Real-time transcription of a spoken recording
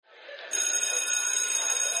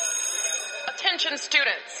Attention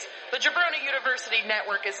students, the Jabroni University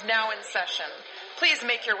Network is now in session. Please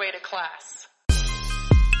make your way to class.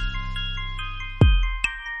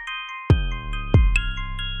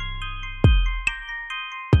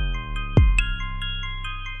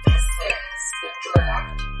 This is the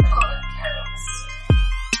Draft Podcast.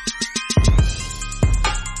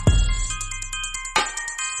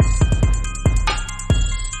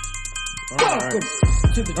 Welcome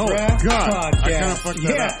to the Draft God. Podcast. I kind of fucked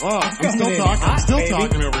that Yeah. up. Oh, I'm Coming still in talking. hot, I'm still baby.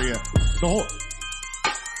 talking over you. The whole.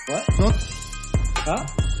 What? Huh?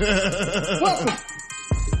 Welcome.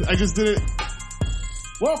 I just did it.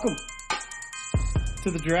 Welcome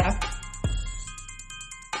to the Draft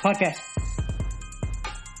Podcast.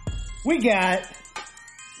 We got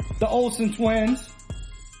the Olsen twins,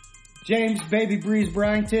 James Baby Breeze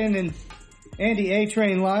Bryington and Andy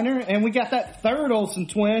A-Train Liner, and we got that third Olsen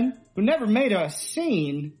twin who never made a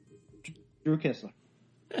scene, Drew Kistler.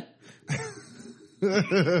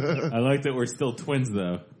 I like that we're still twins,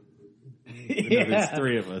 though. Yeah. There's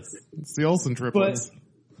three of us. It's the Olsen triplets. But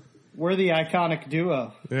we're the iconic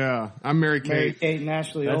duo. Yeah, I'm Mary Kate. Mary Kate and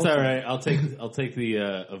Ashley That's Olsen. all right. I'll take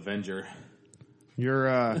the Avenger. You're,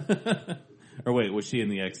 Or wait, was she in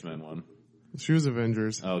the X-Men one? she was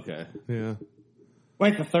Avengers. Oh, okay. Yeah.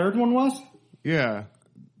 Wait, the third one was? Yeah.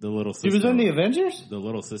 The little sister. She was in the Avengers? The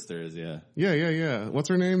little sister is, yeah. Yeah. What's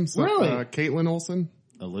her name? Really? Caitlin Olsen?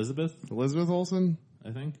 Elizabeth, Elizabeth Olsen?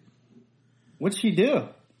 I think. What'd she do?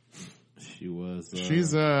 She was...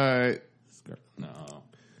 She's, No.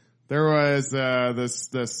 there was,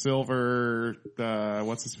 the silver,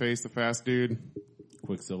 what's his face? The fast dude?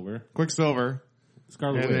 Quicksilver. Quicksilver.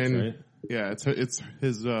 Scarlet And Witch, then, right? yeah, it's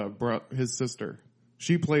his sister.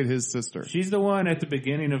 She played his sister. She's the one at the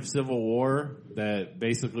beginning of Civil War that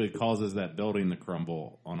basically causes that building to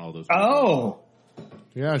crumble on all those people. Oh,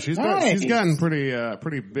 Yeah, she's Nice. gotten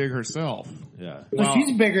pretty big herself. Yeah. well, Wow.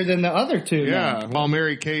 she's bigger than the other two. Yeah, now. while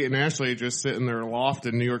Mary Kate and Ashley just sit in their loft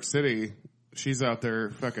in New York City, she's out there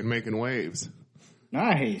fucking making waves.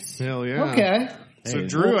 Nice. Hell yeah. Okay. So Hey,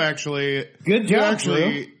 Drew actually, Good job,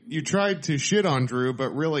 you tried to shit on Drew,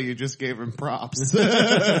 but really you just gave him props.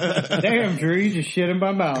 Damn, Drew, you just shit in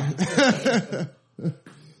my mouth.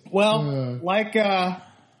 Well, like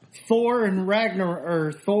Thor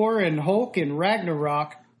and Hulk and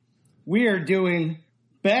Ragnarok, we are doing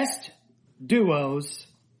best duos,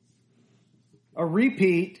 a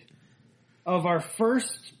repeat of our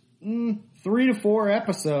first 3 to 4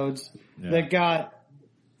 episodes that got.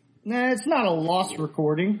 It's not a lost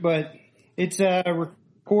recording, but it's a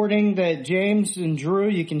recording that James and Drew,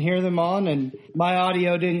 you can hear them on, and my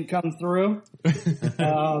audio didn't come through.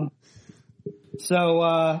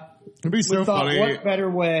 So It'd be we so thought, funny what better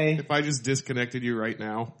way? if I just disconnected you right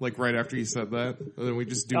now, like right after you said that, and then we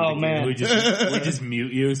just do Oh, it again. man. We just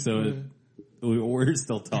mute you, so we're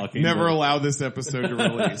still talking. Never but- allow this episode to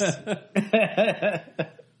release.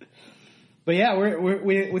 But yeah,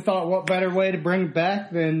 we thought what better way to bring it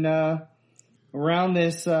back than around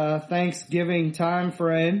this Thanksgiving time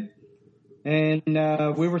frame, and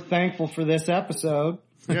we were thankful for this episode,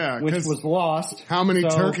 Yeah, which 'cause was lost. how many So-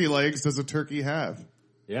 turkey legs does a turkey have?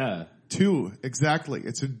 Yeah. 2, exactly.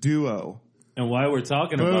 It's a duo. And while we're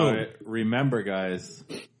talking Boom. about it, remember, guys,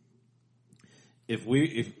 if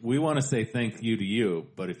we want to say thank you to you,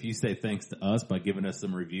 but if you say thanks to us by giving us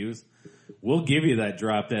some reviews, we'll give you that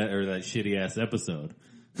that shitty ass episode.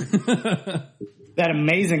 That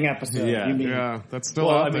amazing episode. Yeah. you mean. Yeah, that's still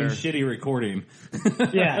Well, out I mean, there. shitty recording.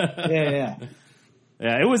 Yeah.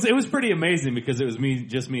 Yeah, it was pretty amazing because it was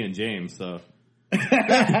just me and James. So,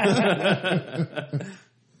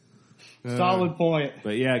 Solid point.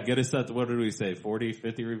 but yeah, get us up to, what did we say, 40,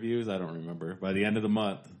 50 reviews? I don't remember. By the end of the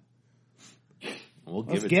month, we'll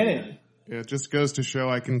give Let's it get to it. you. Yeah, it just goes to show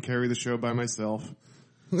I can carry the show by myself.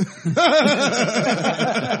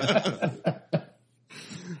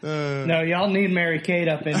 No, y'all need Mary Kate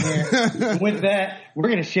up in here. With that, we're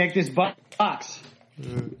gonna shake this box.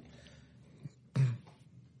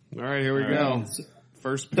 All right, here we go.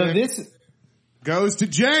 First So pick this. goes to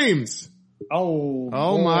James. Oh.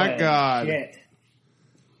 Oh, boy. my God. Shit.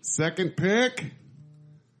 Second pick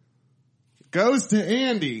goes to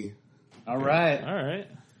Andy. All right. All right.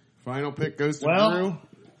 Final pick goes to Well- Drew.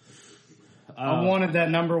 I wanted that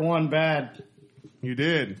number one bad. You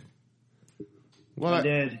did. Well, I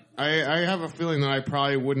did. I have a feeling that I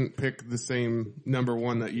probably wouldn't pick the same number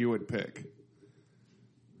one that you would pick.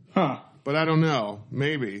 Huh. But I don't know.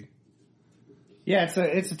 Maybe. Yeah,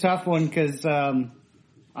 it's a tough one because I'm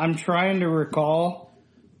trying to recall.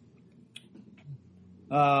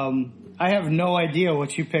 I have no idea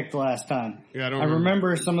what you picked last time. Yeah, I don't I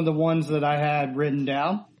remember some of the ones that I had written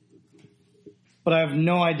down. but I have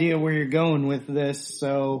no idea where you're going with this.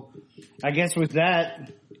 So I guess with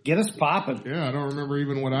that, get us popping. Yeah, I don't remember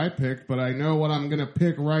even what I picked, but I know what I'm going to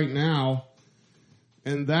pick right now.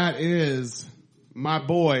 And that is my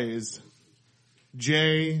boys,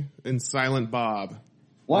 Jay and Silent Bob.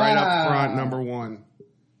 Wow. Right up front, number one.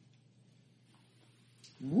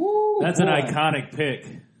 Woo, That's boy. an iconic pick.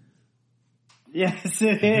 Yes,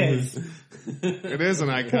 it is. It is an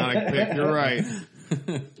iconic pick. You're right.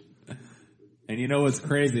 And you know what's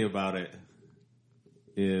crazy about it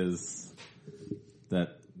is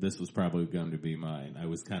that this was probably going to be mine. I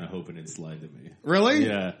was kind of hoping it'd slide to me. Really?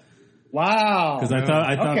 Yeah, Wow. because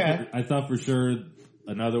Okay. I thought for sure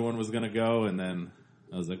another one was going to go, and then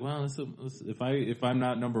I was like, well, if I'm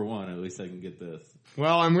not number one, at least I can get this.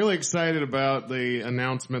 Well, I'm really excited about the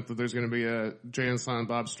announcement that there's going to be a Jay and Silent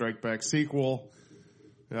Bob Strike Back sequel.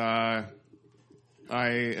 I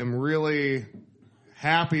am really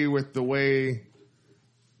happy with the way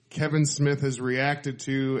Kevin Smith has reacted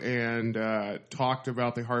to and talked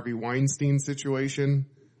about the Harvey Weinstein situation,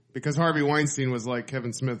 because Harvey Weinstein was like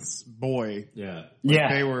Kevin Smith's boy. Yeah,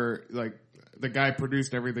 Yeah. They were like, the guy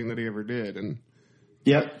produced everything that he ever did, and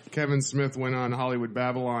Yep. Kevin Smith went on Hollywood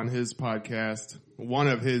Babylon, his podcast, one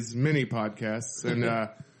of his many podcasts,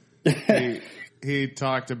 and he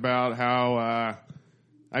talked about how,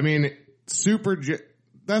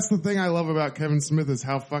 that's the thing I love about Kevin Smith is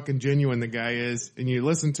how fucking genuine the guy is. And you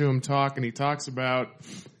listen to him talk, and he talks about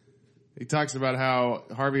how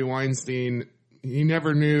Harvey Weinstein, he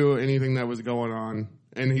never knew anything that was going on,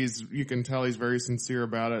 and you can tell he's very sincere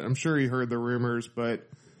about it. I'm sure he heard the rumors, but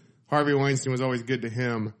Harvey Weinstein was always good to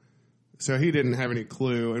him, so he didn't have any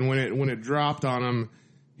clue. And when it dropped on him,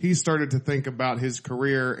 he started to think about his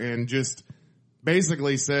career and just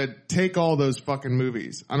basically said, take all those fucking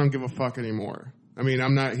movies. I don't give a fuck anymore. I mean,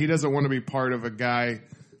 he doesn't want to be part of a guy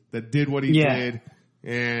that did what he did,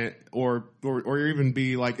 and or even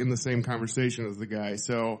be like in the same conversation as the guy.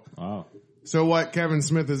 So wow. So what Kevin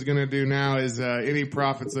Smith is going to do now is any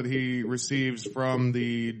profits that he receives from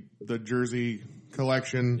the Jersey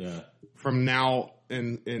collection from now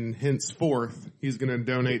and henceforth, he's going to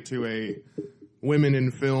donate to a Women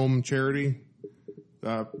in Film charity.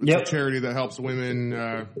 It's a charity that helps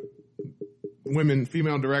women,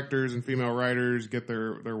 female directors and female writers get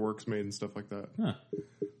their works made and stuff like that. Huh.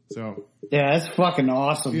 So Yeah, that's fucking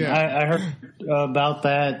awesome. Yeah. I heard about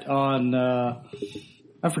that on,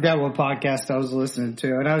 I forgot what podcast I was listening to,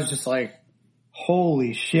 and I was just like,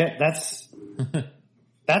 holy shit, that's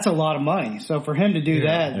a lot of money. So for him to do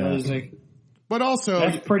that, I was like, but also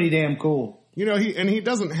that's pretty damn cool. You know, he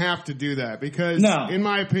doesn't have to do that because, in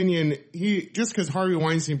my opinion, just because Harvey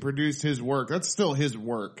Weinstein produced his work, that's still his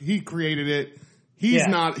work. He created it. He's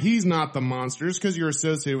not the monster. Just because you're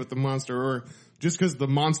associated with the monster, or just because the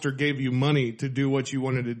monster gave you money to do what you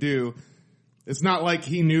wanted to do, it's not like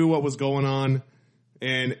he knew what was going on.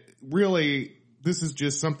 And really, this is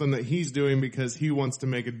just something that he's doing because he wants to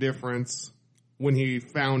make a difference when he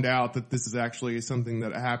found out that this is actually something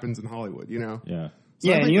that happens in Hollywood, you know? Yeah. So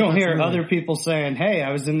I And think you don't that's hear really- other people saying, hey, I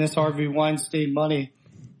was in this Harvey Weinstein money.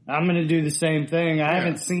 I'm going to do the same thing. I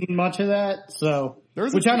haven't seen much of that, so,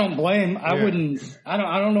 which I don't blame. I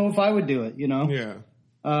don't know if I would do it, you know? Yeah.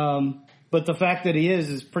 But the fact that he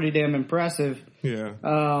is pretty damn impressive. Yeah.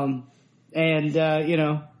 You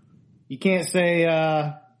know, you can't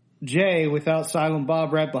say, Jay without Silent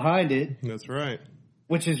Bob right behind it. That's right.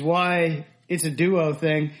 Which is why it's a duo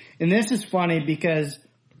thing. And this is funny because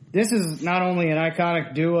this is not only an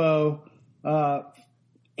iconic duo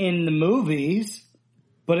in the movies,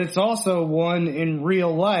 but it's also one in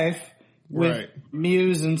real life with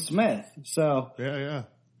Muse and Smith. So Yeah.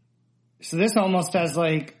 so this almost has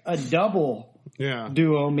like a double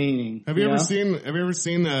duo meaning. Have you ever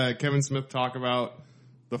seen Kevin Smith talk about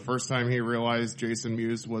the first time he realized Jason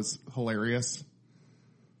Mewes was hilarious?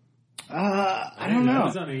 I don't know. It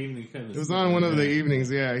was on an evening. It was on one of the evenings,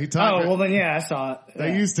 He talked. Oh, well then, I saw it.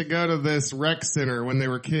 They used to go to this rec center when they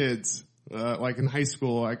were kids, like in high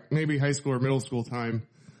school, like maybe high school or middle school time.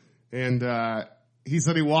 And he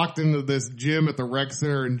said he walked into this gym at the rec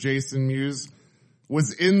center and Jason Mewes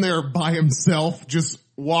was in there by himself, just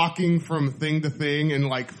walking from thing to thing and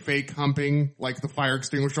like fake humping, like the fire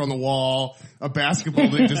extinguisher on the wall, a basketball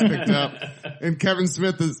they just picked up. And Kevin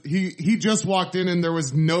Smith he just walked in and there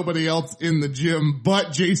was nobody else in the gym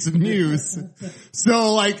but Jason Mewes.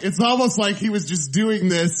 So like, it's almost like he was just doing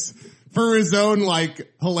this for his own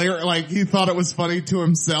like hilarious, like he thought it was funny to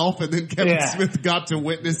himself, and then Kevin Smith got to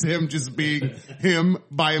witness him just being him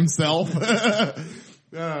by himself.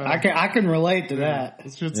 I can relate to that.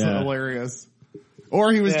 It's just hilarious.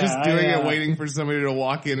 Or he was Yeah, just doing I, it waiting for somebody to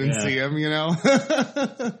walk in and Yeah. see him, you know?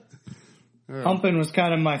 Humping was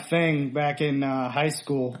kind of my thing back in high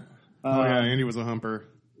school. Oh yeah, Andy was a humper.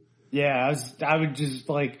 Yeah, I would just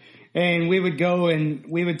like, and we would go and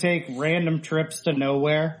we would take random trips to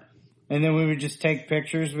nowhere, and then we would just take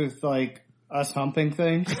pictures with like us humping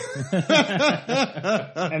things.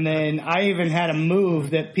 And then I even had a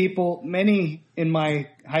move that many in my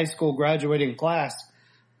high school graduating class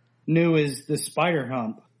knew as the spider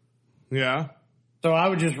hump. Yeah. So I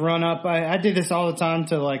would just run up. I did this all the time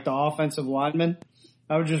to like the offensive linemen.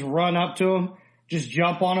 I would just run up to them, just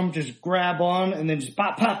jump on them, just grab on, and then just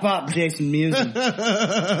pop, pop, pop, Jason Muse him.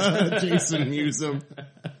 Jason Newsom.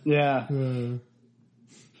 Yeah.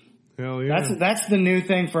 Hell yeah. That's the new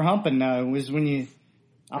thing for humping now, was when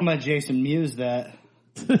I'm gonna Jason Muse that.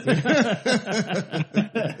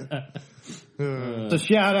 So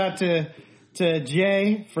shout out to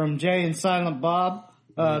Jay from Jay and Silent Bob,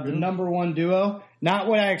 the number one duo. Not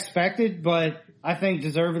what I expected, but I think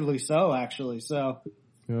deservedly so, actually. So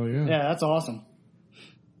Hell yeah. yeah, that's awesome.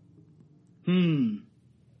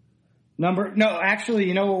 Actually,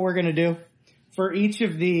 you know what we're gonna do? For each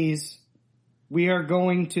of these, we are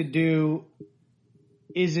going to do,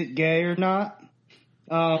 is it gay or not?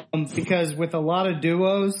 Because with a lot of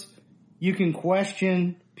duos, you can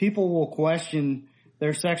people will question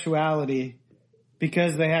their sexuality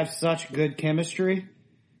because they have such good chemistry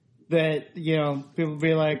that, you know, people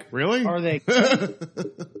be like, Really? are they gay?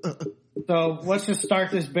 So let's just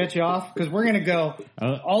start this bitch off, because we're gonna go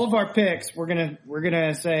all of our picks. We're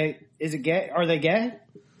gonna say, is it gay? Are they gay?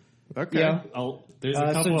 Okay. Yeah. There's a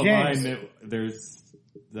So couple of James. mine that there's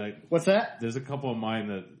like What's that? there's a couple of mine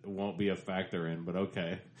that won't be a factor in, but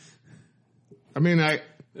okay. I mean, I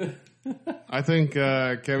think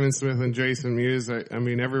Kevin Smith and Jason Mewes. I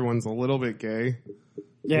mean, everyone's a little bit gay.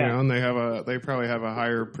 Yeah. You know, and they probably have a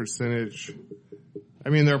higher percentage. I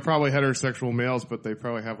mean, they're probably heterosexual males, but they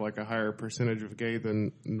probably have like a higher percentage of gay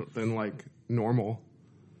than like normal.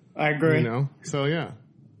 I agree. You know, so yeah,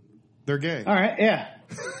 they're gay. All right, yeah.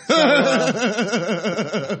 So,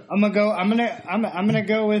 I'm gonna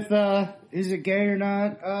go with is it gay or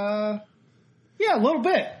not? Yeah, a little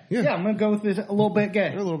bit. Yeah. I'm gonna go with it a little bit gay.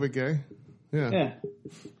 They're a little bit gay. Yeah. Yeah.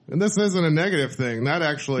 And this isn't a negative thing. That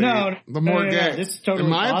actually, No, the more no, gay, this is totally in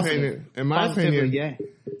my positive. Positively gay.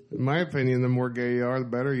 In my opinion, the more gay you are, the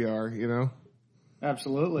better you are. You know,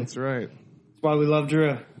 Absolutely. that's right. That's why we love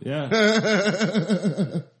Drew. Yeah.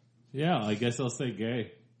 Yeah, I guess I'll say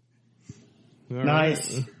gay. All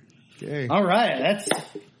Nice. right. Gay. All right,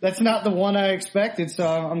 that's not the one I expected, so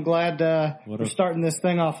I'm glad we're starting this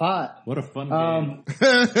thing off hot. What a fun game.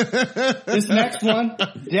 This next one,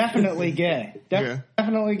 definitely gay. Yeah.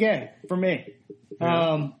 Definitely gay for me.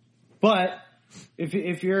 Yeah. But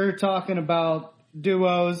if you're talking about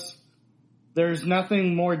duos, there's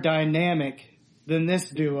nothing more dynamic than this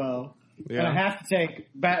duo. Yeah. And I have to take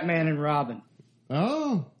Batman and Robin.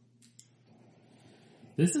 Oh.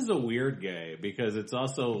 This is a weird gay because it's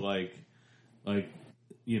also like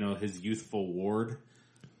you know, his youthful ward.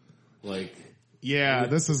 Like Yeah,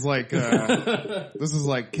 this is like Kevin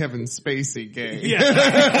Spacey gay. yeah.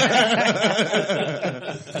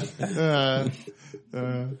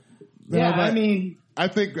 I mean, I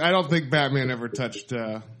don't think Batman ever touched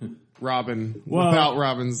Robin Well, without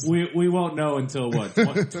Robin's. We won't know until what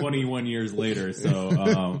 21 years later. So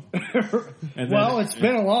and then, it's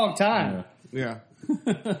been a long time. Yeah.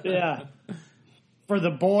 Yeah. For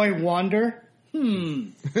the boy wonder.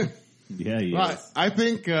 yeah, yes. I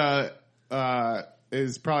think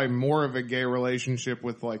is probably more of a gay relationship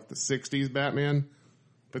with like the '60s Batman,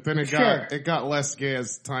 but then it got less gay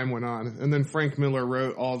as time went on, and then Frank Miller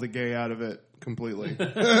wrote all the gay out of it completely.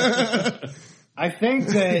 I think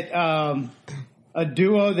that a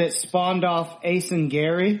duo that spawned off Ace and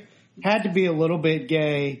Gary had to be a little bit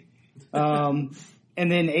gay, and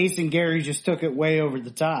then Ace and Gary just took it way over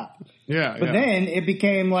the top. Yeah, But then it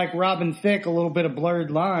became like Robin Thicke, a little bit of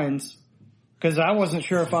blurred lines, because I wasn't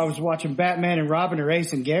sure if I was watching Batman and Robin or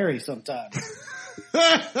Ace and Gary sometimes.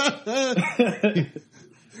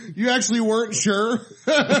 You actually weren't sure.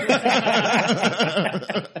 But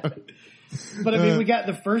I mean, we got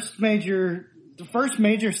the first major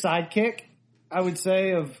sidekick, I would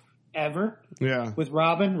say, of ever Yeah, with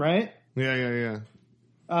Robin, right? yeah.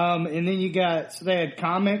 And then you got, so they had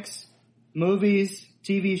comics, movies,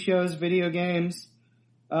 TV shows, video games.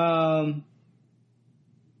 So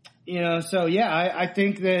yeah, I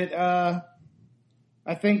think that,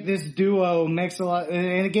 I think this duo makes a lot,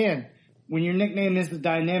 and again, when your nickname is the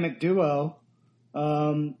dynamic duo,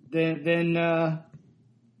 then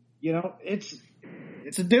it's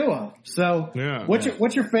It's a duo. So Yeah. what's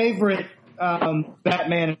your favorite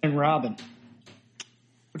Batman and Robin?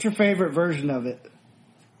 What's your favorite version of it?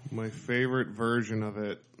 My favorite version of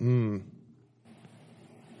it. You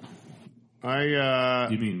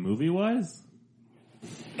mean movie-wise?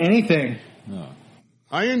 Anything. No.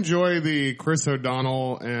 I enjoy the Chris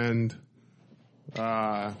O'Donnell and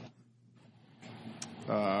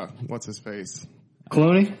what's his face?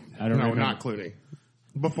 Clooney? I don't know. No, not Clooney.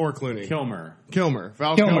 Before Clooney. Kilmer.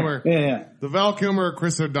 Val Kilmer. Yeah. The Val Kilmer,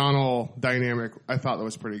 Chris O'Donnell dynamic, I thought that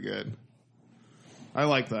was pretty good. I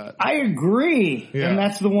like that. I agree. Yeah. And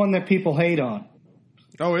that's the one that people hate on.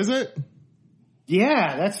 Oh, is it?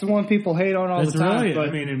 Yeah, that's the one people hate on all That's the time. really, but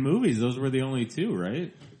I mean, in movies, those were the only two,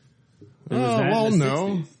 right? There was Oh, that in well, the no.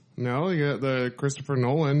 60s. No, you got the Christopher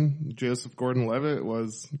Nolan, Joseph Gordon-Levitt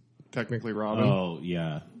was technically Robin. Oh,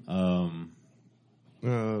 yeah.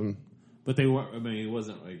 But they were, I mean, it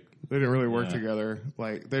wasn't like They didn't really work Yeah. together.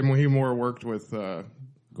 Like, he more worked with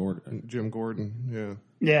Gordon. Jim Gordon,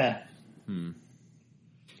 yeah. yeah.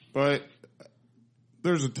 But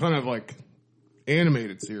there's a ton of, like,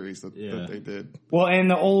 animated series that Yeah. they did. Well, and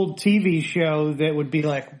the old TV show that would be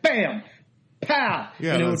like, bam, pow,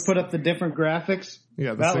 Yeah, and it would that's- put up the different graphics.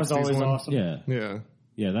 Yeah, the that was 60s always one. awesome. Yeah. Yeah.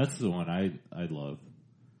 Yeah, that's the one I love.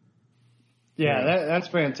 Yeah, that's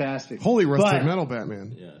fantastic. Holy Rusted But Metal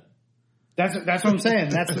Batman. Yeah. That's what I'm saying.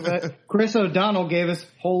 That's Chris O'Donnell gave us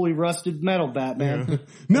Holy Rusted Metal Batman.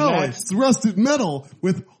 No, That's- it's rusted metal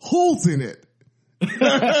with holes in it.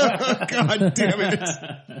 God damn it.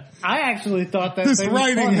 I actually thought that This thing was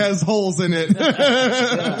writing funny. has holes in it.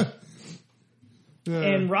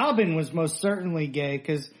 And Robin was most certainly gay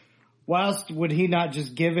because why else would he not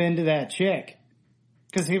just give in to that chick?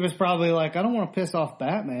 Because he was probably like, I don't want to piss off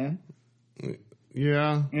Batman.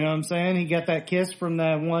 Yeah. You know what I'm saying? He got that kiss from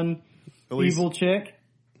that one At least- evil chick.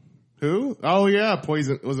 Who? Oh, yeah.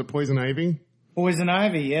 Poison. Was it Poison Ivy? Poison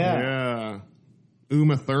Ivy, yeah. Yeah.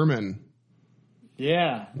 Uma Thurman.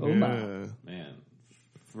 Yeah. Oh my. Yeah. Man.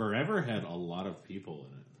 Forever had a lot of people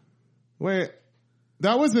in it. Wait.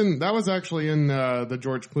 That was actually in the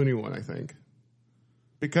George Clooney one, I think.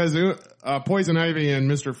 Because Poison Ivy and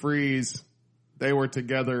Mr. Freeze, they were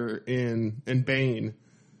together in Bane.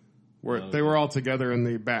 They were all together in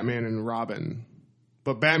the Batman and Robin.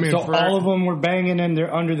 But Batman So Forever, all of them were banging in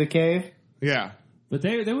there under the cave? yeah. But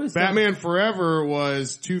there was Batman Forever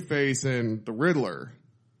was Two-Face and the Riddler.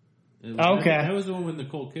 Okay. That was the one with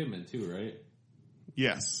Nicole Kidman too, right?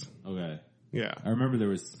 Yes. Okay. Yeah. I remember there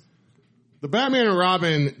was. The Batman and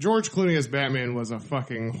Robin, George Clooney as Batman was a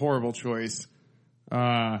fucking horrible choice.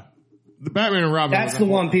 The Batman and Robin That's was the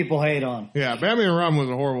one people hate on. Yeah, Batman and Robin was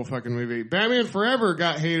a horrible fucking movie. Batman Forever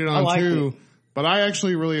got hated on liked too, it. but I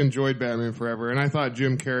actually really enjoyed Batman Forever, and I thought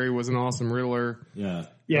Jim Carrey was an awesome Riddler. Yeah.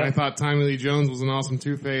 Yeah. And I thought Tommy Lee Jones was an awesome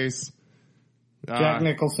Two-Face. Jack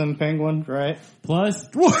Nicholson, Penguin, right? Plus,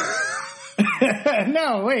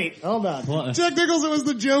 No, wait, hold on. Jack Nicholson was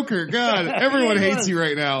the Joker. God, everyone He hates was. you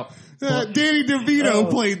right now. Danny DeVito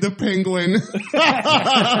played the Penguin.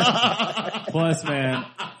 plus, man,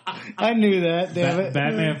 I knew that, damn it.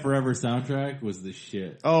 Batman Forever soundtrack was the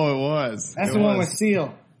shit. Oh, it was. That's It the one was. with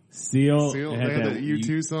Seal. Seal, Seal, it they had that the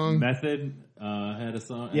U2 song. Method had a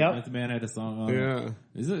song. Yep. Method Man had a song on it. Yeah.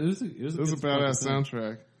 It was a It was a good badass fucking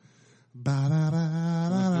soundtrack.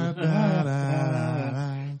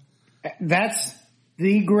 Ba-da-da-da-da-da-da. That's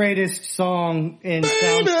the greatest song in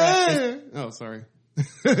soundtrack. Oh, sorry.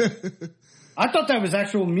 I thought that was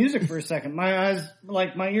actual music for a second. My eyes,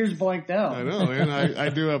 like my ears blanked out. I know, man. I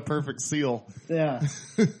do a perfect seal. Yeah.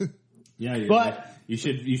 Yeah, But- you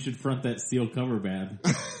should front that Seal cover band.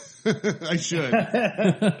 I should.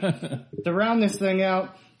 To round this thing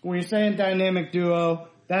out, when you're saying dynamic duo,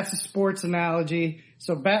 that's a sports analogy.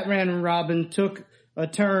 So Batman and Robin took a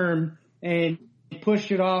term and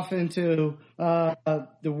pushed it off into the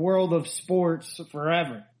world of sports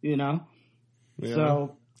forever, you know? Yeah.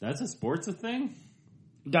 So That's a sports a thing?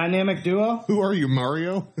 dynamic duo, Who are you,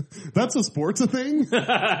 Mario? That's a sports a thing?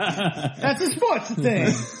 that's a sports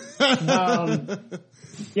thing.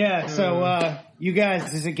 Yeah, so you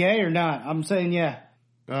guys, is it gay or not? I'm saying yeah.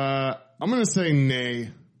 I'm going to say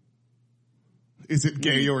nay. Is it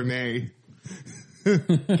gay or nay?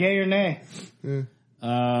 Gay or nay? Kind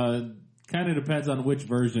of depends on which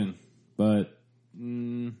version, but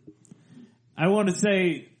I'm going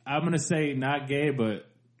to say not gay, but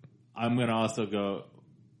I'm going to also go,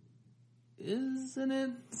 isn't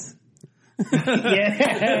it?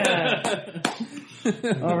 Yeah.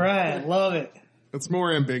 All right, love it. It's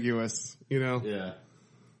more ambiguous, you know? Yeah.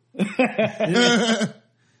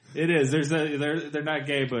 It is. They're not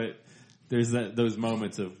gay, but there's those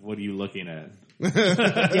moments of what are you looking at?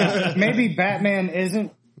 Yeah, maybe Batman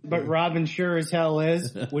isn't, but Robin sure as hell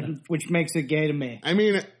is, which makes it gay to me. I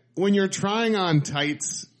mean, when you're trying on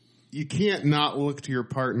tights, you can't not look to your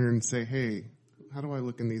partner and say, hey, how do I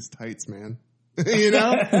look in these tights, man? You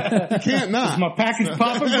know? You can't not. Is my package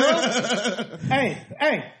popping, bro?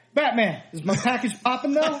 Hey, Batman, is my package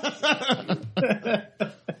popping though?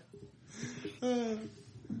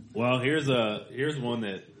 Well, here's one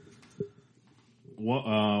that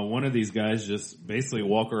one of these guys just basically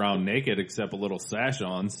walk around naked except a little sash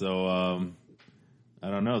on. So I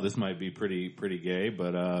don't know. This might be pretty gay,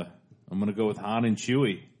 but I'm gonna go with Han and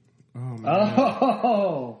Chewie. Oh, man.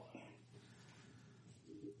 Oh,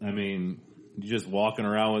 I mean, you're just walking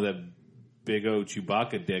around with a big old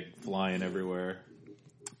Chewbacca dick flying everywhere.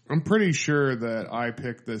 I'm pretty sure that I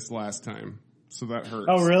picked this last time, so that hurts.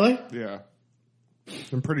 oh, really? Yeah.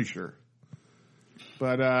 I'm pretty sure.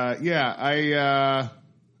 But, yeah,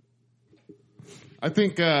 I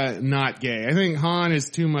think, not gay. I think Han is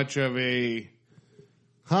too much of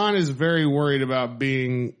Han is very worried about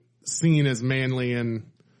being seen as manly and,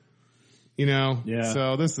 you know? Yeah.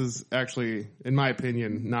 So this is actually, in my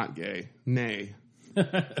opinion, not gay. Nay.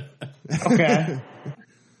 Okay.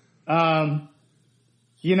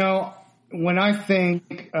 You know, when I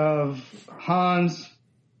think of Hans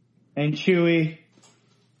and Chewie,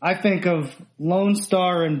 I think of Lone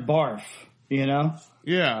Star and Barf, you know?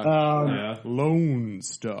 Yeah. Yeah. Lone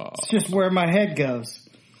Star. It's just where my head goes.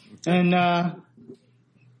 And,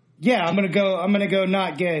 yeah, I'm gonna go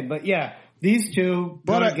not gay, but yeah, these two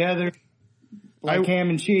go But together like ham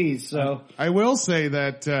and cheese, so. I will say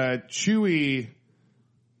that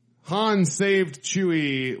Han saved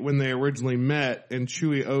Chewie when they originally met, and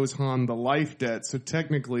Chewie owes Han the life debt, so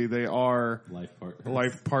technically they are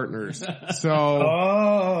life partners. So,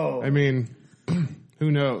 Oh. I mean,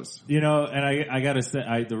 who knows? You know, and I gotta say,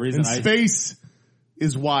 the reason And space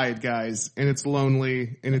is wide, guys, and it's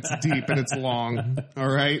lonely, and it's deep, and it's long. All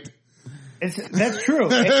right? That's true.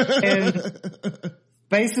 And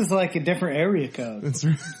space is like a different area code. That's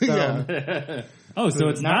right. Yeah. oh, so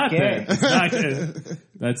it's not gay. there. It's not gay.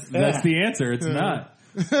 That's the answer. It's not.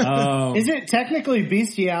 Is it technically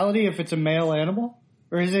bestiality if it's a male animal?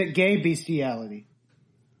 Or is it gay bestiality?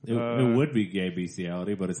 It would be gay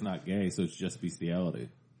bestiality, but it's not gay, so it's just bestiality.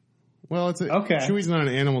 Well, Okay. Chewie's not an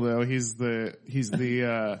animal though. He's the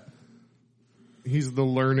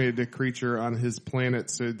learned creature on his planet,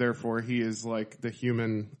 so therefore he is like the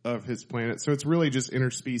human of his planet. So it's really just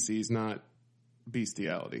interspecies, not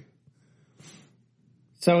bestiality.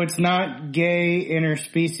 So it's not gay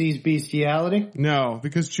interspecies bestiality? No,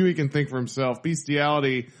 because Chewie can think for himself.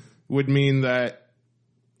 Bestiality would mean that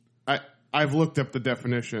I've looked up the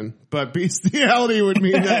definition, but bestiality would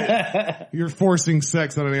mean that you're forcing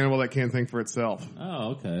sex on an animal that can't think for itself,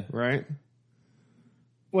 Oh, okay. right?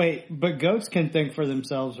 Wait, but goats can think for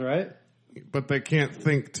themselves, right? But they can't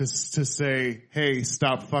think to say, hey,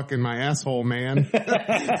 stop fucking my asshole, man.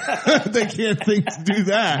 They can't think to do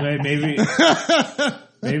that.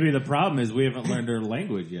 Maybe the problem is we haven't learned our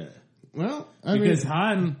language yet. Well, Because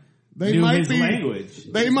Han they knew might his be- language.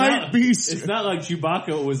 they might be- It's not like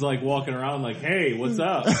Chewbacca was like walking around like, hey, what's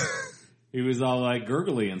up? He was all like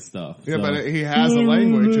gurgly and stuff. yeah, So- but he has a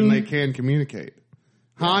language and they can communicate.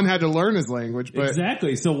 Han had to learn his language, but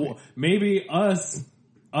Exactly. So maybe us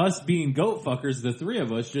being goat fuckers, the three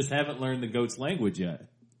of us just haven't learned the goat's language yet.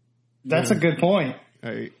 That's a good point.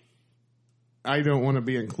 I don't want to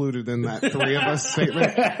be included in that three of us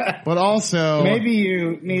statement. But also, Maybe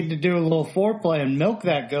you need to do a little foreplay and milk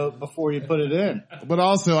that goat before you put it in. but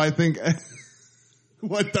also I think,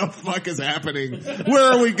 what the fuck is happening?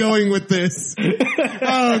 Where are we going with this?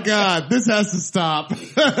 Oh God, this has to stop.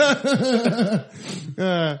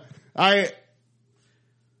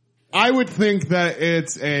 I would think that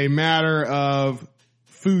it's a matter of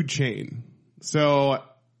food chain. So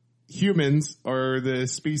humans are the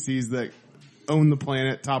species that own the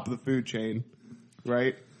planet, top of the food chain,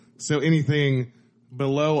 right? So anything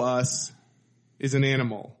below us is an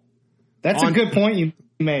animal. That's a good point you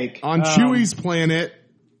make. On Chewie's planet,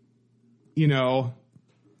 you know,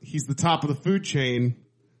 he's the top of the food chain,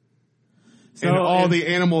 and all the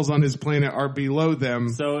animals on his planet are below them.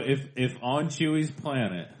 So if on Chewie's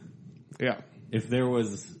planet, Yeah. if there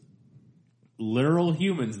was literal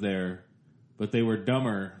humans there, but they were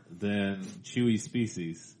dumber than Chewie's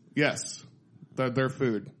species. Yes. They're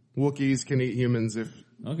food. Wookiees can eat humans if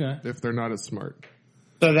they're not as smart.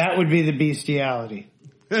 So that would be the bestiality.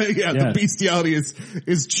 Yeah, the bestiality is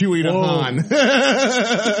Chewie to Han.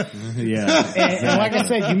 Yeah. And like I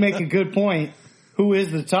said, you make a good point. Who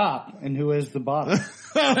is the top and who is the bottom?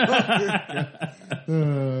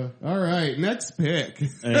 All right, next pick.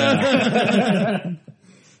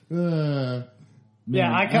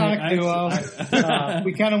 Yeah, iconic duo.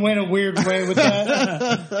 We kind of went a weird way with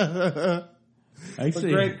that.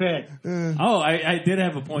 Actually, Great pick. I did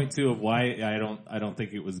have a point too of why I don't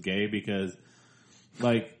think it was gay, because,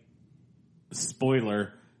 like,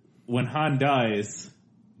 spoiler, when Han dies,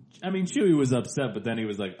 I mean, Chewie was upset, but then he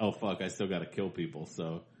was like, "Oh fuck, I still got to kill people."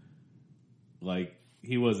 So, like,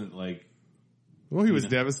 he wasn't like, Well, he was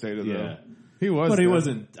devastated though. yeah, He was, but he though.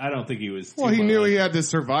 wasn't. I don't think he was. Well, he too, knew like, he had to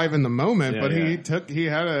survive in the moment, Yeah, but yeah. he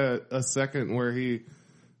had a second where he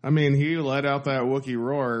let out that Wookiee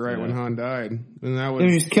roar right when Yeah. Han died, and that He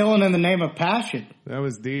was was killing in the name of passion.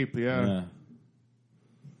 deep. Yeah. Yeah.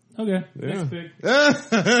 Okay. Yeah. Next pick.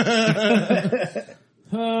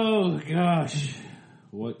 Oh gosh,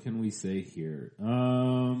 what can we say here?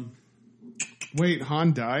 Wait,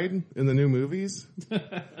 Han died in the new movies?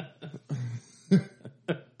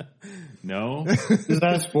 No, Is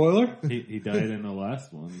that a spoiler? he died in the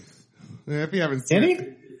last one. Yeah, if you haven't seen Did he?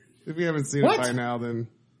 it, if you haven't seen What? it by now, then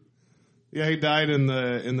yeah, he died in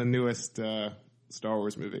the newest Star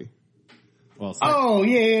Wars movie. Well, Oh,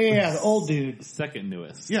 yeah, the old dude. second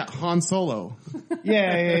newest. Yeah, Han Solo.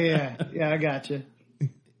 Yeah, I got you.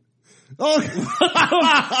 Oh,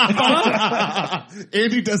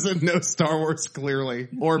 Andy doesn't know Star Wars clearly,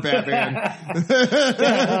 or Batman.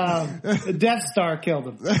 The Death Star killed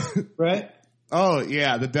him, right? Oh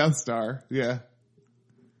yeah, the Death Star. Yeah,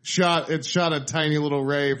 it shot a tiny little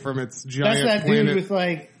ray from its That's giant that planet. dude with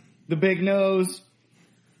like the big nose,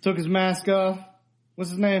 took his mask off. What's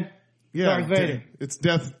his name? yeah, Darth Vader. It's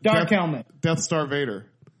Death Helmet. Death Star Vader.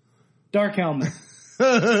 Dark Helmet.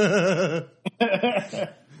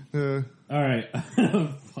 All right.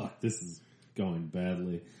 Fuck, this is going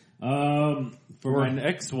badly. For my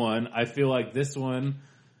next one, I feel like this one,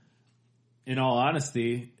 in all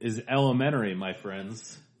honesty, is elementary, my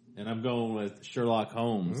friends. And I'm going with Sherlock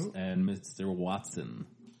Holmes and Mr. Watson.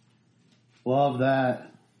 Love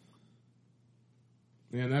that.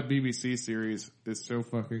 Man, that BBC series is so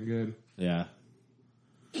fucking good. Yeah.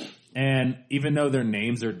 And even though their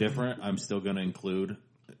names are different, I'm still going to include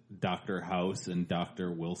Dr. House and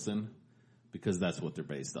Dr. Wilson, because that's what they're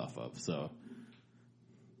based off of. So,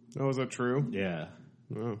 Oh, is that true? yeah.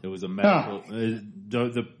 Oh. It was a medical.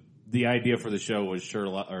 The idea for the show was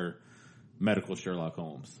medical Sherlock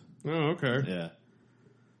Holmes. Oh, okay. Yeah.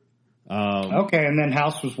 Okay, and then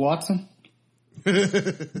House was Watson.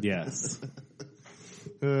 Yes.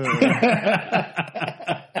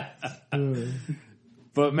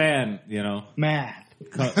 But man, Math.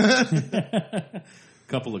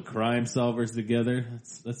 couple of crime solvers together.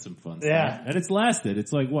 That's some fun Yeah. stuff. And it's lasted.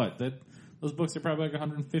 It's like what? Those books are probably like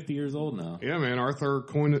 150 years old now. Yeah, man. Arthur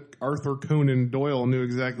Conan Doyle knew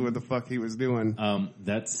exactly what the fuck he was doing.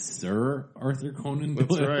 That's Sir Arthur Conan Doyle.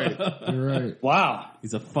 That's right. You're right. Wow.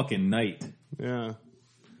 He's a fucking knight. Yeah.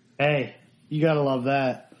 Hey, you gotta love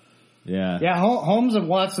that. Yeah. Yeah, Holmes and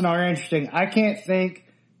Watson are interesting. I can't think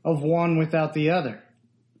of one without the other.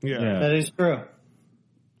 Yeah. That is true.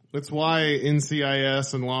 That's why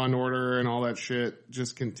NCIS and Law and Order and all that shit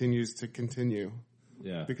just continues to continue.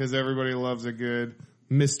 Yeah. Because everybody loves a good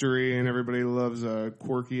mystery and everybody loves a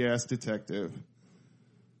quirky ass detective.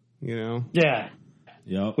 You know? Yeah,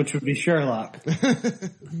 Yep. which would be Sherlock.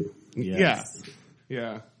 Yes.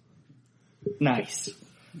 Yeah. Nice.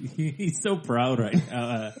 He's so proud right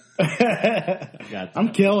now. I got I'm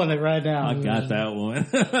killing it right now. I got that one.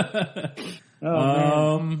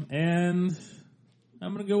 Oh, man. And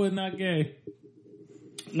I'm gonna go with not gay.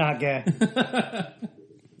 Not gay.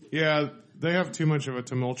 Yeah, they have too much of a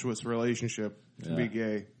tumultuous relationship to be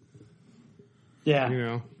gay. Yeah. You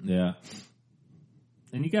know? Yeah.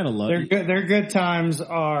 And you gotta love Their good times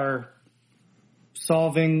are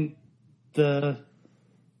solving the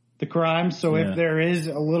crime. So Yeah. if there is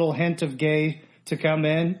a little hint of gay to come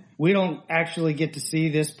in, we don't actually get to see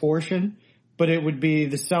this portion, but it would be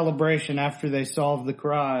the celebration after they solve the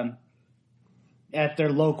crime at their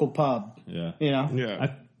local pub. Yeah. You know?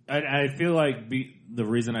 Yeah. I feel like the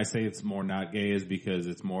reason I say it's more not gay is because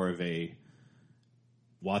it's more of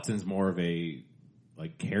Watson's more of a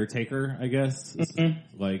like caretaker, I guess.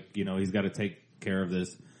 Mm-hmm. Like, he's got to take care of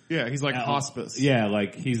this. Yeah, he's like hospice. Yeah,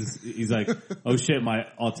 like he's like, oh shit, my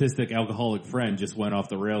autistic alcoholic friend just went off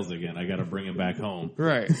the rails again. I got to bring him back home.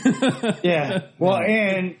 Right. Yeah. Well,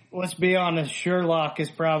 and let's be honest, Sherlock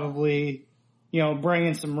is probably,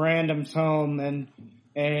 bringing some randoms home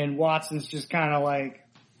and Watson's just kind of like,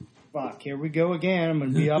 fuck, here we go again. I'm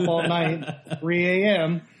going to be up all night, 3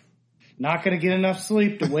 a.m. not going to get enough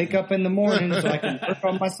sleep to wake up in the morning so I can work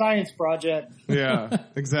on my science project. Yeah,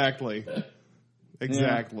 exactly.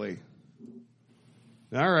 Exactly.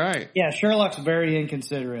 All right. Yeah, Sherlock's very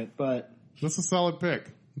inconsiderate, but That's a solid pick.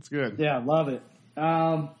 It's good. yeah, love it.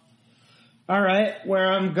 All right, where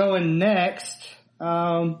I'm going next,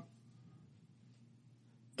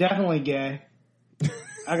 definitely gay.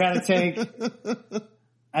 I got to take.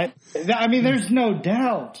 I mean, there's no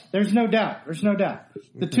doubt.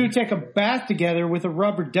 The two take a bath together with a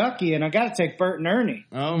rubber ducky, and I got to take Bert and Ernie.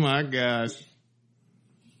 Oh my gosh.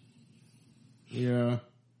 Yeah.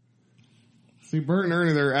 See, Bert and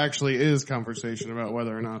Ernie, there actually is conversation about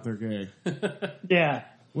whether or not they're gay. Yeah.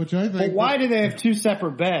 Which I think. But why do they have two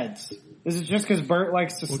separate beds? Is it just because Bert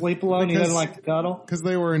likes to sleep alone? He doesn't like to cuddle? Because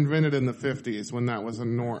they were invented in the 50s when that was a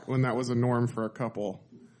norm for a couple.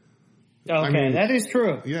 Okay, that is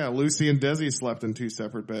true. Yeah, Lucy and Desi slept in two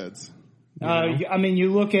separate beds. I mean,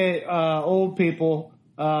 you look at old people.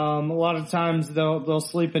 A lot of times they'll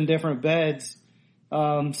sleep in different beds.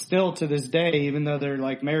 Still to this day, even though they're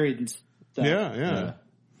like married and stuff. Yeah.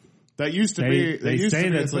 That used to be. They used say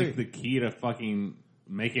to be that's a like thing. the key to fucking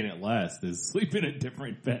making it last is sleeping in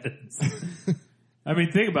different beds. I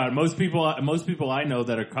mean, think about it. Most people I know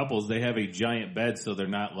that are couples, they have a giant bed so they're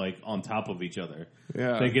not like on top of each other.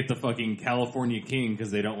 Yeah. They get the fucking California King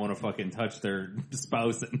because they don't want to fucking touch their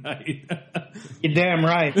spouse at night. You're damn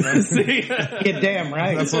right, bro. See? You're damn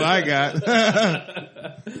right. That's what I got.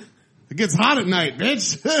 It gets hot at night,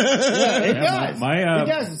 bitch. It does. my it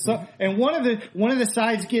does. So, and one of the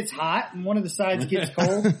sides gets hot and one of the sides gets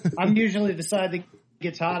cold. I'm usually the side that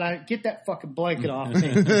gets hot. I get that fucking blanket off me.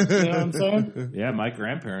 You know what I'm saying? Yeah, my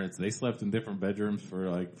grandparents, they slept in different bedrooms for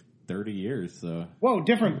like 30 years, so. Whoa,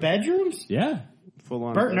 different bedrooms? Yeah. Full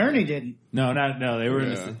on. Bert and Ernie didn't. No, they were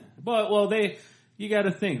in Yeah. the, well, you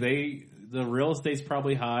gotta think, the real estate's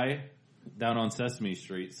probably high down on Sesame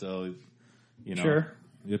Street, so, you know. Sure.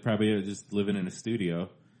 They're probably just living in a studio.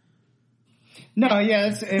 No,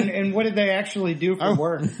 yeah, and what did they actually do for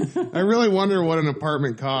work? I really wonder what an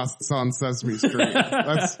apartment costs on Sesame Street.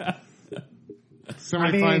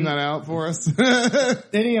 Somebody find that out for us.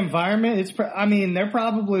 City environment, they're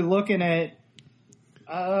probably looking at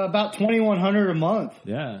about $2,100 a month.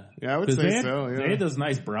 Yeah. Yeah, I would 'Cause say so, yeah. They had those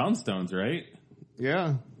nice brownstones, right?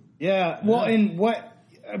 Yeah. Yeah, well, and what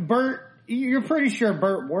Bert, you're pretty sure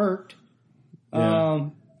Bert worked. Yeah.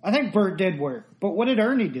 I think Bert did work, but what did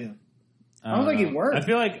Ernie do? I don't think he worked. I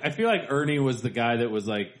feel like Ernie was the guy that was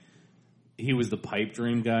like, he was the pipe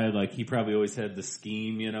dream guy. Like he probably always had the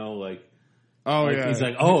scheme, you know, like. Oh, Like, yeah. he's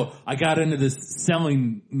like, oh, I got into this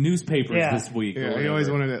selling newspapers this week. Yeah, he always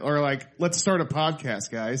wanted it. Or like, let's start a podcast,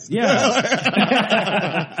 guys.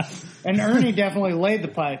 Yeah. And Ernie definitely laid the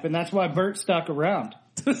pipe, and that's why Bert stuck around.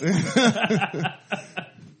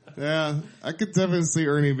 Yeah, I could definitely see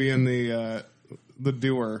Ernie being the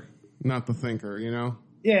doer, not the thinker, you know?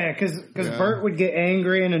 Yeah, because Bert would get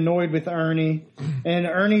angry and annoyed with Ernie, and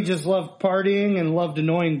Ernie just loved partying and loved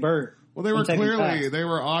annoying Bert. Well, they were and taking clearly, facts. they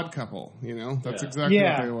were odd couple, you know? That's exactly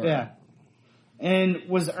what they were. Yeah. And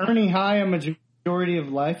was Ernie high a majority of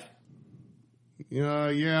life? Yeah.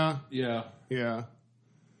 Yeah. Yeah.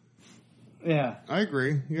 I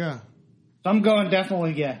agree, yeah. So I'm going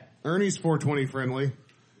definitely gay. Ernie's 420 friendly.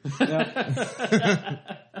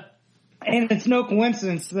 And it's no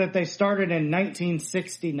coincidence that they started in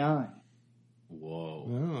 1969. Whoa.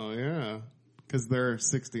 Oh, yeah. Because they're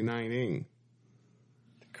 69ing.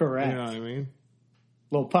 Correct. You know what I mean?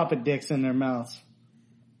 Little puppet dicks in their mouths.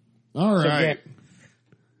 All right. gay.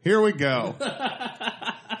 Here we go.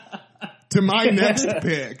 To my next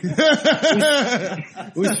pick. We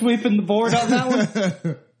sweeping the board on that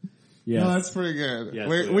one? Yes. No, that's pretty good. Yes,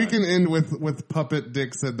 we we are. can end with puppet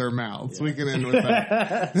dicks in their mouths. We can end with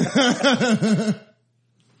that.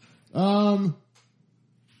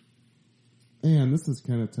 Man, this is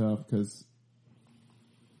kind of tough because,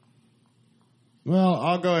 well,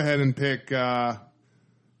 I'll go ahead and pick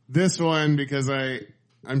this one because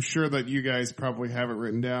I'm sure that you guys probably have it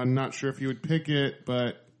written down. Not sure if you would pick it,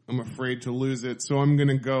 but I'm afraid to lose it. So I'm going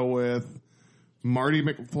to go with Marty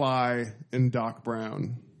McFly and Doc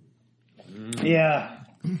Brown. Yeah.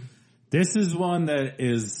 This is one that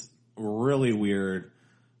is really weird.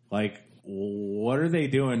 Like, what are they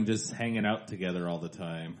doing just hanging out together all the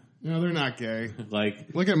time? No, they're not gay.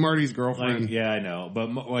 Like, Look at Marty's girlfriend. yeah, I know.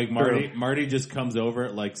 But like Marty just comes over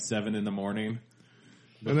at like 7 a.m. And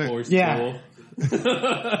before then- Yeah. school.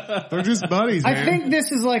 They're just buddies, man. I think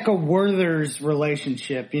this is like a Werther's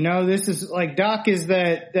relationship. You know, this is like Doc is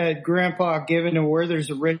that grandpa giving a Werther's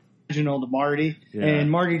original to Marty, Yeah.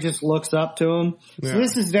 and Marty just looks up to him. So Yeah.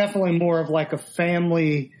 this is definitely more of like a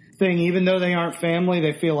family thing. Even though they aren't family,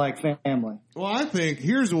 they feel like family. Well, I think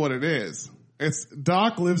here's what it is. It's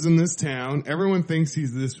Doc lives in this town. Everyone thinks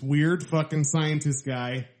he's this weird fucking scientist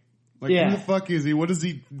guy. Like, Yeah. who the fuck is he? What does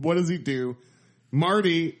he do?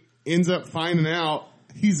 Marty ends up finding out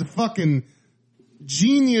he's a fucking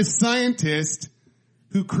genius scientist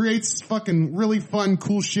who creates fucking really fun,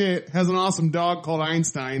 cool shit, has an awesome dog called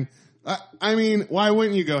Einstein. I mean, why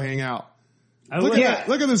wouldn't you go hang out? Look at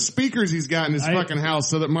the speakers he's got in his fucking house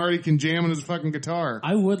so that Marty can jam on his fucking guitar.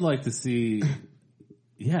 I would like to see,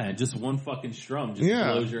 just one fucking strum just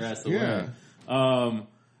blows your ass away. Yeah.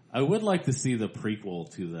 I would like to see the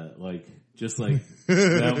prequel to that, like just like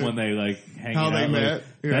them when they like hang How out. they met.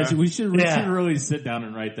 Like, Yeah. we should really sit down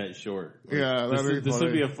and write that short. Like, Yeah, this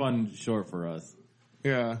would be a fun short for us.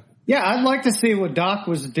 Yeah. Yeah, I'd like to see what Doc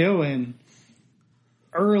was doing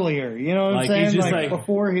earlier. You know what Like, I'm saying? he's just Like like-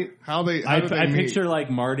 before he. How did they I meet? picture like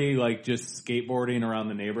Marty like just skateboarding around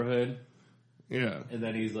the neighborhood, Yeah. and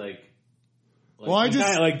then he's like Well, I he just-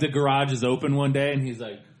 kinda, like the garage is open one day, and he's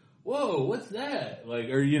like, "Whoa, what's that?" Like,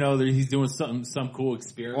 or he's doing some cool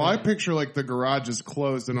experiment. Well, I picture like the garage is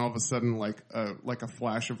closed and all of a sudden like a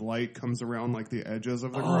flash of light comes around like the edges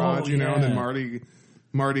of the garage, and then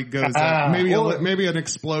Marty goes up. Maybe an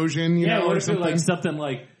explosion, what or if something. it like something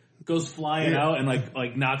like goes flying out and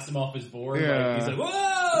like knocks him off his board? Yeah. Like, he's like,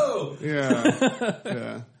 "Whoa!"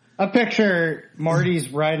 Yeah. I picture Marty's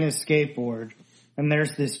riding his skateboard, and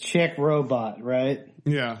there's this chick robot, right?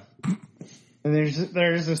 Yeah. And there's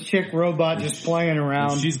this chick robot just playing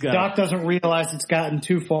around. She's got- Doc doesn't realize it's gotten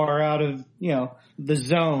too far out of, the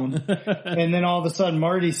zone. And then all of a sudden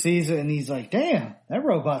Marty sees it and he's like, damn, that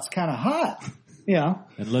robot's kind of hot.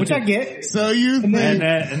 And look Which at- I get. So you think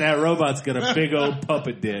And that robot's got a big old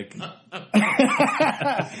puppet dick.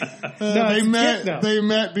 they met? though. They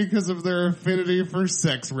met because of their affinity for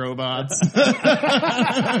sex robots. You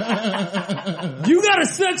got a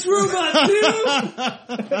sex robot too?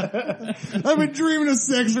 I've been dreaming of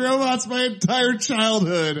sex robots my entire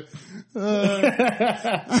childhood.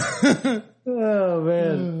 Oh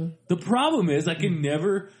man. The problem is I can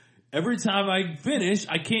never. Every time I finish,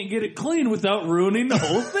 I can't get it clean without ruining the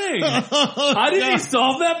whole thing. How did he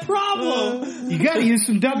solve that problem? You gotta use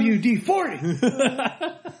some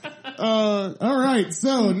WD-40. All right.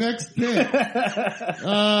 So next pick.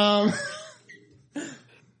 All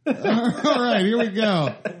right. Here we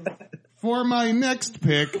go. For my next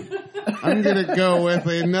pick, I'm gonna go with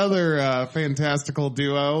another fantastical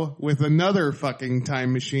duo with another fucking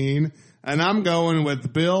time machine. And I'm going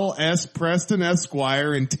with Bill S. Preston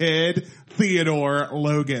Esquire and Ted Theodore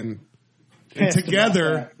Logan. And Pissed about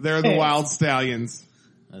together, that. they're the Pissed. Wild Stallions.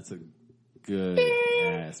 That's a good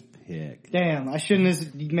ass pick. Damn, I shouldn't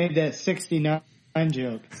have made that 69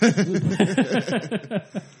 joke.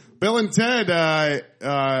 Bill and Ted,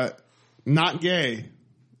 not gay.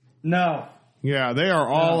 No. Yeah, they are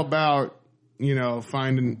all about,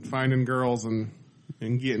 finding girls and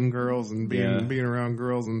getting girls and being around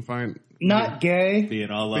girls and Not gay.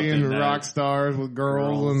 Being all up being in that. rock stars with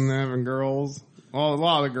girls and having girls. A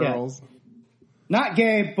lot of girls. Not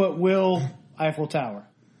gay, but will Eiffel Tower.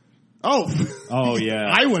 Oh. Oh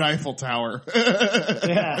yeah. I would Eiffel Tower.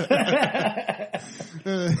 Yeah.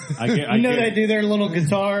 I get, they do their little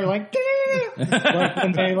guitar like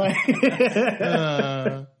when they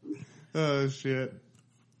Oh shit.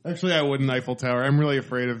 Actually, I wouldn't Eiffel Tower.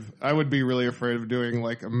 I would be really afraid of doing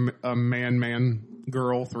like a man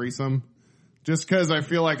girl threesome. Just cause I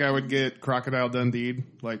feel like I would get Crocodile Dundee.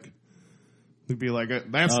 Like, it'd be like,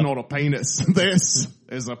 that's not a penis. This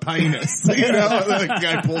is a penis. The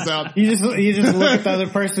guy pulls out. You just look at the other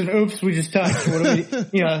person. Oops, we just touched. What do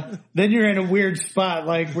we? Then you're in a weird spot,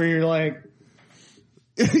 like where you're like,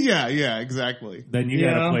 Yeah, exactly. Then you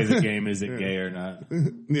gotta play the game. Is it gay or not?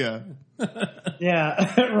 Yeah.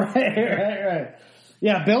 yeah, right.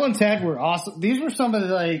 Yeah, Bill and Ted were awesome. These were some of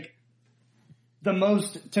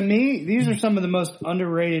these are some of the most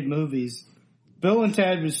underrated movies. Bill and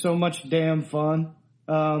Ted was so much damn fun.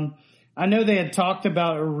 I know they had talked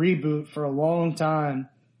about a reboot for a long time.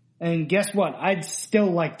 And guess what? I'd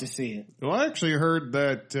still like to see it. Well, I actually heard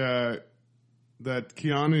that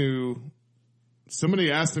Keanu,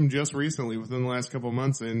 somebody asked him just recently within the last couple of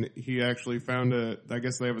months, and he actually found I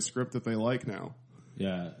guess they have a script that they like now.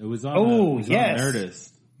 Yeah, it was on. Oh, on yes.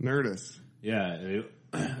 Nerdist. Nerdist. Yeah,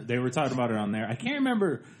 they were talking about it on there. I can't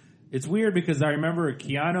remember. It's weird because I remember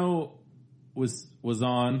Keanu was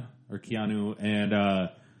on, or Keanu, and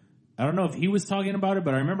I don't know if he was talking about it,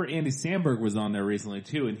 but I remember Andy Samberg was on there recently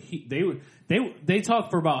too, and they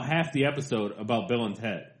talked for about half the episode about Bill and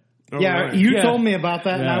Ted. Oh, Yeah, really? you Yeah. told me about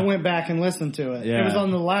that, and Yeah. I went back and listened to it. Yeah. It was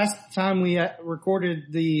on the last time we recorded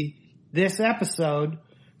this episode.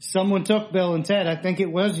 Someone took Bill and Ted. I think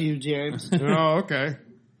it was you, James. Oh, okay.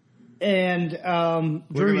 And Drew,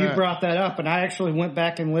 at you that. brought that up, and I actually went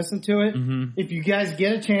back and listened to it. Mm-hmm. If you guys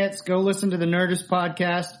get a chance, go listen to the Nerdist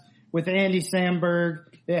podcast with Andy Samberg.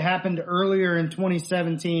 It happened earlier in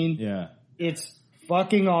 2017. Yeah. It's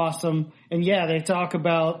fucking awesome. And yeah, they talk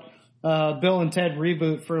about Bill and Ted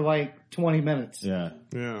reboot for like 20 minutes. Yeah.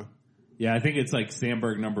 Yeah. Yeah, I think it's like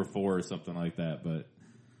Sandberg number 4 or something like that, but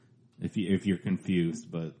if you're confused,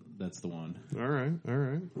 but that's the one. All right. All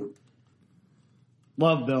right.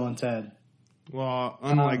 Love Bill and Ted. Well,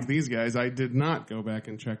 unlike these guys, I did not go back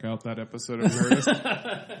and check out that episode of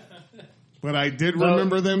Nerdist. But I did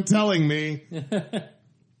remember them telling me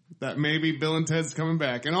that maybe Bill and Ted's coming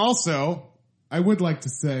back. And also, I would like to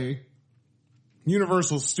say,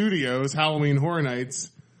 Universal Studios, Halloween Horror Nights,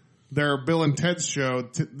 their Bill and Ted's show,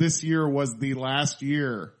 this year was the last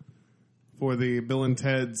year for the Bill and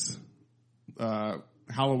Ted's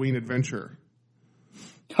Halloween adventure.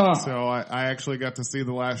 Huh. So I actually got to see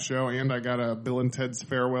the last show, and I got a Bill and Ted's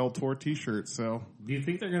Farewell Tour t-shirt. So Do you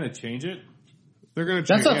think they're going to change it? they're going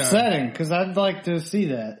to That's upsetting because I'd like to see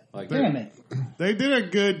that. Like- Damn it. They did a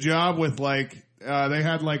good job with like, they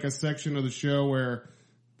had like a section of the show where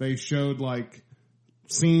they showed like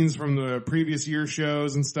scenes from the previous year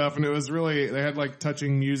shows and stuff. And it was really, they had like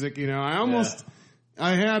touching music, you know,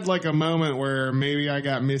 I had like a moment where maybe I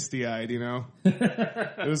got misty eyed, you know,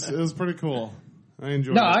 it was pretty cool. I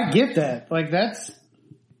enjoyed No, it. I get that. Like that's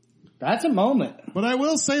a moment. But I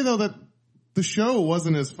will say though that the show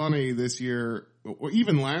wasn't as funny this year, or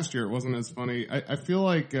even last year it wasn't as funny. I feel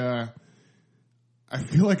like I'm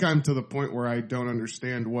to the point where I don't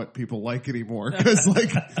understand what people like anymore. Cause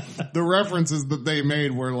like the references that they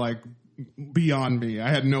made were like beyond me. I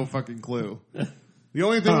had no fucking clue. The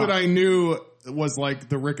only thing that I knew was like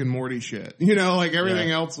the Rick and Morty shit. You know, like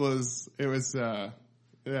everything else was it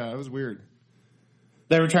was weird.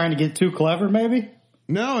 They were trying to get too clever, maybe?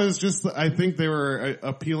 No, it's just I think they were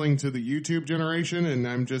appealing to the YouTube generation, and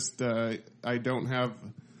I'm just I don't have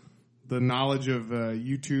the knowledge of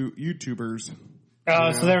YouTubers.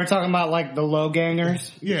 So they were talking about like the low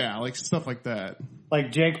gangers, Yeah, like stuff like that.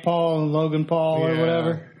 like Jake Paul and Logan Paul or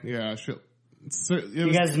whatever. Yeah,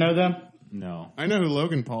 You guys know them? No. I know who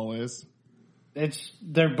Logan Paul is.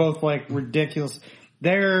 They're both like ridiculous.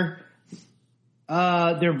 They're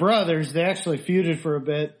brothers. They actually feuded for a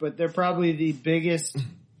bit, but they're probably the biggest.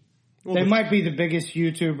 Well, They might be the biggest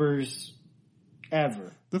YouTubers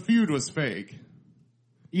ever. The feud was fake,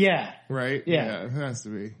 Yeah. right? Yeah. It has to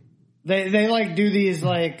be. They like do these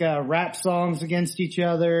like rap songs against each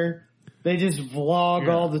other. They just vlog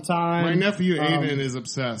Yeah. all the time. My nephew Aiden is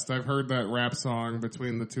obsessed. I've heard that rap song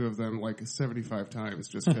between the two of them like 75 times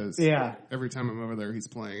just because Yeah. every time I'm over there he's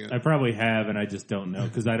playing it. I probably have, and I just don't know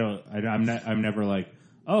because I'm never like,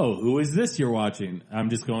 oh, who is this you're watching? I'm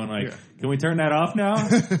just going like, Yeah. can we turn that off now?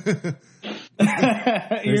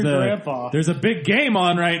 Your grandpa. There's a big game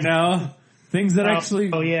on right now. Things that actually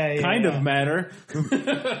yeah, kind yeah. of matter.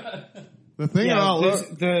 The thing Yeah,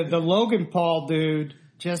 about the Logan Paul dude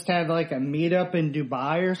just had like a meetup in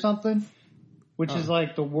Dubai or something, which is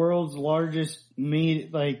like the world's largest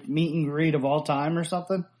meet and greet of all time or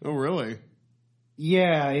something. oh really?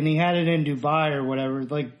 Yeah, and he had it in Dubai or whatever.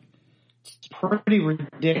 Like, it's pretty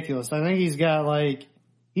ridiculous. I think he's got like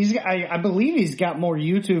I believe he's got more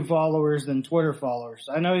YouTube followers than Twitter followers.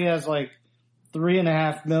 I know he has like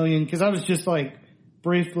 3.5 million because I was just like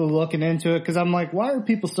briefly looking into it because I'm like, why are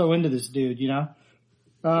people so into this dude? You know.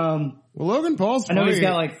 Well, Logan Paul's I know funny. he's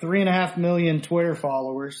got like 3.5 million Twitter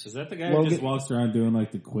followers. Is that the guy who just walks around doing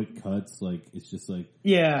like the quick cuts? Like it's just like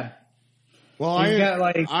Yeah. Well, He's got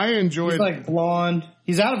like, I enjoyed he's like blonde.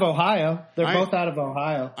 He's out of Ohio. They're both out of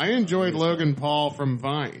Ohio. I enjoyed Logan Paul from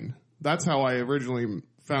Vine. That's how I originally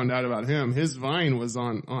found out about him. His Vine was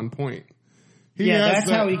on point. That's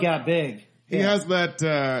how he got big. He has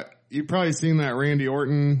that. You've probably seen that Randy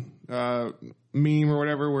Orton meme or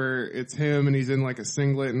whatever, where it's him and he's in like a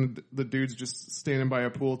singlet and the dude's just standing by a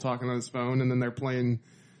pool talking on his phone, and then they're playing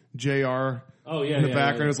JR. Oh yeah, in the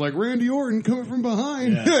background. It's like Randy Orton coming from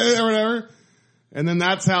behind or whatever. And then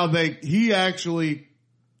that's how he actually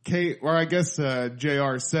came, or I guess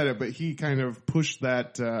JR said it, but he kind of pushed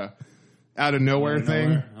that out of nowhere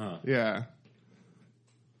thing. Huh. Yeah.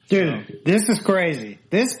 Dude, this is crazy.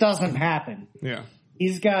 This doesn't happen. Yeah.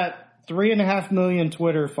 He's got 3.5 million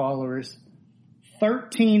Twitter followers,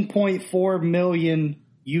 13.4 million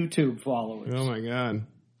YouTube followers. Oh my God.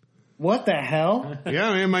 What the hell?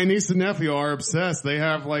 Yeah, man, my niece and nephew are obsessed. They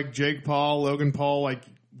have like Jake Paul, Logan Paul, like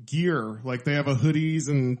gear. Like they have a hoodies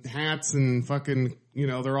and hats and fucking,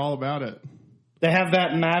 they're all about it. They have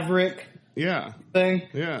that Maverick Yeah. thing.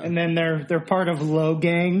 Yeah. And then they're part of Low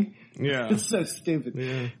Gang. Yeah. It's so stupid.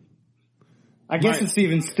 Yeah. I guess it's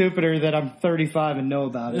even stupider that I'm 35 and know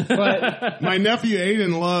about it. But My nephew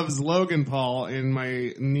Aiden loves Logan Paul and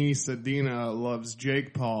my niece Adina loves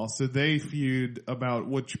Jake Paul. So they feud about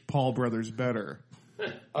which Paul brother's better.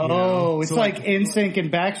 it's so like NSYNC and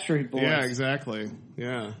Backstreet Boys. Yeah, exactly.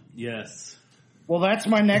 Yeah. Yes. Well, that's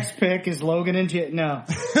my next pick is Logan and Jake. No.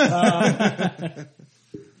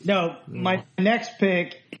 No, my next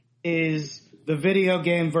pick is the video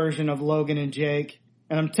game version of Logan and Jake.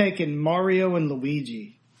 And I'm taking Mario and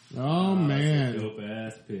Luigi. Oh, man. Dope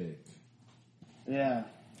ass pick. Yeah.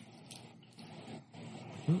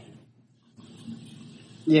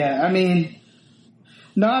 Yeah, I mean,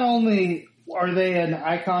 not only are they an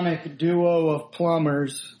iconic duo of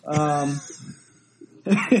plumbers,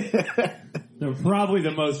 They're probably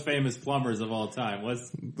the most famous plumbers of all time.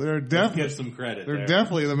 Let's They're give definitely some credit. they're there.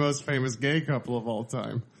 definitely the most famous gay couple of all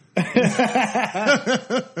time. wait,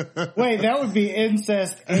 that would be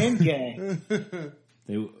incest and gay.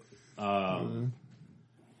 They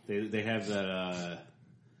have that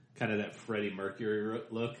kind of that Freddie Mercury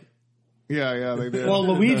look. Yeah, they did. Well,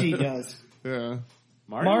 Luigi does. Yeah.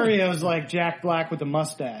 Mario's like Jack Black with a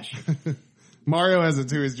mustache. Mario has it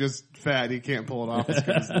too. He's just fat. He can't pull it off as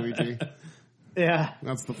good as Luigi. Yeah.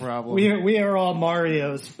 That's the problem. We are all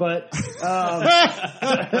Marios, but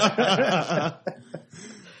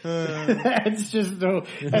that's just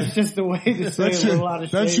the way to say a little out of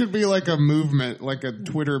shape. That should be like a movement, like a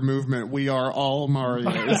Twitter movement. We are all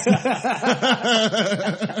Marios.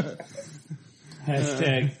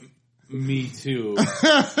 Hashtag me too.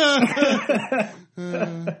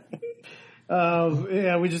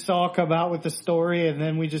 Yeah, we just all come out with the story and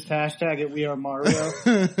then we just hashtag it, we are Mario.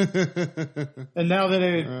 And now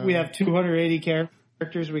that we have 280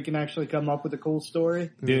 characters, we can actually come up with a cool story.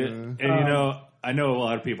 Dude, and I know a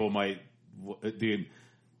lot of people might, dude,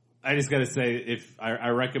 I just gotta say, I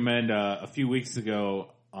recommend, a few weeks ago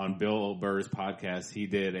on Bill Burr's podcast, he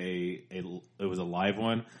did it was a live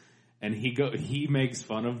one, and he makes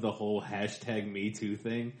fun of the whole hashtag Me Too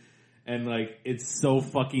thing. And like, it's so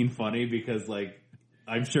fucking funny because like,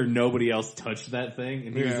 I'm sure nobody else touched that thing.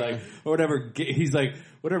 And he was like, or whatever, he's like,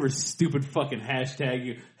 whatever stupid fucking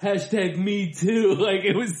hashtag me too. Like,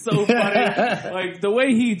 it was so funny. Like, the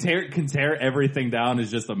way he can tear everything down is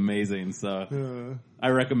just amazing. So, I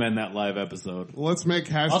recommend that live episode. Let's make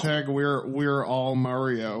hashtag we're all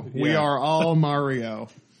Mario. Yeah. We are all Mario.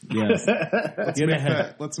 Yes.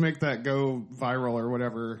 Let's make that go viral or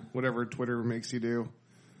whatever Twitter makes you do.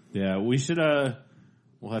 Yeah, we should,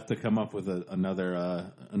 we'll have to come up with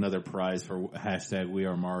another prize for hashtag we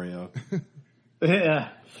are Mario. Yeah,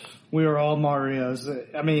 we were all Marios.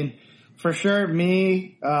 I mean, for sure,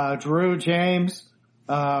 me, Drew, James,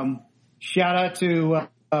 shout out to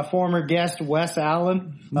former guest Wes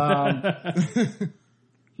Allen, my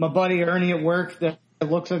buddy Ernie at work that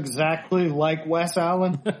looks exactly like Wes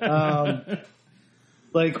Allen.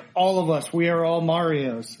 Like all of us, we are all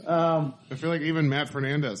Marios. I feel like even Matt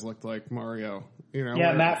Fernandez looked like Mario.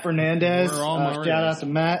 Yeah, Matt Fernandez. We're all Marios. Shout out to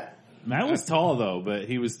Matt. Matt was tall though, but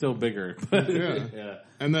he was still bigger. Yeah.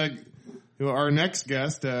 And our next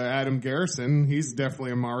guest, Adam Garrison, he's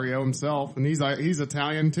definitely a Mario himself, and he's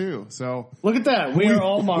Italian too. So Look at that. We are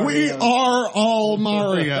all Marios. We are all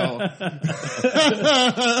Mario.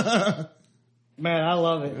 Man, I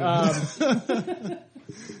love it.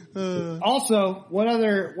 Also, what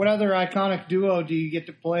other iconic duo do you get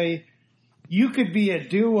to play? You could be a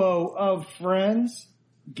duo of friends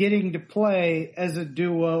getting to play as a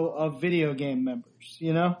duo of video game members,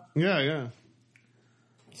 you know? Yeah.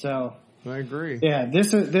 So I agree. yeah,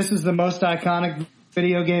 this is the most iconic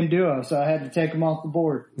video game duo, so I had to take them off the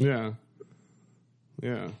board. Yeah.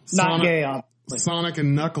 Not gay, obviously. Sonic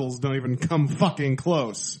and Knuckles don't even come fucking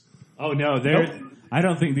close. Oh no, I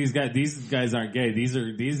don't think these guys aren't gay. These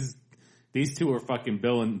two are fucking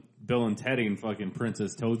Bill and Teddy and fucking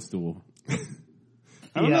Princess Toadstool.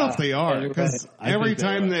 I don't know if they are, because right. every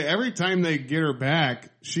time they get her back,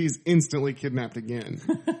 she's instantly kidnapped again.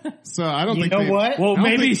 So I don't think. You know what? Well,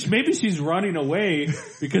 maybe she's running away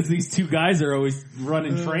because these two guys are always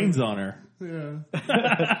running trains on her. Yeah.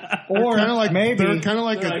 Or Kind of like maybe they're kind of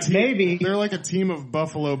like a team. maybe They're like a team of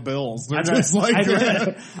Buffalo Bills. They're just like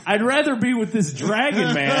I'd rather be with this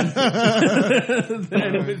dragon man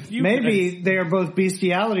than with you. maybe they are both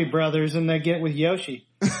bestiality brothers and they get with Yoshi.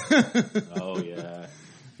 Oh yeah.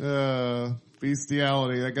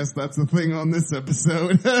 Bestiality. I guess that's the thing on this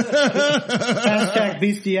episode. Hashtag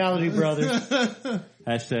bestiality brothers.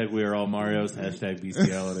 Hashtag we are all Marios. Hashtag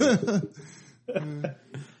bestiality.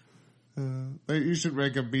 You should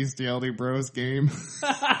make a Bestiality Bros game.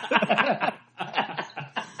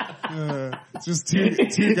 Just two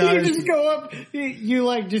guys. You just go up. You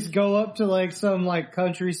like just go up to like some like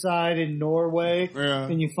countryside in Norway, Yeah.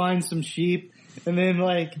 and you find some sheep, and then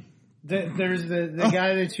like there's the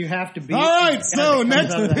guy that you have to beat. All right, The guy so that comes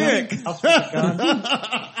next out of the pick. house with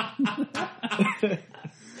a gun.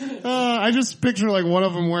 I just picture like one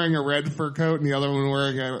of them wearing a red fur coat and the other one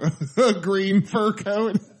wearing a green fur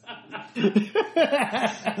coat.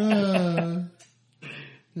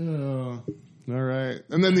 All right.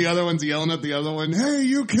 And then the other one's yelling at the other one, "Hey,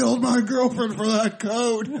 you killed my girlfriend for that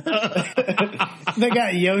coat." They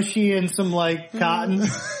got Yoshi in some like cotton,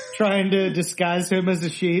 trying to disguise him as a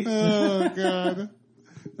sheep. Oh, God.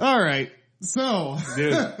 All right. So,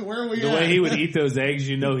 Dude, where are we the at? way he would eat those eggs,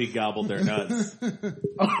 you know he gobbled their nuts.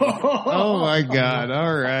 Oh, my God.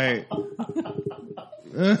 All right.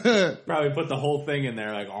 Probably put the whole thing in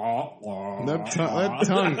there like, That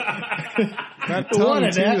tongue. That tongue, What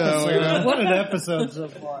an too, episode! though. You know? What an episode so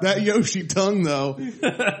far. That Yoshi tongue, though.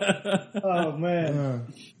 Oh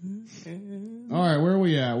man! All right, where are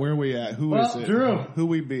we at? Who is it? Drew. Who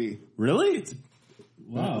we be? Really?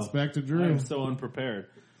 Wow. It's back to Drew. I'm so unprepared.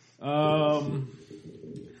 I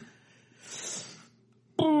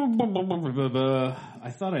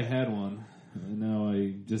thought I had one. And now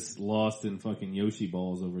I just lost in fucking Yoshi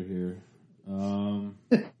balls over here.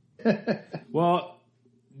 Well,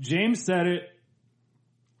 James said it,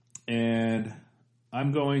 and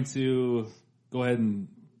I'm going to go ahead and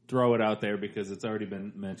throw it out there because it's already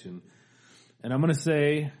been mentioned. And I'm going to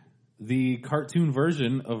say the cartoon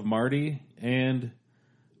version of Marty and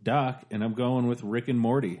Doc, and I'm going with Rick and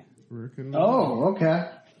Morty. Oh, okay.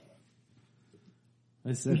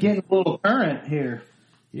 I said, Getting a little current here.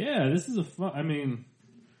 yeah, this is a fun. I mean,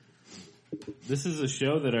 this is a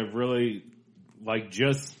show that I've really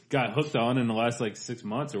just got hooked on in the last 6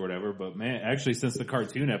 months or whatever. But man, actually, since the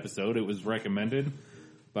cartoon episode, it was recommended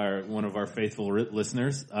by one of our faithful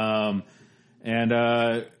listeners.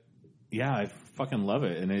 Yeah, I fucking love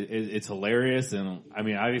it, and it's hilarious. And I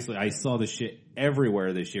mean, obviously, I saw this shit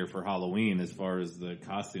everywhere this year for Halloween, as far as the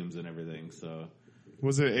costumes and everything. So,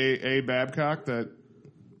 Was it A. Babcock that?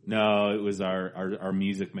 no, it was our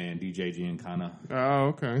music man, DJ Giancana. Oh,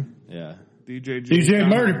 okay. Yeah. DJ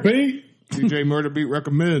Murder Beat. DJ Murder Beat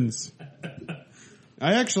recommends.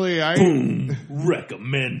 I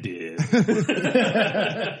Recommended.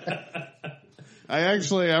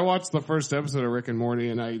 I watched the first episode of Rick and Morty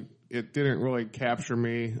and it didn't really capture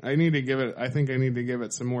me. I think I need to give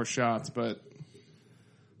it some more shots, but.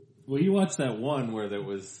 Well, you watched that one where there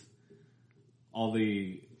was all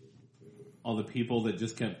the people that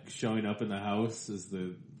just kept showing up in the house as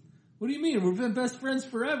the. What do you mean? We've been best friends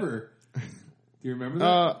forever. Do you remember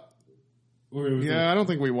that? Or it was I don't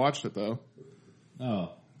think we watched it though.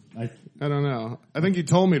 Oh, I don't know. I think you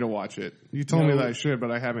told me to watch it. You told me that I should,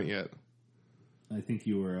 but I haven't yet. I think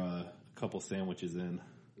you were a couple sandwiches in.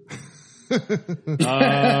 Because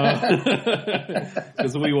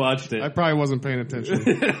we watched it. I probably wasn't paying attention.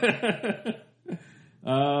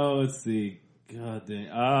 Let's see. God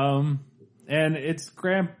dang. And it's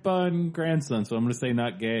grandpa and grandson, so I'm going to say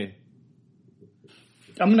not gay.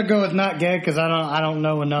 I'm gonna go with not gay because I don't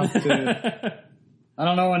know enough to. I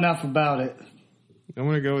don't know enough about it. I'm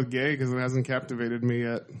going to go with gay because it hasn't captivated me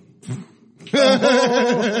yet.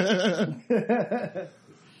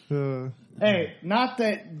 Hey, not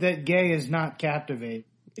that gay is not captivating.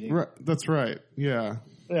 Right, that's right. Yeah.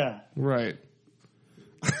 Yeah. Right.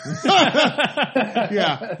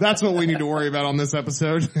 Yeah, that's what we need to worry about on this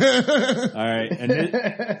episode. All right.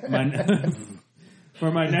 And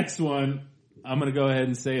for my next one, I'm going to go ahead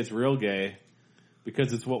and say it's real gay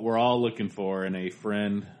because it's what we're all looking for in a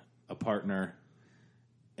friend, a partner,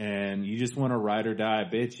 and you just want to ride or die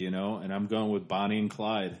bitch, you know, and I'm going with Bonnie and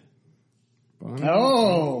Clyde. Bonnie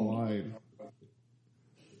Oh. and Clyde.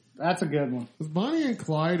 That's a good one. Was Bonnie and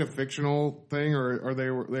Clyde a fictional thing, or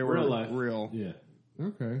they were Real life. real? Yeah.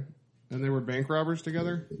 Okay. And they were bank robbers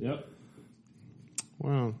together? Yep.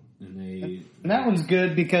 Wow. And that one's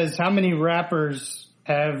good because how many rappers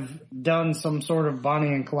have done some sort of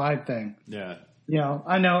Bonnie and Clyde thing? yeah. You know,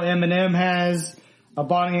 I know Eminem has a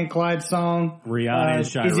Bonnie and Clyde song. Rihanna and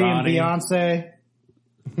Jay-Z and Shirani.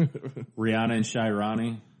 Beyonce. Rihanna and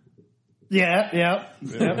Shirani. Yep,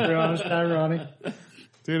 Rihanna, Shirani.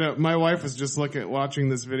 Dude, my wife was just watching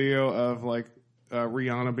this video of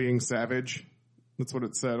Rihanna being savage. That's what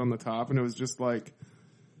it said on the top, and it was just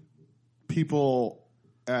people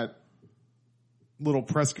at little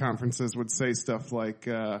press conferences would say stuff like,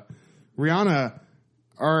 Rihanna,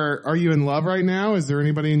 are you in love right now? Is there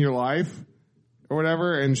anybody in your life or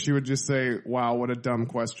whatever? And she would just say, wow, what a dumb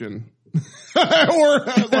question.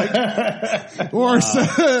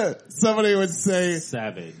 Somebody would say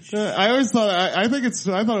savage. I always thought, I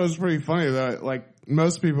thought it was pretty funny that like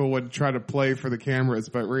most people would try to play for the cameras,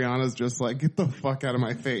 but Rihanna's just like, get the fuck out of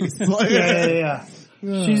my face. Like, Yeah.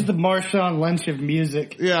 She's the Marshawn Lynch of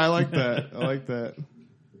music. yeah, I like that.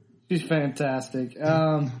 She's fantastic.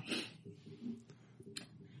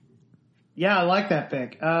 Yeah, I like that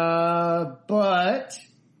pick. But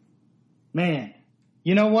man,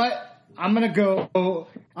 you know what? I'm gonna go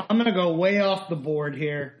way off the board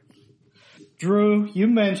here. Drew, you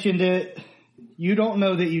mentioned it. You don't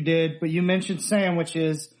know that you did, but you mentioned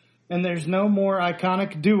sandwiches, and there's no more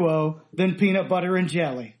iconic duo than peanut butter and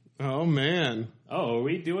jelly. Oh man. Oh, are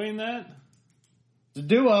we doing that? It's a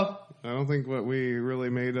duo. I don't think we really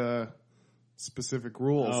made specific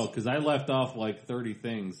rules. Oh, because I left off like 30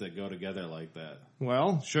 things that go together like that.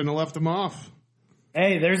 Well, shouldn't have left them off.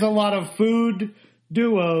 Hey, there's a lot of food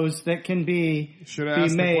duos that can be Should have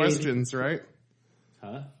asked made. the questions, right?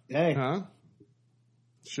 Huh? Hey, Huh?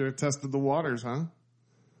 Should have tested the waters, huh?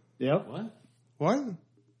 yep. What? What?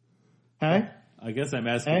 Hey, I guess I'm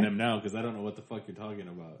asking Hey? them now because I don't know what the fuck you're talking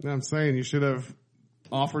about. No, I'm saying you should have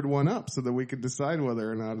offered one up so that we could decide whether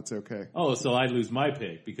or not it's okay. Oh, so I'd lose my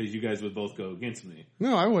pick because you guys would both go against me.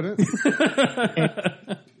 No, I wouldn't.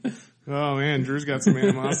 Oh man, Drew's got some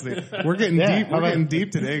animosity. We're getting Yeah, deep. how We're about- getting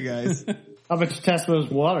deep today, guys. how about you test those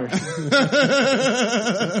waters?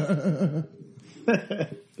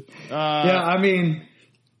 Yeah, I mean,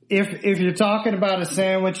 if you're talking about a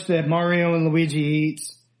sandwich that Mario and Luigi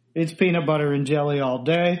eats, it's peanut butter and jelly all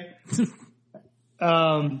day.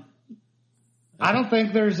 I don't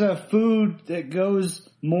think there's a food that goes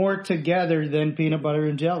more together than peanut butter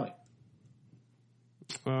and jelly.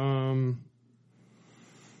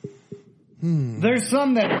 There's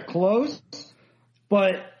some that are close,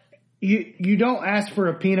 but you don't ask for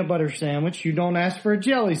a peanut butter sandwich. You don't ask for a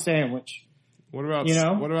jelly sandwich. What about You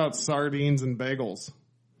know? what about sardines and bagels?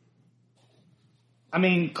 I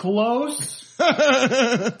mean, close.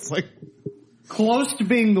 It's like Close to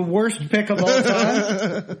being the worst pick of all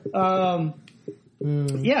time.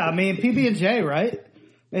 Yeah, I mean PB&J, right?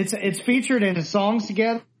 It's featured in the songs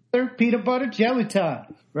together. Peanut butter jelly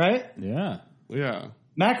time, right? Yeah. yeah.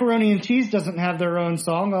 Macaroni and cheese doesn't have their own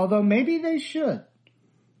song, although maybe they should.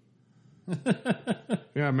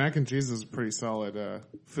 Yeah, mac and cheese is a pretty solid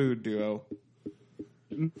food duo.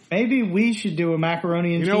 Maybe we should do a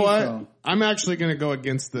macaroni and You cheese know what? song. I'm actually going to go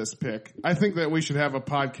against this pick. I think that we should have a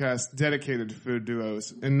podcast dedicated to food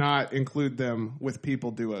duos and not include them with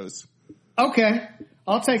people duos. Okay,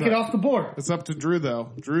 I'll take it off the board. It's up to Drew,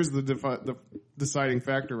 though. Drew's the deciding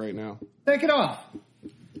factor right now. Take it off.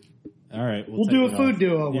 All right. We'll take do it a food off.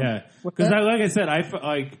 duo one. Yeah. What's Because that? like I said,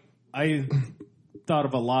 I thought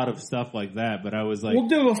of a lot of stuff like that, but I was like, We'll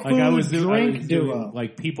do a like I was food doing- I drink was doing, duo.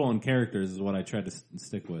 like people and characters is what I tried to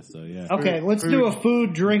stick with. So yeah. Okay, let's do a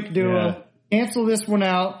food drink duo. Yeah. Cancel this one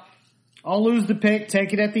out. I'll lose the pick.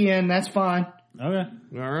 Take it at the end. That's fine. Okay.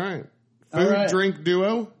 All right. All Food right. drink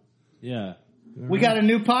duo? Yeah. We got a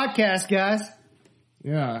new podcast, guys.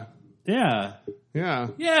 Yeah. Yeah. Yeah.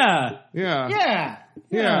 Yeah. Yeah. Yeah.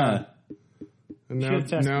 Yeah. And now, Should've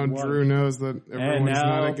tested now the water. Drew knows that everyone's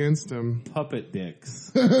now- not against him. Puppet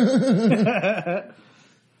dicks.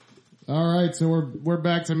 All right, so we're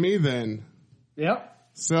back to me then. Yep.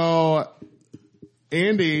 So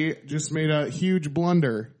Andy just made a huge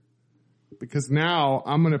blunder because now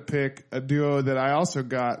I'm going to pick a duo that I also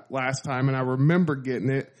got last time, and I remember getting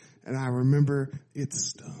it, and I remember it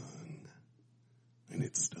stung, and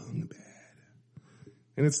it stung bad.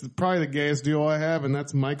 And it's probably the gayest duo I have, and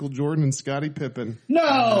that's Michael Jordan and Scottie Pippen.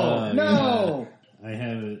 No, no. I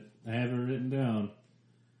have it written down.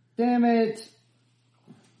 Damn it.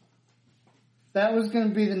 That was going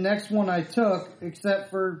to be the next one I took, except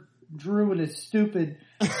for Drew and his stupid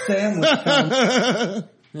sandwich tongue.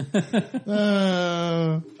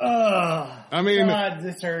 I mean, God,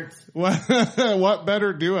 this hurts. what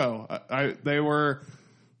better duo? They were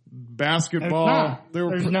basketball. There's not. They were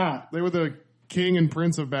There's not. They were the king and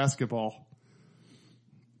prince of basketball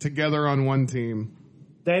together on one team.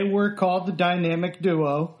 They were called the Dynamic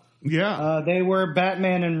Duo. Yeah, They were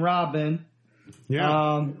Batman and Robin.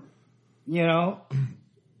 yeah. You know,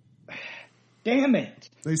 damn it.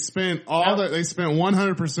 They spent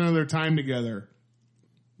 100% of their time together.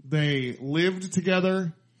 They lived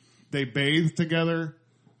together. They bathed together.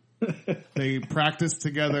 They practiced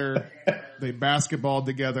together. They basketballed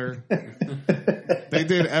together. They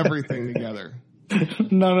did everything together.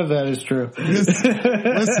 None of that is true.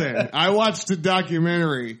 Listen, I watched a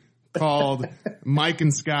documentary called Mike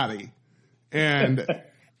and Scotty, and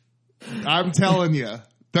I'm telling you,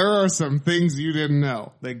 there are some things you didn't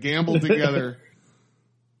know. They gambled together.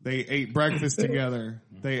 They ate breakfast together.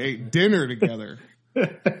 They ate dinner together.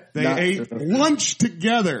 They ate lunch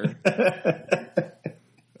together.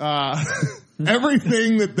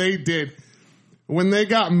 Everything that they did. When they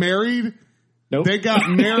got married, they got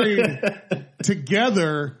married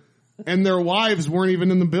together, and their wives weren't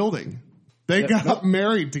even in the building. They got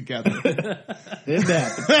married together. Did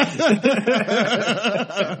that.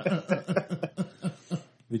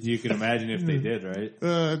 But you can imagine if they did, right?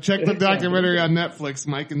 Check the documentary on Netflix,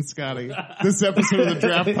 Mike and Scotty. This episode of the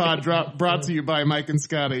Draft Pod brought to you by Mike and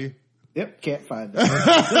Scotty. Yep, can't find that.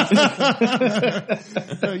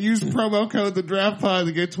 Use promo code the Draft Pod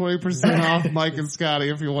to get 20% off Mike and Scotty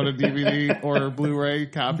if you want a DVD or a Blu-ray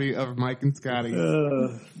copy of Mike and Scotty.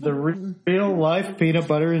 The real life peanut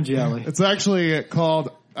butter and jelly. It's actually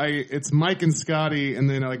called it's Mike and Scotty, and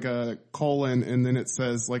then like a colon, and then it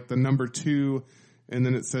says like the number 2, and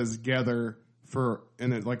then it says together for,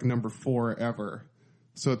 and it like number 4 ever.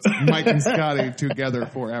 So it's Mike and Scotty together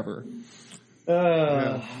forever.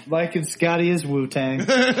 Mike and Scotty is Wu-Tang.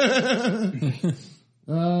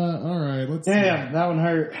 All right, let's Damn, that one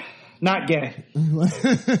hurt. Not gay.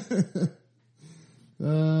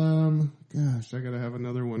 Gosh, I gotta have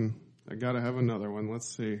another one.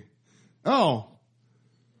 Let's see. Oh,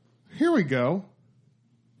 here we go.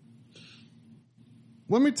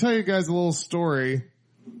 Let me tell you guys a little story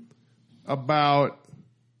about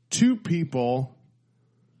 2 people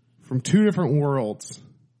from 2 different worlds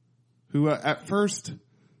who at first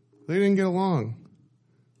they didn't get along,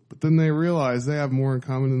 but then they realized they have more in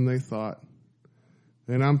common than they thought.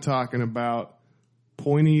 And I'm talking about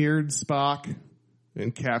pointy-eared Spock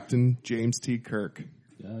and Captain James T. Kirk.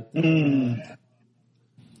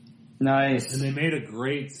 Nice. And they made a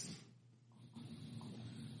great,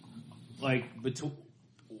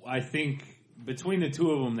 I think between the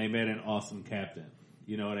 2 of them, they made an awesome captain.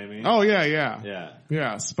 You know what I mean? Oh, yeah. Yeah.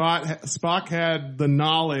 Yeah, Spock had the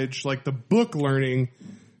knowledge, like the book learning,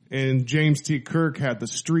 and James T. Kirk had the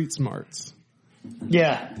street smarts.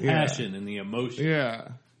 Yeah. Passion and the emotion. Yeah.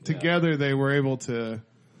 Together they were able to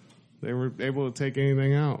take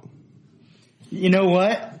anything out. You know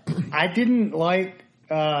what? I didn't like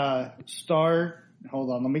hold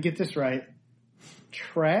on, let me get this right.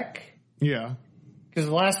 Trek? Yeah. Because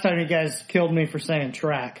the last time you guys killed me for saying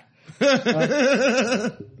track.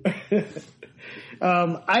 I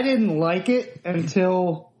didn't like it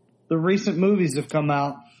until the recent movies have come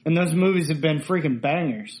out, and those movies have been freaking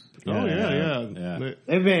bangers. Oh, yeah.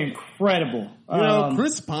 They've been incredible. You know,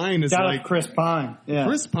 Chris Pine is like... Chris Pine. Yeah.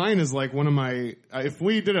 Chris Pine is like one of my... if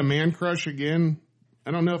we did a Man Crush again,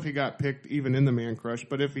 I don't know if he got picked even in the Man Crush,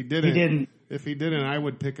 but if he didn't... If he didn't, I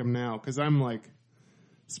would pick him now, because I'm like...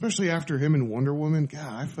 Especially after him and Wonder Woman,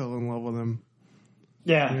 God, I fell in love with him.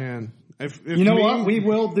 Yeah. Man. If you know what? We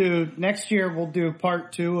will do... Next year, we'll do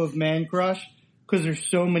part 2 of Man Crush, because there's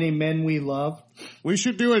so many men we love. We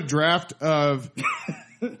should do a draft of...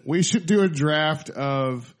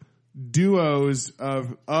 duos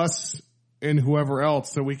of us and whoever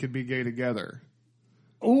else so we could be gay together.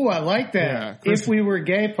 Ooh, I like that. Yeah, Chris- If we were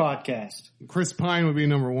gay podcast. Chris Pine would be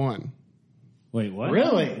number 1. Wait, what?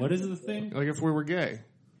 Really? What is the thing? Like if we were gay.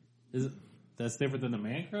 That's different than the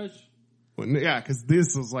Man Crush? Well, yeah, because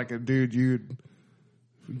this was like a dude you'd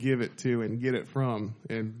give it to and get it from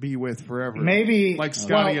and be with forever. Maybe. Like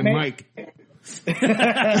Scotty and Mike.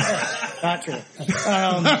 Not true.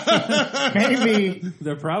 Maybe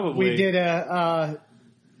They're probably... we did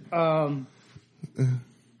on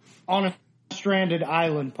a stranded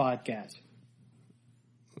island podcast.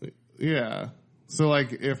 Yeah. So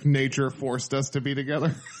like if nature forced us to be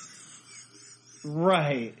together.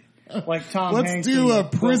 Right. Like Tom Let's Hanks. do a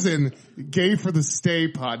prison gay for the stay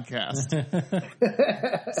podcast.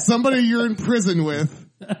 Somebody you're in prison with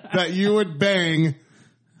that you would bang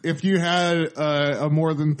if you had a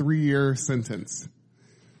more than 3-year sentence.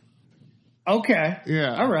 Okay.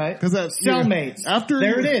 Yeah. All right. Because that's Cellmates.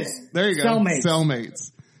 There it is. There you go.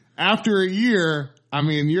 Cellmates. After a year, I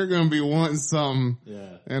mean, you're going to be wanting some,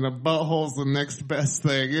 and a butthole's the next best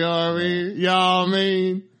thing. You know what I mean? You know what I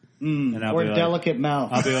mean? And I'll Or be like, delicate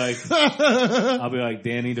mouth. I'll be like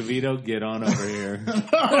Danny DeVito, get on over here. Oh,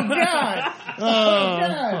 God.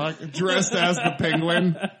 Fuck, dressed as the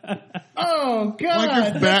Penguin. Oh, God.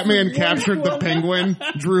 Like if Batman captured the Penguin,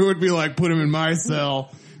 Drew would be like, put him in my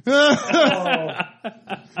cell. Clear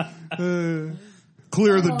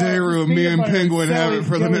the day room. Me and Penguin have it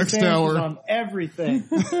for the next hour. On everything.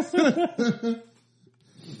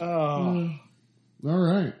 Oh. All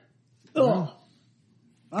right. Ugh.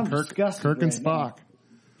 I'm disgusted. Kirk and right now. Spock.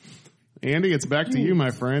 Andy, it's back to you,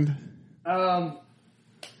 my friend. I'm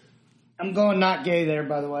going not gay there,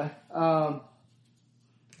 by the way.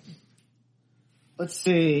 Let's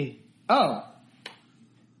see. Oh,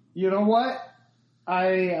 you know what?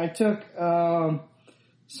 I took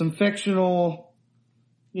some fictional,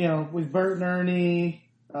 with Bert and Ernie,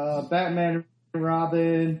 Batman and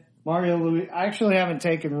Robin, Mario Luigi. I actually haven't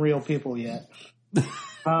taken real people yet.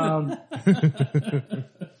 And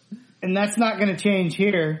that's not going to change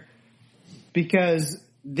here because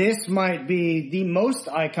this might be the most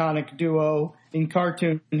iconic duo in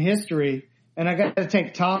cartoon history, and I got to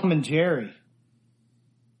take Tom and Jerry.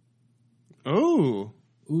 Oh.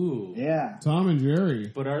 Ooh. Yeah. Tom and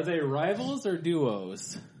Jerry. But are they rivals or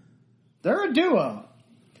duos? They're a duo.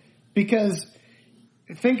 Because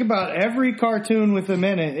think about every cartoon with them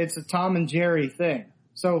in it, it's a Tom and Jerry thing.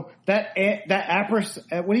 So that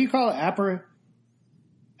what do you call it?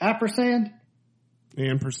 Ampersand?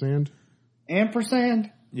 Ampersand?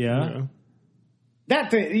 Ampersand? Yeah.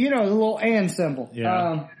 That thing, the little and symbol.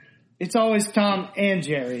 Yeah. It's always Tom and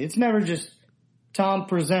Jerry. It's never just Tom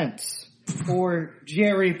presents or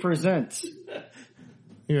Jerry presents.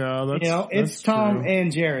 Yeah, that's it's Tom true.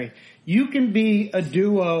 and Jerry. You can be a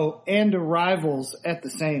duo and a rivals at the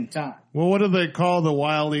same time. Well, what do they call the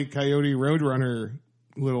Wile E. Coyote Roadrunner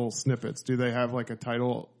little snippets? Do they have like a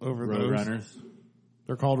title over those? Roadrunners.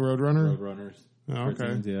 They're called Roadrunner? Roadrunners. Oh, okay.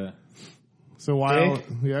 Cartoons, yeah. So Wile,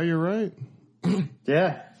 yeah, you're right.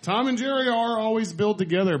 Yeah. Tom and Jerry are always billed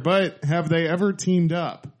together, but have they ever teamed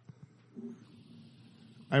up?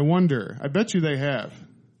 I wonder. I bet you they have.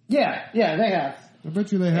 Yeah, they have. I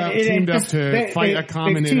bet you they have teamed up to fight a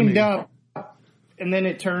common they've enemy. teamed up, and then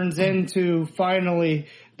it turns into finally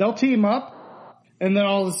they'll team up, and then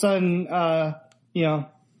all of a sudden,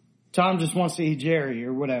 Tom just wants to eat Jerry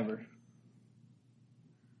or whatever.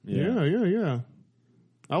 Yeah.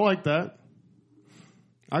 I like that.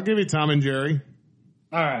 I'll give you Tom and Jerry.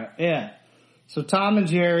 All right, yeah. So Tom and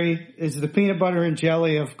Jerry is the peanut butter and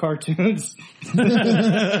jelly of cartoons.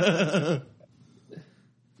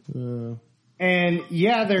 And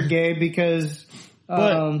yeah, they're gay because.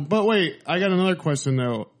 But wait, I got another question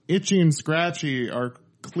though. Itchy and Scratchy are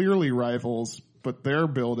clearly rivals, but they're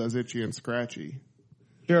billed as Itchy and Scratchy.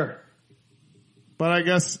 Sure. But I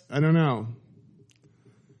guess, I don't know.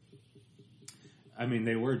 I mean,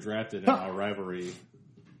 they were drafted in a rivalry.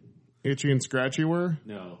 Itchy and Scratchy were?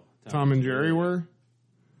 No. Tom and Jerry were?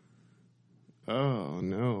 Oh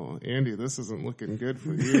no. Andy, this isn't looking good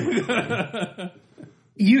for you.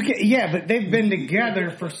 But they've been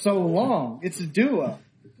together for so long. It's a duo.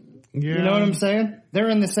 Yeah. You know what I'm saying? They're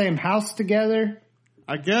in the same house together.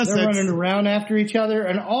 I guess They're running around after each other,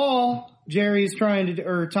 and all Jerry's trying to do,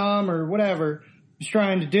 or Tom or whatever is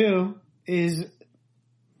trying to do is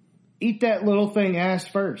eat that little thing ass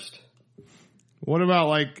first. What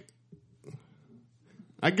about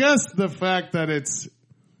I guess the fact that it's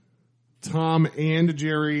Tom and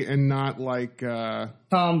Jerry and not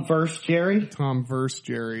Tom versus Jerry. Tom versus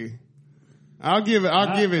Jerry. I'll give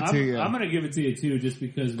it to you. I'm going to give it to you too, just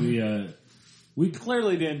because we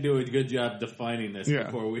clearly didn't do a good job defining this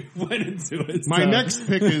before we went into it. My next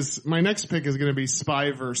pick is going to be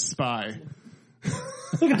Spy versus Spy.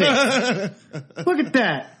 Look at that! Look at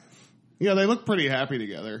that! Yeah, they look pretty happy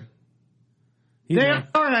together. They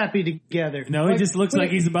are happy together. No, he just looks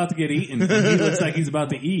like he's about to get eaten. He looks like he's about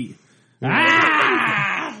to eat.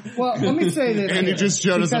 Well, let me say this. And he just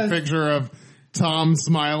showed us a picture of Tom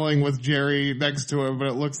smiling with Jerry next to him, but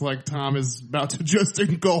it looks like Tom is about to just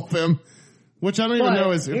engulf him. Which I don't even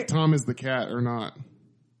know if Tom is the cat or not.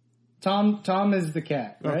 Tom is the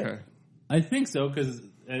cat, right? Okay. I think so, because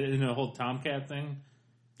in the whole Tomcat thing.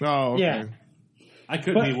 Oh, okay. Yeah. I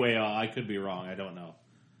could be way off. I could be wrong. I don't know.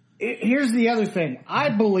 Here's the other thing. I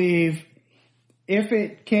believe if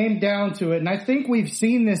it came down to it, and I think we've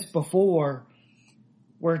seen this before,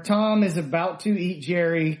 where Tom is about to eat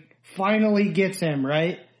Jerry, finally gets him,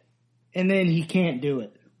 right? And then he can't do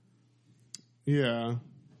it. Yeah.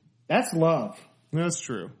 That's love. That's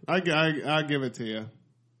true. I'll give it to you.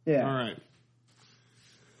 Yeah.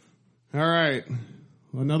 All right.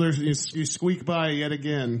 Another, you squeak by yet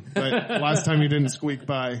again, but last time you didn't squeak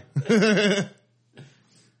by.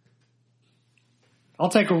 I'll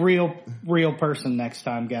take a real person next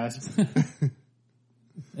time, guys.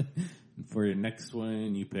 For your next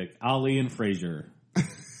one, you pick Ali and Frazier.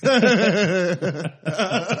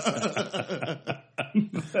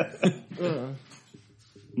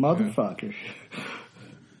 Motherfucker.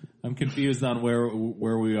 I'm confused on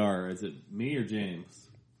where we are. Is it me or James?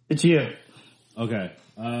 It's you. Okay.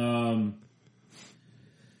 Oh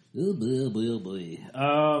boy.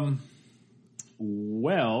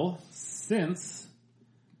 Well, since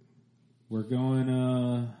we're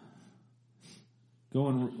going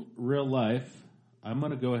real life, I'm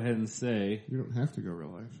going to go ahead and say. You don't have to go real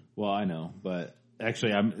life. Well, I know, but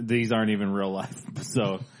actually, these aren't even real life.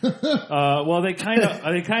 So, well, they kind of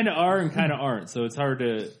are and kind of aren't. So it's hard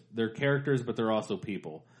to. They're characters, but they're also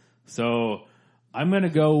people. So I'm going to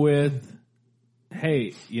go with.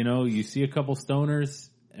 Hey, you see a couple stoners,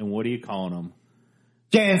 and what are you calling them?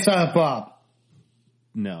 Jay and Silent Bob.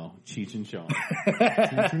 No, Cheech and Chong.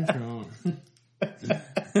 Cheech and Chong.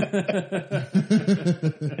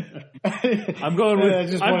 I'm going with. I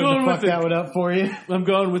just I'm wanted going to with fuck that one up for you. I'm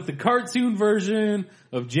going with the cartoon version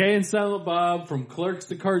of Jay and Silent Bob from Clerks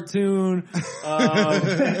the cartoon.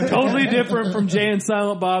 Totally different from Jay and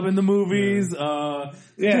Silent Bob in the movies.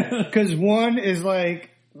 Yeah, because one is like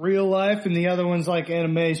real life and the other one's like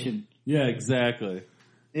animation. Yeah, exactly.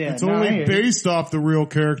 Yeah, It's only based off the real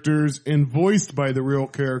characters and voiced by the real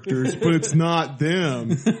characters, but it's not them.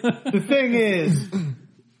 The thing is,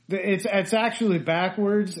 it's actually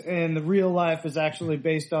backwards, and the real life is actually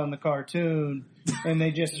based on the cartoon, and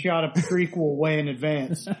they just shot a prequel way in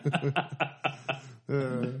advance.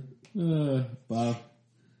 Bob.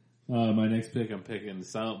 My next pick, I'm picking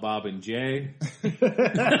Silent Bob and Jay.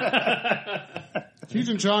 Cheech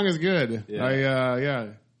and Chong is good.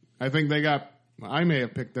 Yeah. I think they got. I may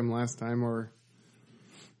have picked them last time, or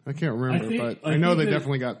I can't remember, but I know they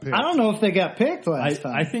definitely got picked. I don't know if they got picked last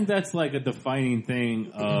time. I think that's like a defining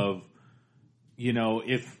thing of,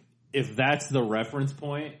 if that's the reference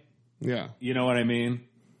point, Yeah. you know what I mean?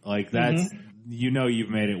 Like that's, you've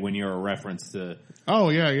made it when you're a reference to. Oh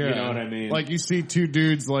yeah. You know what I mean? Like you see two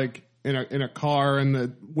dudes like in a car and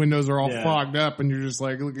the windows are all fogged up, and you're just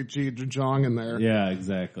like, look at Cheech and Chong in there. Yeah,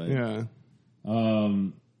 exactly. Yeah.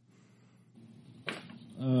 Oh.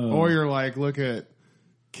 Or you're like, look at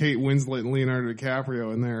Kate Winslet and Leonardo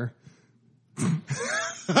DiCaprio in there.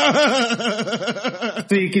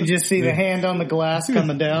 So you can just see the hand on the glass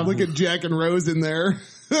coming down. Look at Jack and Rose in there.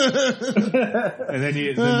 And then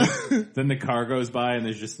then the car goes by and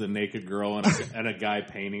there's just the naked girl and a guy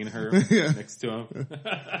painting her next to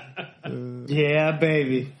him. Yeah,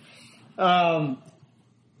 baby. While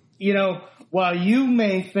you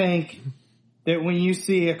may think that when you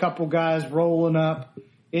see a couple guys rolling up,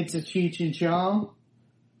 it's a Cheech and Chong,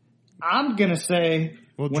 I'm gonna say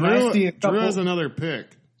when I see a couple. Drew has another pick,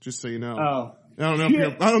 just so you know. Oh. I don't know if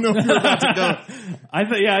you're about to go. I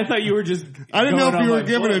thought you were just. I didn't know if you were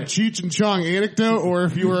giving a point. Cheech and Chong anecdote or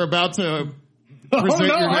if you were about to present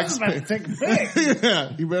your I next was about to pick. take a pick.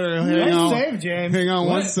 Yeah, you better hang on. Save, James. Hang on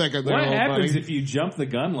 1 second there, What old happens buddy. if you jump the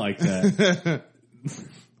gun like that?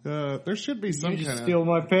 There should be some You kind just of. steal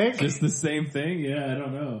my pick? Just the same thing? Yeah, I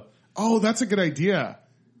don't know. Oh, that's a good idea.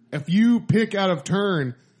 If you pick out of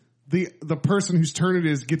turn, the person whose turn it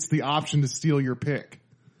is gets the option to steal your pick.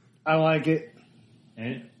 I like it.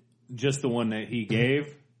 And just the one that he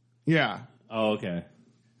gave? Yeah, Oh, okay.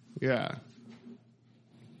 yeah.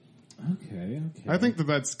 Okay. I think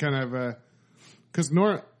that's kind of a because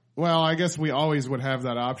well, I guess we always would have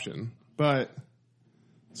that option, but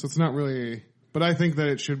so it's not really. But I think that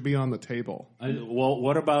it should be on the table. Well,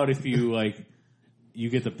 what about if you you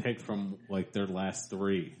get the pick from their last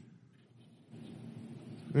three?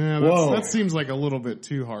 Yeah, Whoa. that seems like a little bit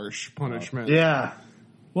too harsh punishment. Yeah.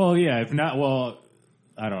 Well, yeah. If not, well,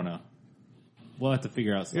 I don't know. We'll have to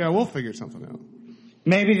figure out something. Yeah, we'll figure something out.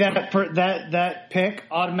 Maybe that pick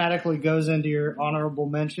automatically goes into your honorable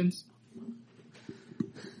mentions.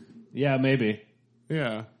 Yeah, maybe.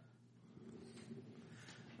 Yeah.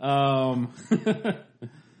 Well,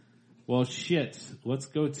 shit. Let's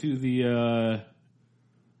go to the.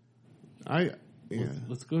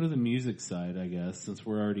 Let's go to the music side, I guess, since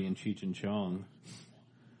we're already in Cheech and Chong.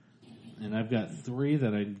 And I've got three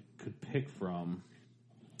that I could pick from.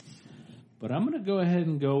 But I'm going to go ahead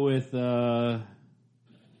and go with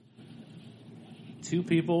two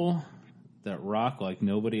people that rock like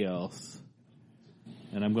nobody else.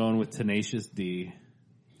 And I'm going with Tenacious D.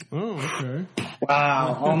 Oh, okay.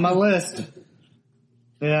 Wow, on my list.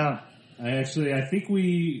 Yeah. I think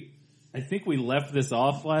we left this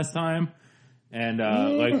off last time. And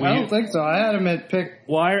I don't think so. I had him at pick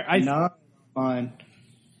 9.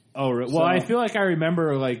 Oh, well, I feel like I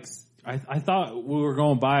remember, I thought we were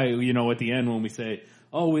going by, at the end when we say,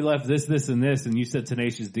 oh, we left this, and this, and you said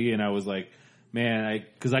Tenacious D, and I was like, man,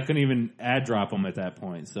 because I couldn't even ad drop them at that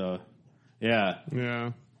point, so, yeah.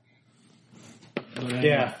 Yeah. But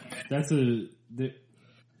Yeah. That's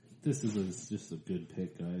This is just a good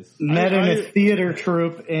pick, guys. Met in a theater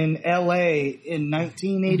troupe in L.A. in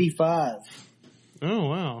 1985. Oh,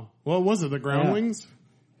 wow. What was it, the Groundlings?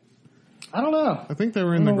 I don't know. I think they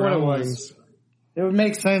were in the I don't know what it Groundlings. was. It would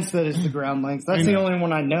make sense that it's the Groundlings. That's the only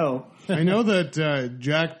one I know. I know that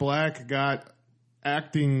Jack Black got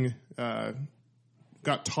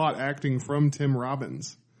taught acting from Tim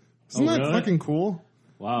Robbins. Isn't that really? fucking cool?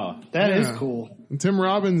 Wow. That is Yeah. cool. And Tim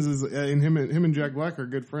Robbins is and him and Jack Black are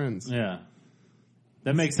good friends. Yeah.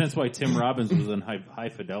 That makes sense why Tim Robbins was in High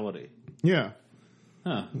Fidelity. Yeah,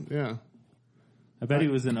 Huh. yeah. I bet he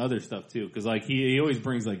was in other stuff too, because like he always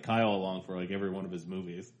brings like Kyle along for like every one of his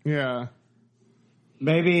movies. Yeah.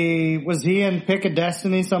 Maybe, was he in Pick of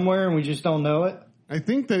Destiny somewhere and we just don't know it? I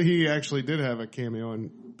think that he actually did have a cameo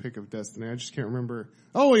in Pick of Destiny. I just can't remember.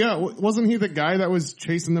 Oh yeah, wasn't he the guy that was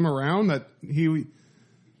chasing them around? That he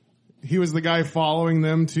was the guy following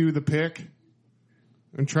them to the pick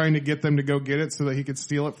and trying to get them to go get it so that he could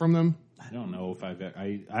steal it from them. I don't know if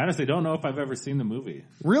I honestly don't know if I've ever seen the movie.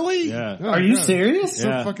 Really? Yeah. Oh, Are you God. serious? So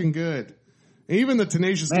Yeah. fucking good. Even the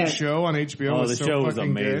Tenacious D Man. show on HBO Oh, was the so show was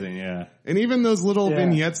fucking amazing. good. Yeah. And even those little Yeah.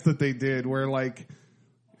 vignettes that they did where like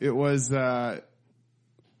it was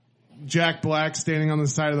Jack Black standing on the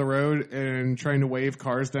side of the road and trying to wave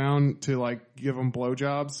cars down to like give them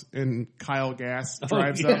blowjobs, and Kyle Gass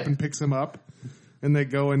drives yeah. up and picks him up, and they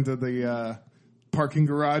go into the parking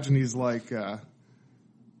garage and he's like,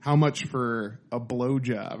 how much for a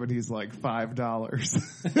blowjob? And he's like,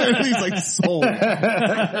 $5. And he's like, sold.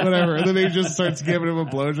 Whatever. And then he just starts giving him a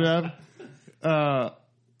blowjob.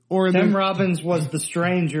 Or in Tim the, Robbins was the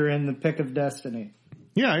stranger in the Pick of Destiny.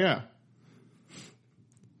 yeah.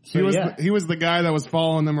 So, He was the guy that was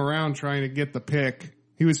following them around trying to get the pick.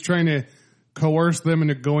 He was trying to coerce them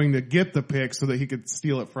into going to get the pick so that he could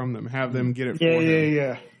steal it from them, have them get it for him.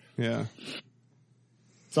 Yeah. Yeah.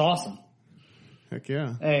 It's awesome. Heck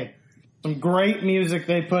yeah. Hey, some great music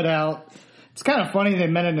they put out. It's kind of funny they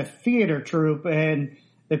met in a theater troupe and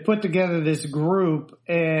they put together this group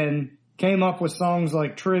and came up with songs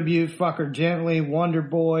like Tribute, Fuck Her Gently, Wonder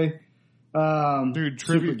Boy. Dude,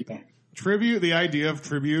 Tribute, Supergang. Tribute, the idea of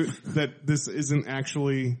Tribute, that this isn't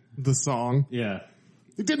actually the song. Yeah.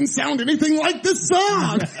 It didn't sound anything like this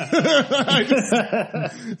song.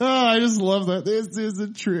 I just love that.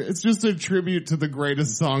 It's just a tribute to the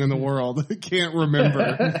greatest song in the world. I can't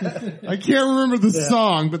remember. The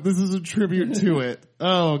song, but this is a tribute to it.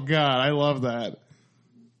 Oh God, I love that.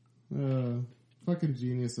 Fucking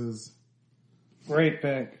geniuses. Great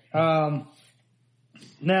pick. Now,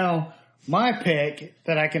 my pick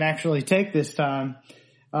that I can actually take this time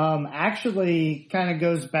actually kind of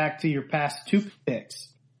goes back to your past two picks.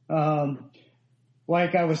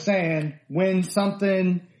 Like I was saying, when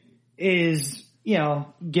something is,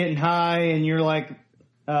 getting high and you're like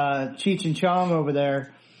Cheech and Chong over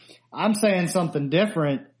there, I'm saying something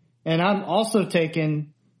different. And I'm also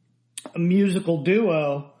taking a musical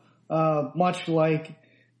duo, much like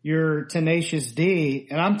your Tenacious D,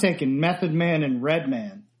 and I'm taking Method Man and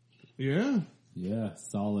Redman. Yeah. Yeah.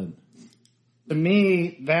 Solid. To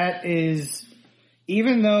me, that is,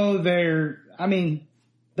 even though they're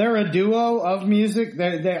a duo of music.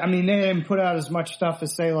 They didn't put out as much stuff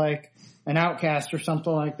as say like an Outkast or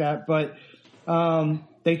something like that, but,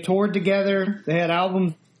 they toured together. They had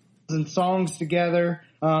albums and songs together.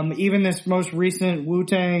 Even this most recent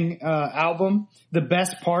Wu-Tang, album, the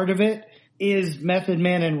best part of it is Method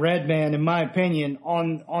Man and Redman, in my opinion,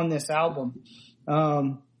 on this album.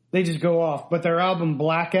 They just go off, but their album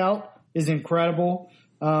Blackout is incredible.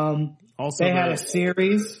 Also, they had a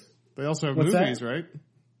series. They also have What's movies, that? right?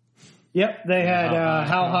 Yep, they had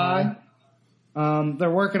How High.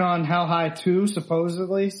 They're working on How High 2,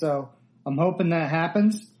 supposedly, so I'm hoping that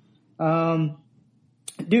happens.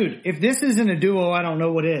 Dude, if this isn't a duo, I don't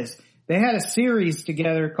know what is. They had a series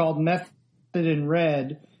together called Method and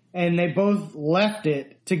Red, and they both left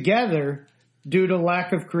it together due to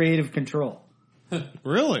lack of creative control.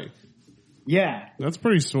 Really? Yeah. That's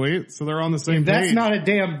pretty sweet. So they're on the same That's page. not a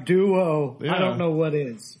damn duo. Yeah. I don't know what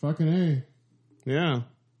is. Fucking A. Yeah.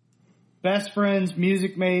 Best friends,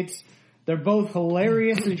 music mates. They're both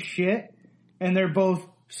hilarious as shit, and they're both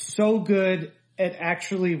so good at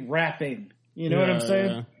actually rapping. You know what I'm saying?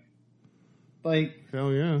 Yeah. Like,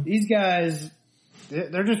 Hell yeah. these guys,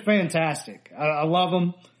 they're just fantastic. I love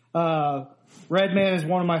them. Redman is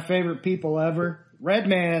one of my favorite people ever.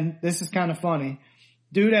 Redman, this is kind of funny.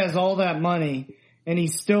 Dude has all that money, and he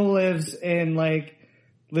still lives in like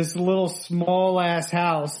this little small ass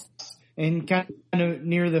house and kind of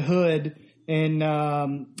near the hood in, I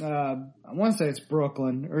want to say it's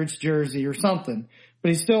Brooklyn or it's Jersey or something,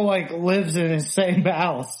 but he still like lives in his same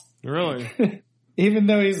house. Really? Even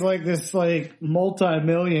though he's like this like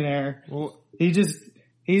multi-millionaire, Well, he's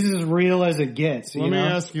as real as it gets. let me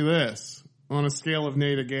ask you this. On a scale of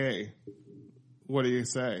nay to gay, what do you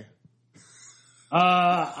say?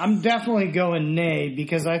 I'm definitely going nay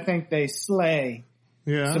because I think they slay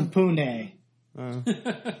Yeah? some pune. I'm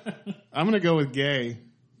going to go with gay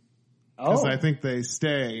because Oh, I think they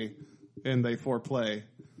stay and they foreplay.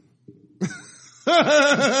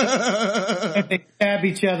 if they stab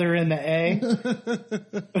each other in the A.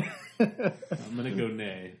 I'm gonna go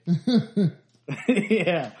nay.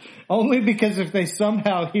 Yeah, only because if they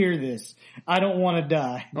somehow hear this, I don't want to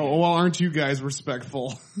die. Oh, well, aren't you guys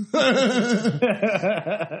respectful? Oh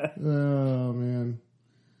man,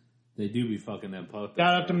 They do be fucking them puppets.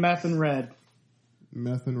 Shout out to Meth and Red.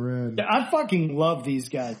 Meth and Red. I fucking love these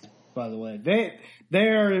guys. By the way, they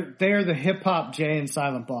are the hip hop Jay and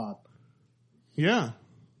Silent Bob. Yeah.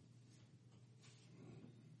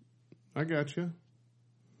 I got you.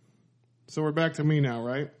 So we're back to me now,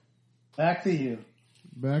 right? Back to you.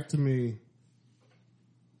 Back to me.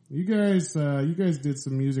 You guys did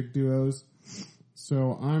some music duos,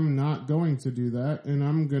 so I'm not going to do that, and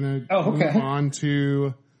I'm gonna Move on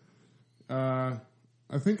to, I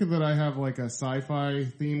think that I have like a sci-fi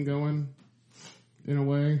theme going in a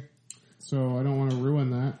way, so I don't want to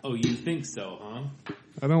ruin that. Oh, you think so, huh?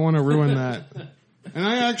 I don't want to ruin that. And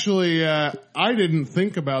I actually, I didn't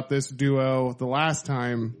think about this duo the last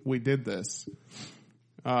time we did this.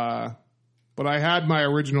 But I had my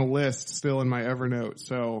original list still in my Evernote,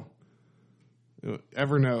 so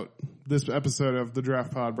Evernote. This episode of the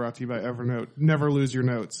Draft Pod brought to you by Evernote. Never lose your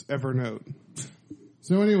notes. Evernote.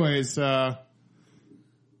 So anyways, Promo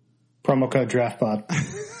code DraftPod.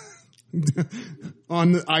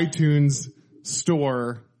 on the iTunes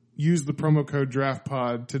store, use the promo code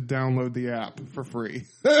DraftPod to download the app for free.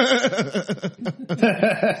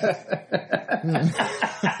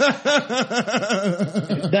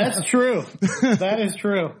 That's true. That is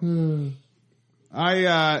true.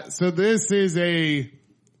 So this is a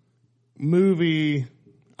movie.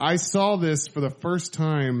 I saw this for the first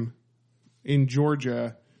time in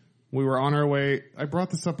Georgia. We were on our way. I brought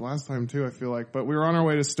this up last time too, I feel like, but we were on our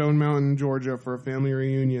way to Stone Mountain, Georgia for a family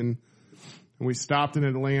reunion. And we stopped in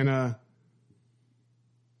Atlanta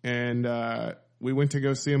and, we went to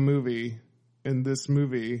go see a movie, and this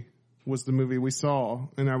movie was the movie we saw.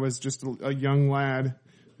 And I was just a young lad,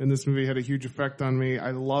 and this movie had a huge effect on me. I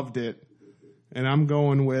loved it. And I'm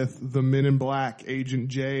going with the Men in Black, Agent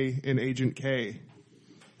J and Agent K.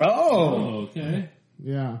 Oh. Oh, okay.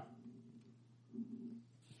 Yeah.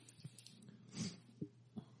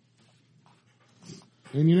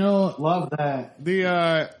 And you know, Love that.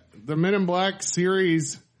 The Men in Black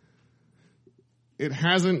series, it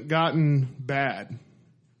hasn't gotten bad.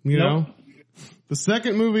 You know? The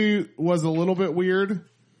second movie was a little bit weird.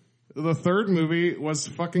 The third movie was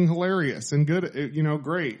fucking hilarious and good,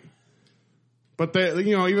 great. But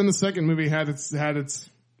even the second movie had its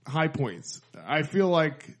high points. I feel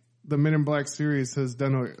like the Men in Black series has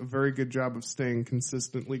done a very good job of staying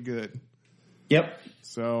consistently good. Yep.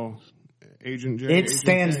 So, Agent J. It Agent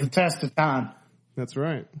stands K. the test of time. That's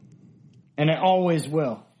right. And it always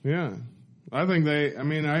will. Yeah. I think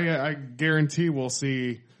I guarantee we'll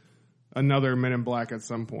see another Men in Black at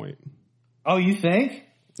some point. Oh, you think?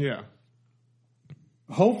 Yeah.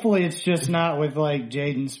 Hopefully it's just not with like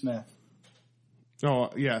Jaden Smith. Oh,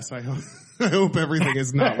 yes. I hope everything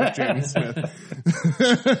is not with Jaden Smith.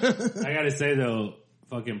 I gotta say though,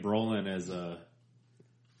 fucking Brolin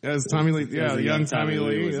As Tommy Lee, yeah, as a young Tommy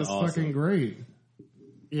Lee. was it's awesome. fucking great.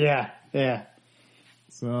 Yeah, yeah.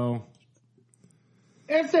 So,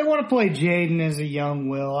 If they want to play Jaden as a young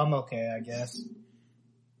Will, I'm okay, I guess.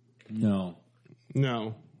 No.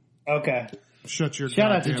 No. Okay. Shut your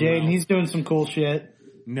Shout out to goddamn Jaden. mouth. He's doing some cool shit.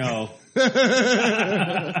 No.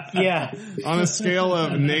 Yeah. On a scale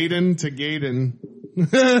of Naden to Gaden.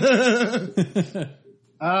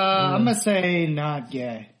 I'm going to say not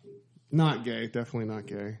gay. Not gay. Definitely not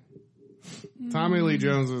gay. Tommy Lee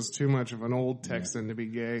Jones was too much of an old Texan to be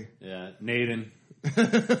gay. Yeah. Naden.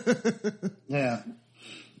 Yeah.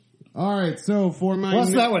 all right. So for my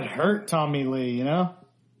Plus that would hurt Tommy Lee, you know?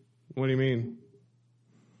 What do you mean?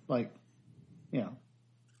 Like,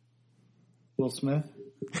 Will Smith.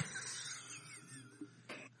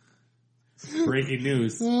 Breaking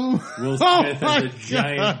news. Oh, Will Oh Smith my has a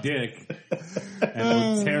giant dick and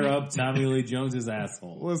will tear up Tommy Lee Jones's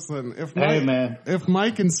asshole. Listen, if Hey, Mike, man. if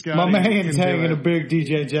Mike and Scotty My man's can do hanging it, a big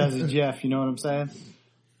DJ Jazzy Jeff, you know what I'm saying?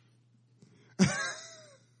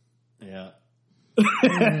 Yeah.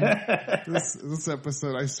 this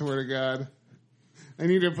episode, I swear to God. I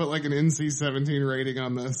need to put like an NC-17 rating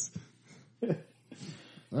on this.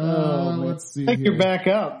 Let's see. I think here. you're back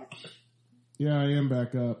up. Yeah, I am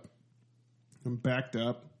back up. I'm backed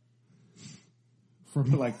up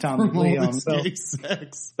From Like Tommy from all Lee on this Bill. gay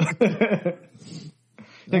sex.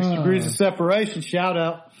 6 degrees of separation. Shout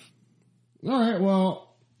out. All right,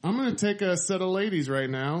 well, I'm going to take a set of ladies right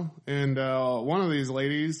now, and one of these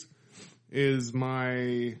ladies is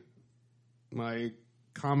my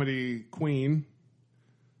comedy queen.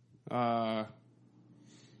 One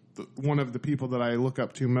of the people that I look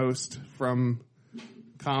up to most from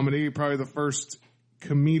comedy, probably the first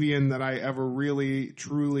comedian that I ever really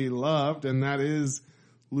truly loved, and that is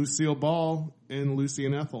Lucille Ball and Lucy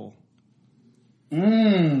and Ethel.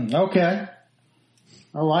 Okay.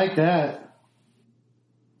 I like that.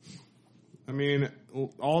 I mean,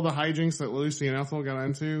 all the hijinks that Lucy and Ethel got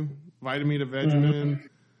into, Vitamin to Vegemin,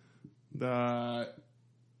 the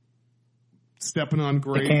stepping on The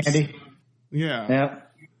grapes. candy. Yeah. Yep.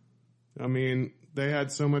 I mean, they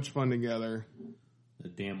had so much fun together. The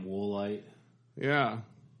damn Woolite. Yeah.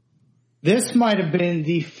 This might have been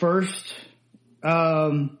the first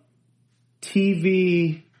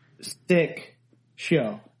TV stick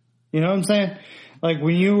show. You know what I'm saying? Like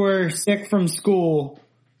when you were sick from school,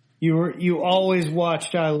 you always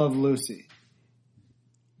watched I Love Lucy.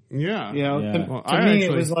 Yeah. You know, Yeah. to, Well, to I me actually-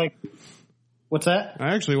 it was like, what's that?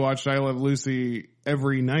 I actually watched I Love Lucy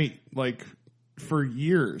every night, like for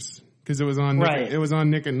years, because it was on Right. it was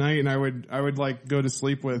on Nick at Night, and I would like go to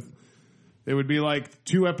sleep with. It would be like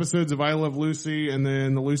 2 episodes of I Love Lucy, and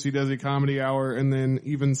then the Lucy Does It Comedy Hour, and then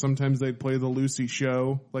even sometimes they'd play the Lucy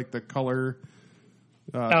Show, like the color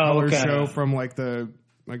okay. show from like I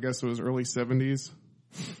guess it was early 70s.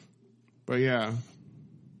 But yeah,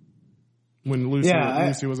 when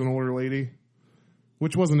Lucy was an older lady,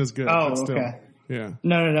 which wasn't as good. Oh, but still, okay. Yeah,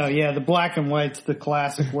 No. Yeah, the black and white's the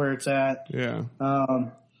classic where it's at. yeah.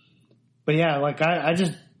 But yeah, like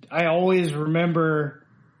I always remember,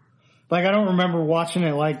 like I don't remember watching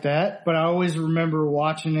it like that, but I always remember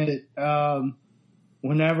watching it,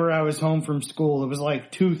 whenever I was home from school. It was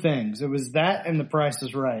like 2 things. It was that and The Price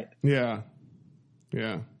is Right. Yeah.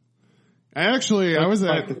 Yeah. I was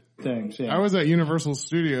Like at the things, yeah. I was at Universal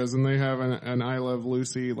Studios, and they have an I Love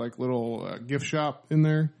Lucy like little gift shop in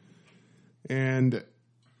there, and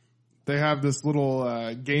they have this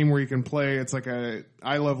little game where you can play. It's like a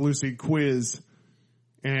I Love Lucy quiz,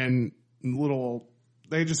 and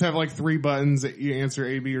they just have like 3 buttons that you answer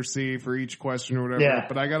A, B, or C for each question or whatever. Yeah.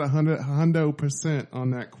 But I got 100%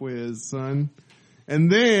 on that quiz, son. And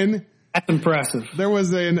then That's impressive. there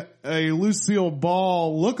was a Lucille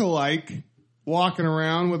Ball lookalike walking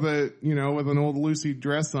around with an old Lucy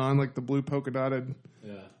dress on, like the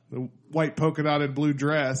the white polka dotted blue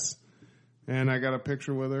dress. And I got a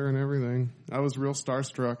picture with her and everything. I was real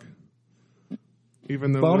starstruck.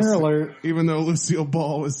 Even though Boner alert. Even though Lucille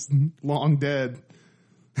Ball was long dead.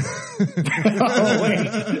 Oh, wait.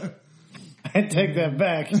 I take that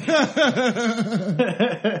back.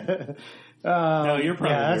 No, you're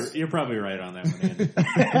probably that's- you're probably right on that one,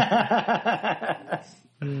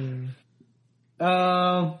 Andy.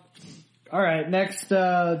 All right, next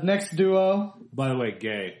duo. By the way,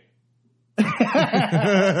 gay.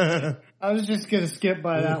 I was just gonna skip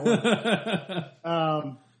by that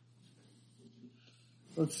one.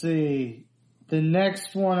 Let's see. The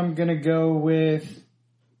next one I'm gonna go with.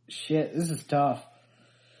 Shit, this is tough.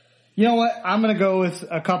 You know what? I'm gonna go with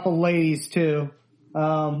a couple ladies too.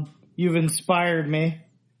 You've inspired me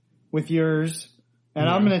with yours, and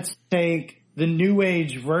I'm gonna take the new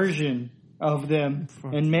age version of them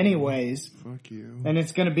in many ways, Fuck you. and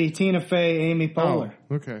it's gonna be Tina Fey, Amy Poehler.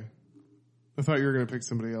 Oh, okay. I thought you were going to pick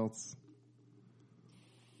somebody else.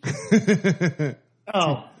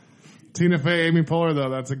 Oh. Tina Fey, Amy Poehler, though,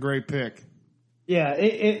 that's a great pick. Yeah,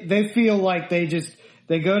 they feel like they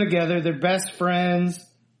go together. They're best friends.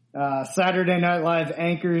 Saturday Night Live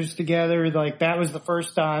anchors together. Like that was the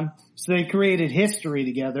first time. So they created history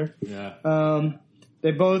together. Yeah.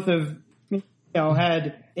 They both have,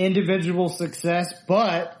 had individual success,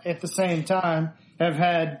 but at the same time have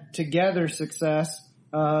had together success.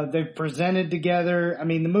 They've presented together. I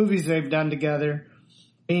mean, the movies they've done together,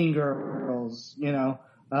 Mean Girls,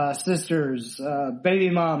 Sisters, Baby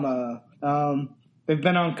Mama, they've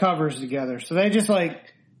been on covers together. So they just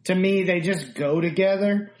to me, they just go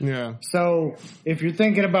together. Yeah. So if you're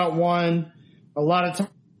thinking about one, a lot of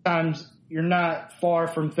times you're not far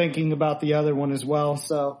from thinking about the other one as well.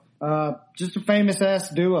 So, just a famous ass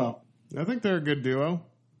duo. I think they're a good duo.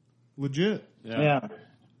 Legit. Yeah.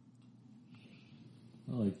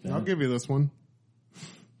 I like that. I'll give you this one.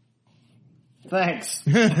 Thanks.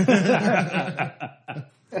 Yeah.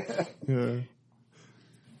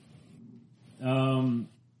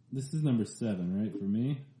 This is number 7, right, for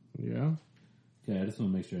me? Yeah. Okay, I just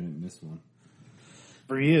want to make sure I didn't miss one.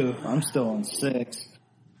 For you, I'm still on 6.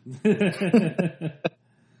 Yeah,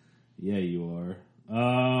 you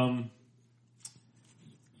are.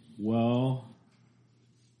 Well,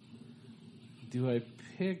 do I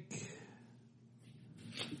pick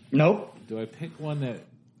Nope. one that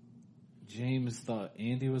James thought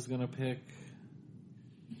Andy was going to pick?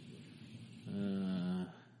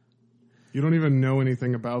 You don't even know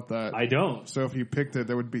anything about that. I don't. So if you picked it,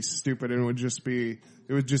 that would be stupid, and it would just be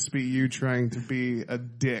you trying to be a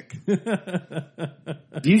dick.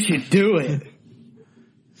 You should do it.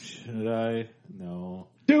 Should I? No.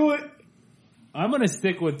 Do it. I'm going to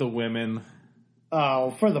stick with the women.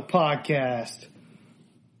 Oh, for the podcast.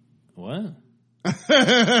 What?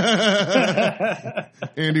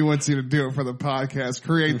 Andy wants you to do it for the podcast.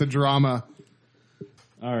 Create the drama.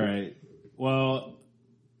 All right. Well,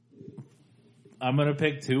 I'm going to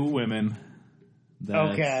pick 2 women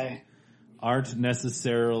that Okay. aren't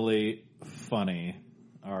necessarily funny.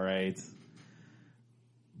 All right.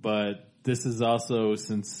 But this is also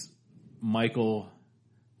since Michael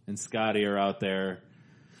and Scotty are out there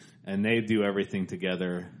and they do everything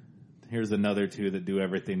together. Here's another 2 that do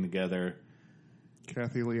everything together.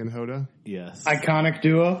 Kathy Lee and Hoda. Yes. Iconic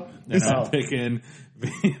duo. And I'm picking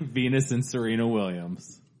Venus and Serena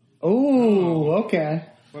Williams. Oh, okay.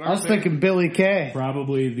 I was thinking Billy Kay.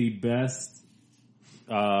 Probably the best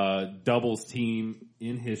doubles team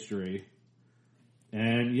in history.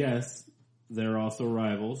 And yes, they're also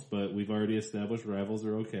rivals, but we've already established rivals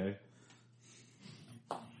are okay.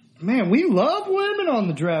 Man, we love women on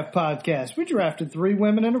the draft podcast. We drafted 3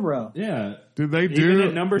 women in a row. Yeah. Did they Even do?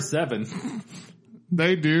 at number 7.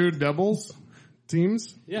 They do doubles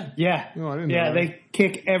teams. Yeah. Yeah. Oh, I didn't know Yeah, that. they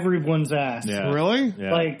kick everyone's ass. Yeah. Really?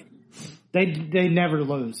 Yeah. Like, they never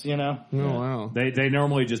lose, you know? Oh wow. They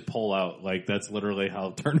normally just pull out. Like, that's literally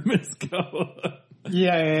how tournaments go.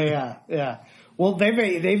 Yeah. Well,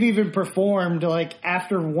 they've even performed, like,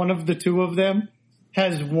 after one of the 2 of them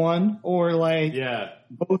has won, or, like, Yeah.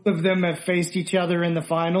 both of them have faced each other in the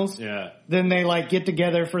finals. Yeah. Then they, like, get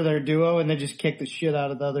together for their duo, and they just kick the shit out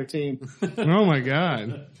of the other team. Oh my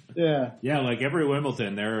god. Yeah. Yeah, like every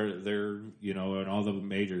Wimbledon, they're in all the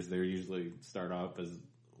majors, they usually start off as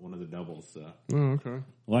one of the doubles. So. Oh okay.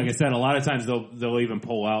 Like I said, a lot of times they'll even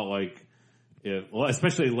pull out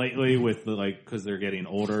especially lately with because they're getting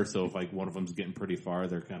older. So if like one of them's getting pretty far,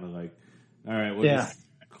 they're kind of like, all right, we'll just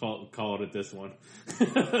call it at this one.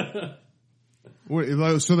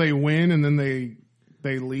 Wait, so they win and then they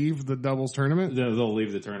leave the doubles tournament? They'll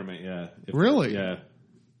leave the tournament. Yeah. Really? Yeah.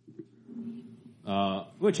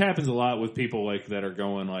 Which happens a lot with people like that are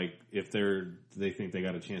going like if they think they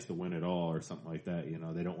got a chance to win it all or something like that. You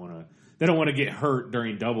know, they don't want to get hurt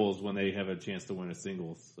during doubles when they have a chance to win a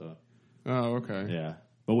singles. So. Oh, okay. Yeah,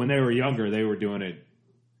 but when they were younger, they were doing it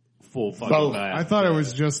full fucking Both. blast. I thought it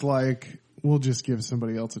was just like we'll just give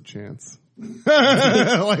somebody else a chance.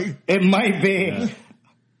 Like It might be.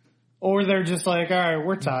 Or they're just like, all right,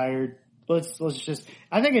 we're tired. Let's just,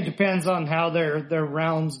 I think it depends on how their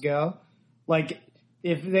rounds go. Like,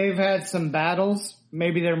 if they've had some battles,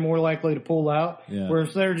 maybe they're more likely to pull out. Yeah. Where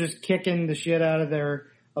if they're just kicking the shit out of their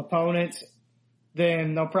opponents,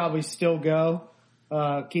 then they'll probably still go,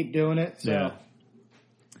 keep doing it. So. Yeah.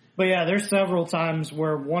 But yeah, there's several times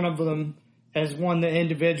where one of them has won the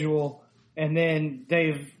individual and then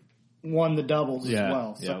they've won the doubles as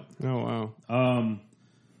well. So. Yep. oh wow.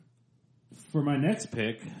 For my next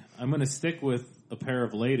pick, I'm going to stick with a pair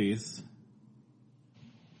of ladies.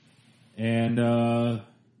 And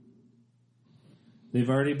they've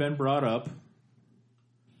already been brought up.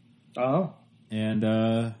 Oh.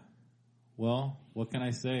 And, well, what can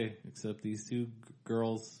I say? Except these 2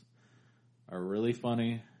 girls are really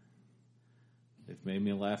funny. They've made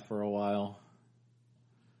me laugh for a while.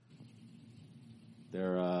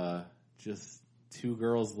 They're just 2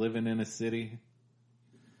 girls living in a city.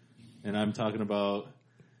 And I'm talking about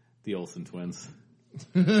the Olsen twins.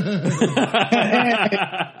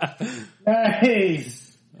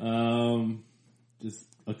 Nice. Just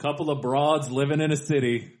a couple of broads living in a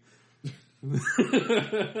city. I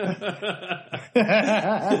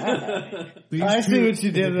see what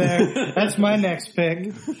you did there. That's my next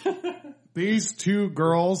pick. These 2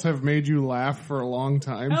 girls have made you laugh for a long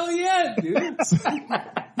time. Hell yeah, dude.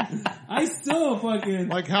 I still fucking...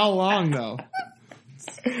 Like how long though?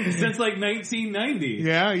 Since like 1990.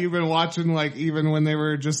 Yeah, you've been watching like even when they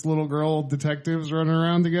were just little girl detectives running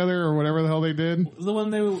around together or whatever the hell they did. The one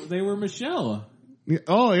they were Michelle.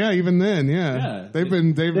 Oh yeah, even then, yeah. Yeah. They've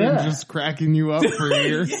been just cracking you up for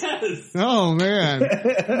years. Yes. Oh man.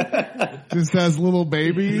 Just as little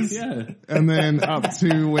babies. Yeah. And then up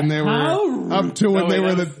to when they were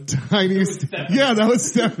the tiniest. Yeah, that was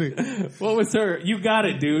Stephanie. What was her? You got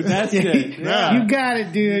it, dude. That's it. Yeah. You got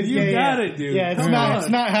it, dude. You got it, dude. Yeah, it's Come not. on. It's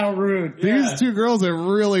not how rude. These two girls have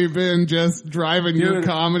really been just driving your Dude,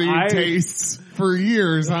 comedy tastes for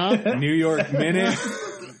years, huh? New York Minute.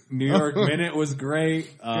 New York Minute was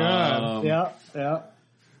great. God. Yeah.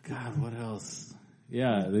 God, what else?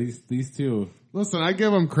 Yeah, these two. Listen, I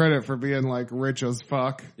give them credit for being like rich as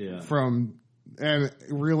fuck Yeah. and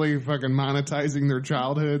really fucking monetizing their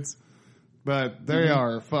childhoods, but they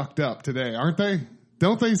are fucked up today, aren't they?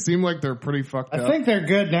 Don't they seem like they're pretty fucked up? I think they're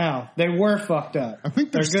good now. They were fucked up. I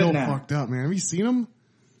think they're good still now. fucked up, man. Have you seen them?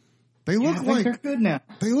 They look I think like they're good now.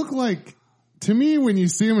 they look like, to me, when you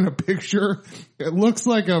see them in a picture, it looks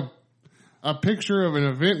like a picture of an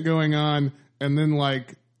event going on, and then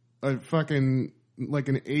like a fucking like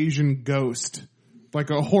an Asian ghost,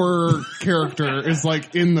 like a horror character is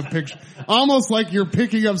like in the picture, almost like you're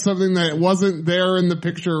picking up something that wasn't there in the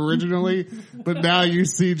picture originally, but now you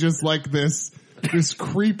see just like this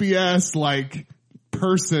creepy ass like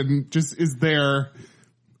person just is there.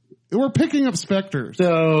 We're picking up specters.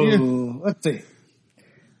 So Yeah. let's see.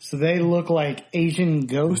 So they look like Asian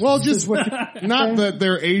ghosts. Well, is just what you're not saying? that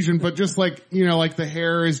they're Asian, but just like, you know, like the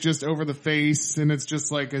hair is just over the face, and it's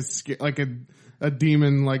just like a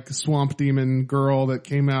demon, like swamp demon girl that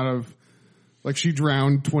came out of, like she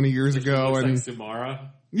drowned 20 years ago, Looks and like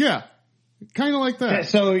Samara. yeah, kind of like Yeah, that,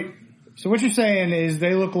 so what you're saying is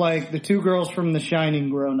they look like the two girls from The Shining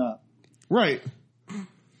grown up. right?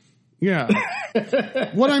 Yeah.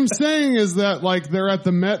 What I'm saying is that like they're at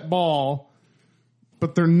the Met Ball,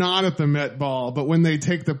 but they're not at the Met Ball. But when they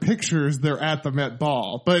take the pictures, they're at the Met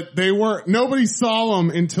Ball. But nobody saw them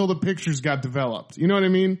until the pictures got developed. You know what I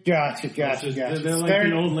mean? Gotcha. They're like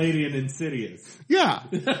the old lady in Insidious. Yeah.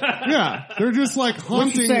 Yeah. They're just like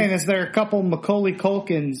What you're saying haunting. is there are a couple Macaulay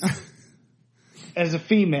Culkins as a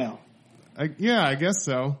female. I guess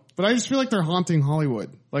so. But I just feel like they're haunting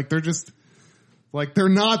Hollywood. Like they're just, like they're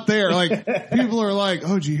not there. Like people are like,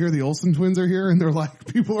 oh, did you hear the Olsen twins are here? And they're like,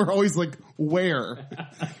 people are always like, where?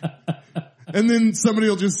 And then somebody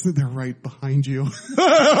will just say, they're right behind you.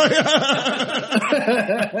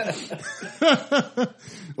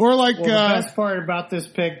 Or like, Well, the best part about this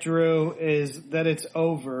pick, Drew, is that it's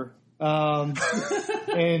over. And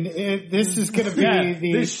this is going to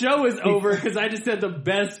be this show is over because I just had the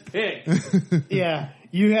best pick. yeah,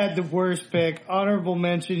 you had the worst pick. Honorable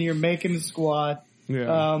mention, you're making the squad.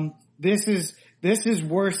 yeah. This is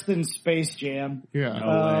worse than Space Jam. Yeah. No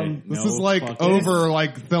way. This No is like fucking- over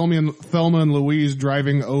like Thelma and Louise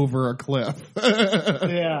driving over a cliff.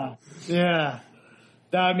 Yeah.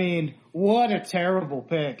 I mean, what a terrible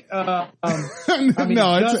pick. I mean,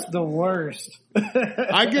 No, it's just the worst.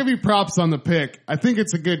 I give you props on the pick. I think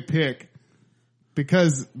it's a good pick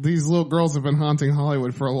because these little girls have been haunting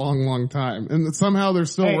Hollywood for a long, long time, and somehow they're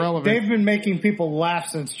still Hey, relevant. they've been making people laugh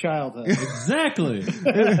since childhood. Exactly.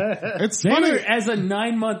 It's They funny. were, as a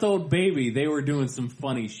 9-month-old baby, they were doing some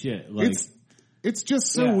funny shit. Like, It's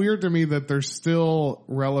just so Yeah. weird to me that they're still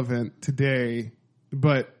relevant today,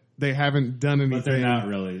 but they haven't done anything. but they're not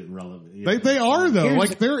really relevant. Yeah. They are though. Here's-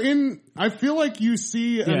 Like they're in. I feel like you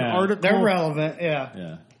see an Yeah. article. They're relevant, yeah.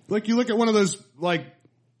 Yeah. Like you look at one of those like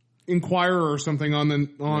Inquirer or something on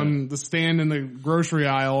the stand in the grocery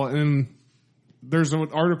aisle, and there's an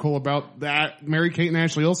article about that Mary-Kate and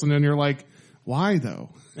Ashley Olsen, and you're like, why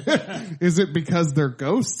though? Is it because they're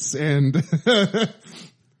ghosts? And this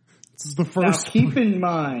is the Now first. keep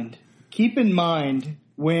in mind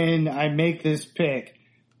when I make this pick,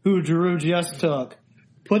 who Drew just took,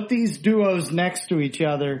 put these duos next to each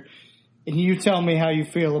other, and you tell me how you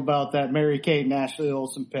feel about that Mary-Kate and Ashley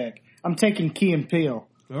Olsen pick. I'm taking Key and Peele.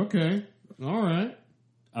 Okay. All right.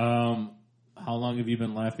 How long have you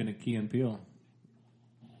been laughing at Key and Peele?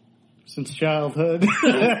 Since childhood.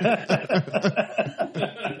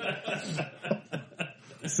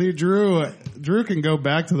 See, Drew can go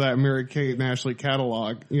back to that Mary-Kate and Ashley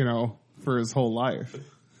catalog, you know, for his whole life.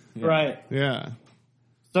 Right. Yeah.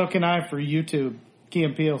 So can I for YouTube. Key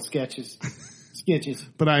and Peele sketches.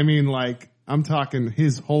 But I mean, like, I'm talking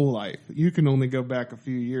his whole life. You can only go back a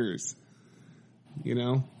few years, you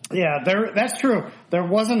know? Yeah, that's true. There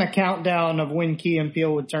wasn't a countdown of when Key and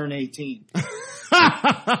Peele would turn 18.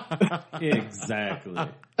 Exactly.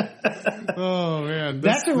 Oh man,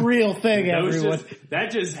 That's a real thing, That, was everyone.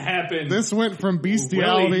 that just happened. this went from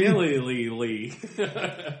bestiality. Willy-nilly.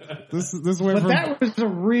 This went But from that was a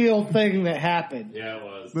real thing that happened. Yeah, it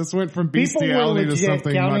was. this went from People were bestiality to legit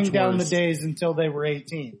something counting much down worse. the days until they were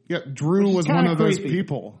 18. Yeah, Drew Which is was one kinda of those creepy.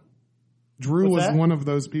 people. Drew What's was that? one of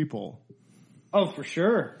those people. Oh, for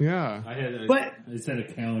sure. Yeah. I set a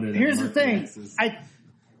calendar. that Here's the marked thing. X's.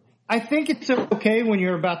 I think it's okay when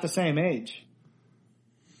you're about the same age.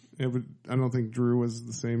 I don't think Drew was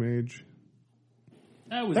the same age.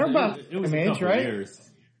 That was, They're about it was the a same age, couple right?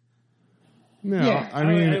 years. No, Yeah. I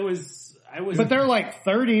mean, I was. But they're like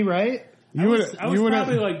 30, right? I was you would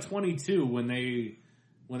probably like 22 when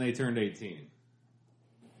they turned 18.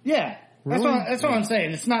 Yeah. Really? That's what I'm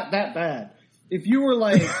saying. It's not that bad. If you were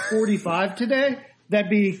like 45 today,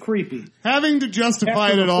 that'd be creepy. having to justify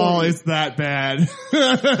After it at all 40. is that bad.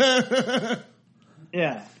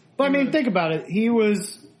 Yeah. But I mean, think about it. He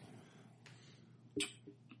was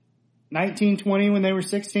 19, 20 when they were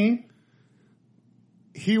 16.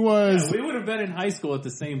 He was. We would have been in high school at the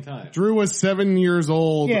same time. Drew was 7 years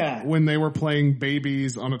old Yeah. when they were playing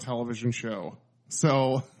babies on a television show.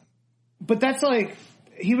 So But that's like,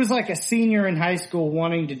 he was like a senior in high school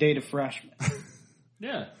wanting to date a freshman.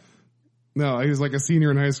 Yeah. no, he was like a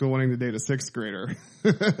senior in high school wanting to date a sixth grader.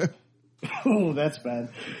 Oh, that's bad.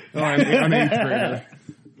 An eighth grader.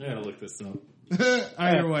 I gotta look this up.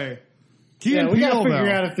 Either way, Key Yeah, and we gotta Peele figure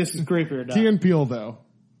though. out if this is creepy or not. Key and Peele though.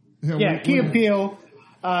 Yeah, Key and Peele.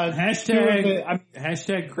 Hashtag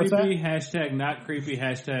hashtag What's creepy. Hashtag not creepy.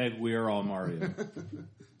 Hashtag we are all Mario.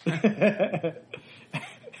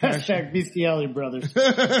 Hashtag Bestiality Brothers.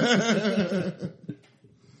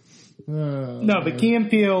 No, but Key and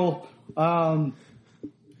Peele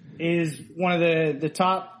is one of the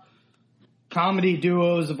top comedy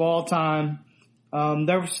duos of all time.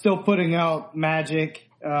 They're still putting out magic.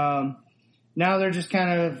 Now they're just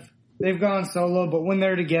they've gone solo, but when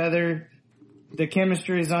they're together, the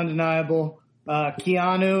chemistry is undeniable.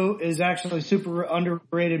 Keanu is actually a super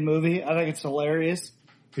underrated movie. I think it's hilarious.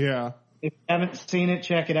 Yeah. If you haven't seen it,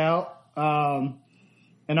 check it out.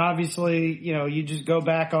 And obviously, you just go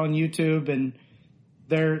back on YouTube and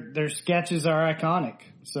their sketches are iconic.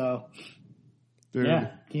 So, Dude.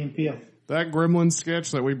 yeah, Key and Peele. That Gremlins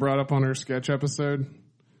sketch that we brought up on our sketch episode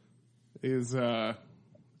is the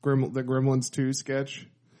Gremlins 2 sketch.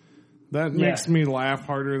 That makes me laugh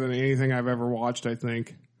harder than anything I've ever watched, I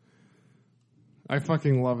think. I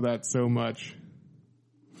fucking love that so much.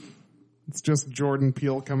 It's just Jordan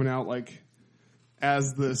Peele coming out like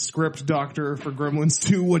as the script doctor for Gremlins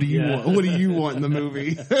 2. What do you want? What do you want in the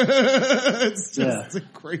movie? It's just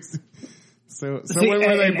crazy. So See, when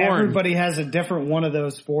were they and born? everybody has a different one of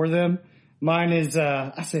those for them. Mine is,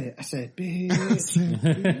 I said,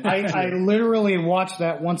 bitch. I literally watch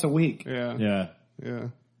that once a week. Yeah.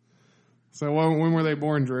 So when were they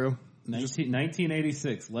born, Drew?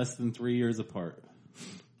 1986, less than 3 years apart.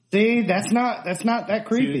 See, that's not that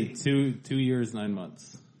creepy. 2 years, 9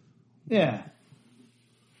 months. Yeah.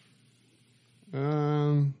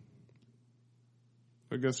 I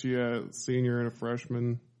guess senior and a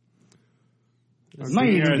freshman. Might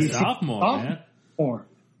even You're a be sophomore, man. sophomore.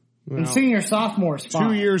 Well, And senior, sophomore is fine.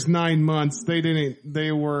 2 years, 9 months.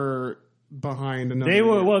 They were behind another. They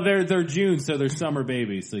were year. they're June, so they're summer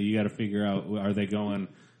babies. So you got to figure out, are they going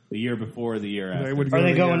the year before or the year after? They would go Are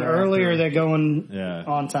they the going year early after. or are they going Yeah.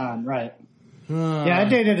 on time? Right. Yeah, I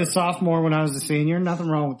dated a sophomore when I was a senior. Nothing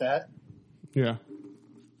wrong with that. Yeah.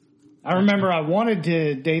 I remember I wanted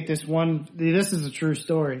to date this one. This is a true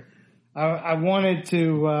story. I wanted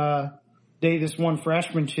to date this one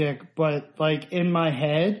freshman chick, but like in my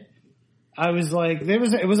head, I was like,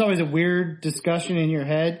 it was always a weird discussion in your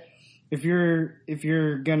head. If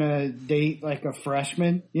you're gonna date like a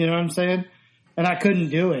freshman, you know what I'm saying? And I couldn't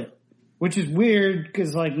do it, which is weird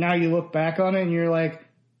because like now you look back on it and you're like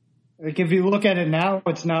if you look at it now,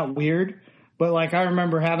 it's not weird. But like I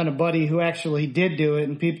remember having a buddy who actually did do it,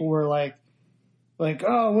 and people were like,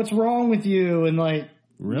 oh, what's wrong with you? And like,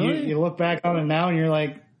 Really? you look back on it now and you're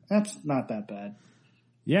like, that's not that bad.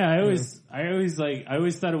 Yeah, I always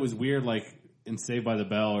thought it was weird, like in Saved by the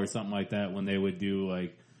Bell or something like that, when they would do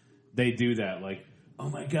they do that, like, oh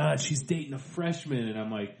my God, she's dating a freshman, and I'm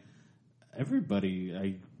like, everybody,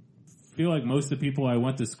 I feel like most of the people I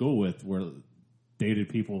went to school with dated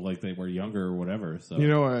people like they were younger or whatever. So You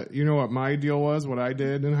know what my deal was? What I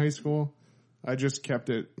did in high school? I just kept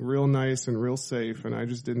it real nice and real safe, and I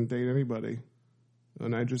just didn't date anybody,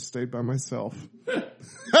 and I just stayed by myself.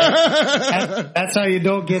 That's how you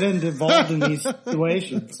don't get involved in these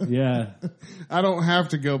situations. Yeah. I don't have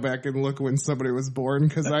to go back and look when somebody was born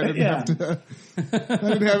because I didn't Yeah. have to. I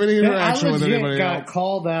didn't have any interaction I with legit anybody got else.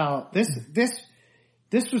 called out. This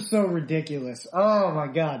was so ridiculous. Oh my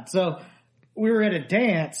God. So we were at a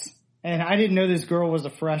dance and I didn't know this girl was a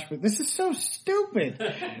freshman. This is so stupid.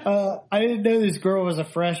 I didn't know this girl was a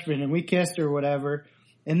freshman and we kissed her or whatever.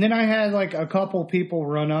 And then I had like a couple people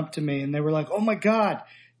run up to me and they were like, "Oh my God,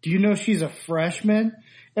 do you know she's a freshman?"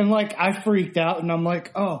 And like I freaked out and I'm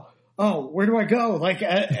like, oh, where do I go? Like,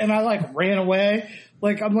 and I like ran away.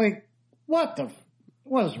 Like, I'm like, what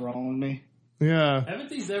is wrong with me? Yeah.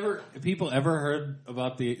 Haven't people ever heard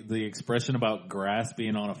about the expression about grass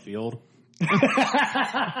being on a field? Oh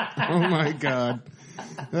my God.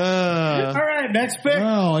 All right, next pick.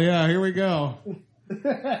 Oh yeah, here we go.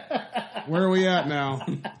 Where are we at now?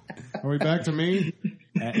 Are we back to me?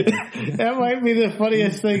 That might be the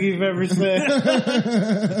funniest thing you've ever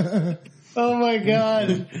said. Oh my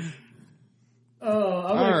God. Oh,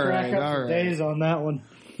 I'm going to crack up for days on that one.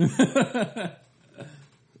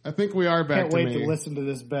 I think we are back Can't to wait me. to listen to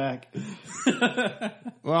this back.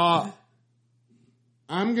 Well,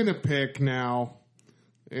 I'm going to pick now,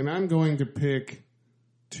 and I'm going to pick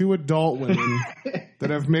 2 adult women that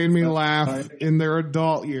have made me laugh in their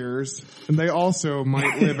adult years, and they also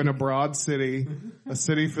might live in a broad city, a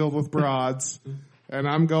city filled with broads, and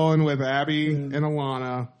I'm going with Abby and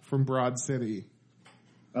Alana from Broad City.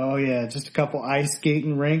 Oh yeah, just a couple ice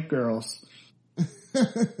skating rink girls.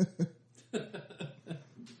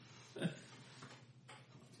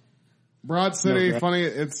 Broad City, No, funny.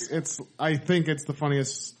 I think it's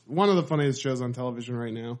one of the funniest shows on television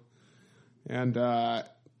right now. And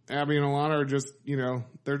Abby and Alana are just,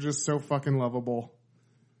 they're just so fucking lovable.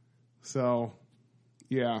 So,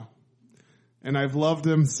 yeah. And I've loved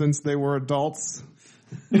them since they were adults,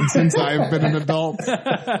 and since I've been an adult,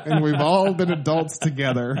 and we've all been adults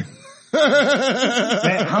together.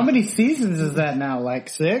 Man, how many seasons is that now? Like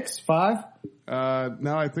 6, 5?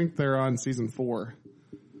 No, I think they're on season 4.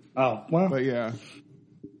 Oh, well, But yeah,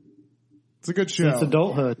 it's a good show. it's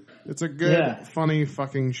adulthood. It's a good, Yeah. funny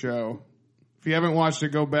fucking show. If you haven't watched it,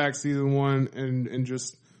 go back season 1 and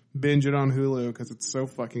just binge it on Hulu because it's so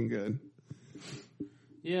fucking good.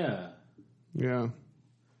 Yeah. Yeah.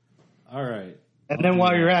 All right. And then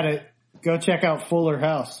while you're at it, go check out Fuller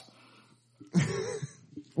House.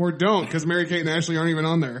 Or don't, because Mary Kate and Ashley aren't even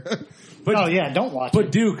on there. But, Oh yeah, don't watch But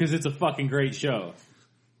it. do, because it's a fucking great show.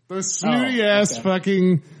 Those snooty ass okay.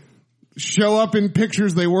 fucking show up in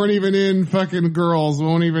pictures they weren't even in. Fucking girls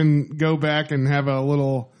won't even go back and have a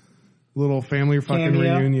little family fucking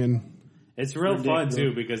Cameo. reunion. It's real Ridiculous. fun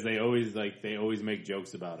too because they always make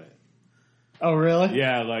jokes about it. Oh really?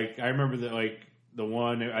 Yeah, like I remember the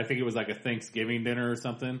one, I think it was like a Thanksgiving dinner or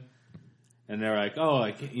something. And they're like, "Oh,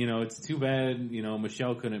 it's too bad,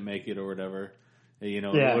 Michelle couldn't make it or whatever. It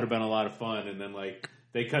Yeah. would have been a lot of fun." And then like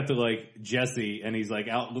they cut to like Jesse and he's like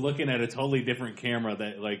out looking at a totally different camera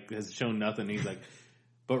that like has shown nothing. He's like,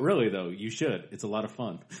 "But really though, you should. It's a lot of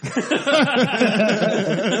fun."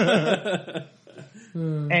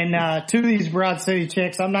 And to these Broad City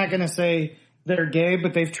chicks, I'm not going to say they're gay,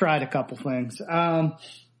 but they've tried a couple things. Yeah,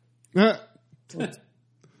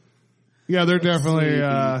 they're definitely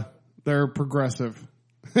they're progressive.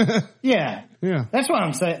 Yeah, Yeah. that's what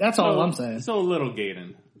I'm saying. That's all I'm saying. So little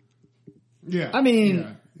Gaten. Yeah. I mean,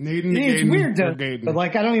 yeah. Naden to it's Gaden weird or though. Gaden. But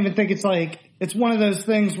like, I don't even think it's like it's one of those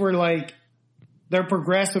things where like they're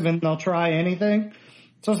progressive and they'll try anything.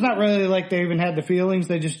 So it's not really like they even had the feelings.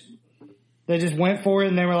 They just went for it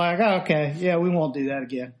and they were like, "Oh, okay, yeah, we won't do that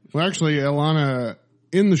again." Well, actually,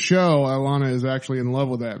 in the show, Alana is actually in love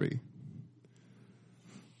with Abby.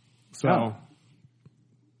 So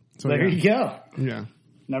There yeah. you go. Yeah.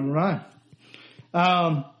 Never mind.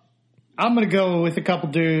 I'm going to go with a couple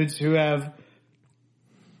dudes who have.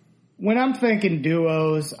 When I'm thinking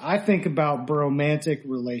duos, I think about bromantic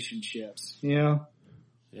relationships. Yeah.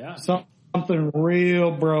 Something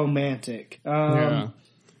real bromantic. Yeah.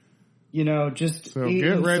 Just So eating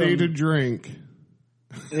get ready some- to drink.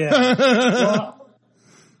 Yeah. Well,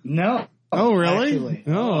 no. Oh, really? Actually.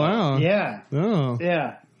 Oh, wow. Yeah. Oh.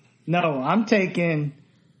 Yeah. No, I'm taking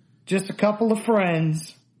just a couple of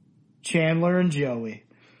friends, Chandler and Joey.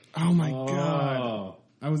 Oh, my God. Oh,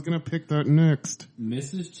 I was going to pick that next.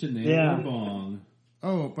 Mrs. Cheney Yeah. Bong.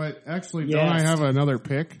 Oh, but actually, Yes. don't I have another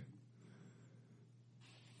pick?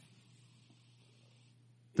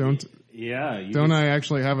 Don't Yeah. I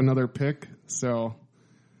actually have another pick? So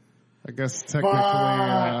I guess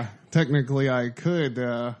technically I could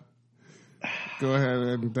go ahead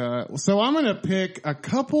and, so I'm going to pick a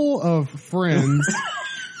couple of friends.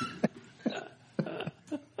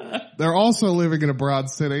 They're also living in a Broad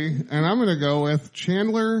City, and I'm going to go with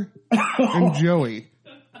Chandler and Joey.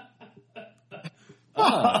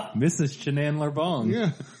 Mrs. Chenandler Bong. Yeah.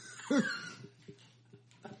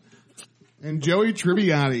 And Joey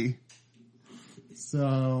Tribbiani.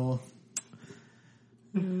 So,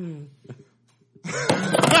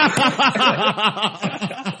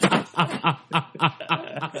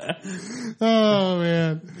 oh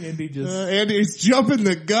man, Andy just Andy's jumping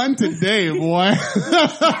the gun today, boy.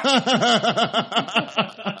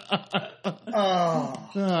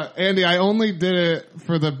 Andy, I only did it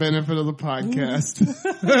for the benefit of the podcast.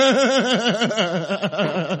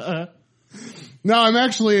 No, I'm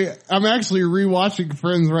actually rewatching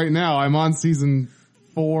Friends right now. I'm on season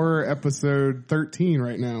 4, episode 13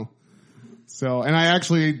 right now. So, and I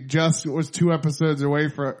actually just was 2 episodes away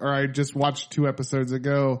I just watched 2 episodes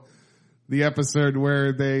ago, the episode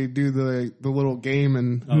where they do the little game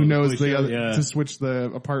and who knows the other, to switch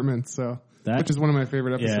the apartments. So, which is one of my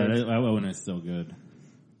favorite episodes. Yeah, that one is so good.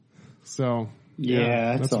 So,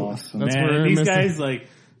 yeah, that's awesome. That's Man, where these guys, like,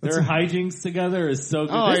 their hijinks together is so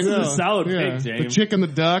good. Oh, this is a solid pick, James. The chick and the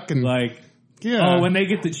duck and when they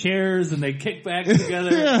get the chairs and they kick back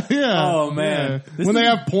together. yeah. Oh man. Yeah. When they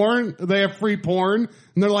have porn, they have free porn,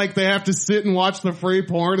 and they're like, they have to sit and watch the free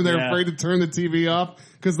porn, and they're afraid to turn the TV off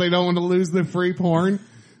because they don't want to lose the free porn.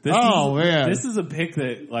 Man. This is a pick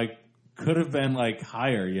that, like, could have been, like,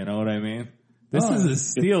 higher, you know what I mean? This is a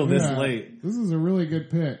steal this late. This is a really good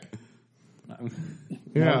pick.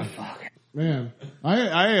 Yeah. Man.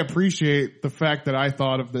 I appreciate the fact that I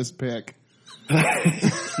thought of this pick. I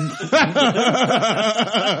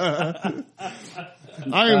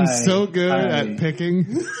am so good at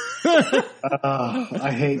picking.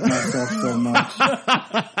 I hate myself so much.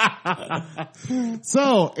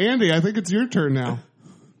 So, Andy, I think it's your turn now.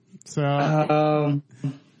 So,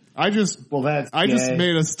 I just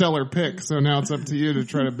made a stellar pick, so now it's up to you to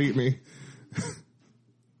try to beat me.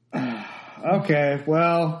 Okay,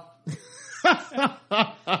 well,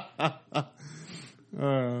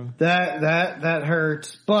 that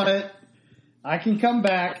hurts, but I can come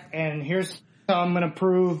back, and here's how I'm going to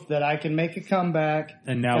prove that I can make a comeback.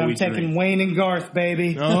 And now I'm taking Wayne and Garth,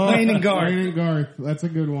 baby. Wayne and Garth. Wayne and Garth. That's a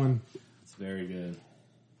good one. It's very good.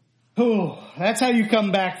 Ooh, that's how you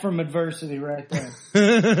come back from adversity right there.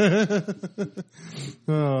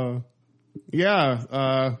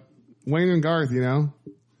 Wayne and Garth, you know.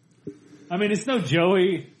 I mean, it's no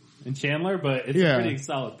Joey and Chandler, but it's a pretty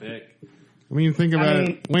solid pick. I mean, think about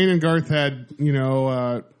it. Wayne and Garth had, you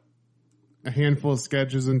know, a handful of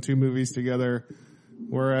sketches and 2 movies together,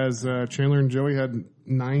 whereas Chandler and Joey had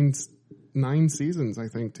 9 seasons, I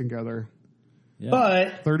think, together. Yeah.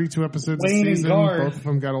 But 32 episodes Wayne a season. And Garth, both of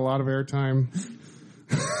them got a lot of airtime.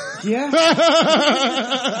 Yeah.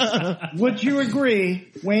 Would you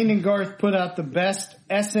agree Wayne and Garth put out the best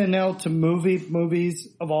SNL to movies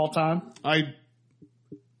of all time? I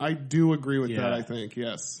do agree with that, I think.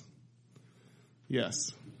 Yes.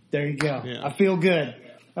 There you go. Yeah. I feel good.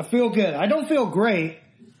 I don't feel great,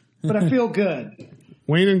 but I feel good.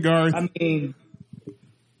 Wayne and Garth. I mean,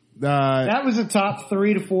 that was a top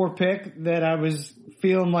 3 to 4 pick that I was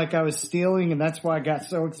feeling like I was stealing, and that's why I got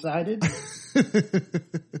so excited.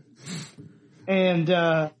 And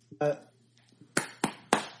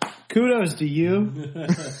kudos to you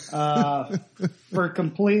for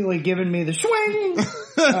completely giving me the swing.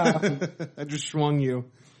 I just swung you.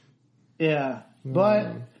 Yeah, but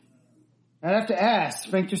I'd have to ask.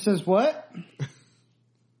 Sphincter says what?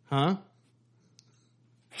 Huh?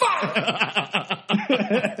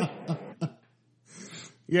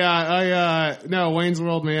 Yeah, no, Wayne's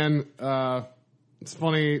World, man. It's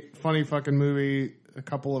funny fucking movie. A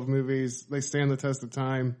couple of movies. They stand the test of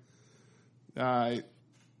time.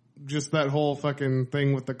 Just that whole fucking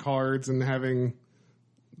thing with the cards and having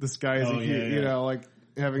this guy, you know, like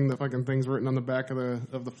having the fucking things written on the back of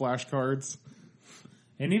the flashcards.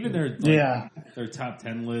 And even their top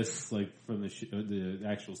 10 lists, like from the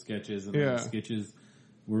actual sketches and the sketches,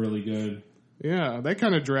 were really good. Yeah, they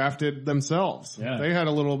kind of drafted themselves. Yeah. They had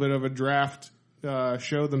a little bit of a draft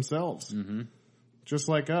show themselves, just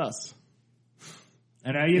like us.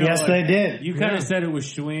 And you know, yes, they did. You kind of said it was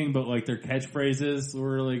schwing, but like their catchphrases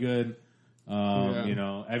were really good. You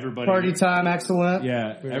know, everybody party time, excellent.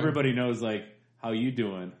 Yeah, everybody knows like how you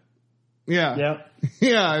doing. Yeah. Yep.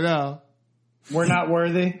 Yeah, I know. We're not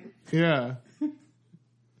worthy. Yeah.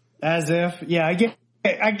 As if. Yeah, I get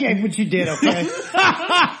what you did, okay?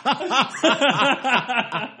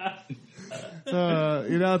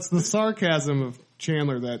 You know, it's the sarcasm of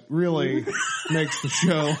Chandler that really makes the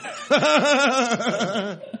show.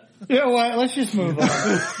 You know what? Let's just move on.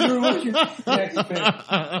 Drew, what's your next pick?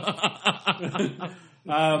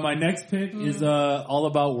 My next pick is all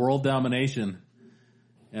about world domination.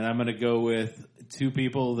 And I'm going to go with two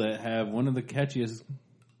people that have one of the catchiest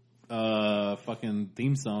fucking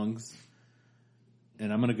theme songs.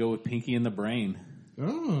 And I'm going to go with Pinky and the Brain.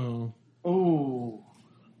 Oh. Ooh.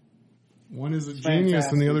 One is a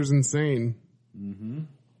genius and the other's insane. Mm-hmm.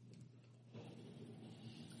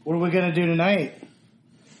 What are we going to do tonight?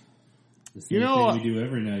 The same thing we do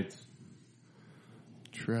every night.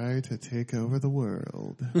 Try to take over the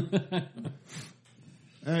world.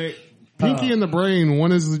 Hey, Pinky and the Brain,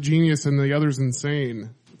 one is a genius and the other's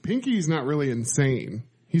insane. Pinky's not really insane.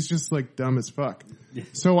 He's just like dumb as fuck.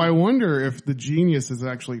 So I wonder if the genius is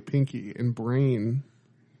actually Pinky and Brain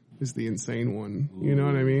is the insane one. You know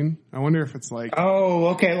what I mean? I wonder if it's like... Oh,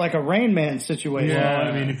 okay, like a Rain Man situation. Well,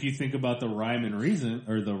 I mean, if you think about the rhyme and reason,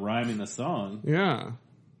 or the rhyme in the song. Yeah.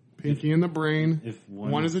 Pinky and the Brain. If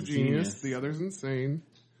one is a genius, the other's insane.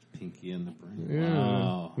 Pinky and the Brain. Yeah.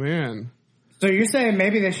 Wow. Man. So you're saying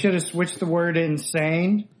maybe they should have switched the word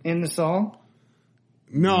insane in the song?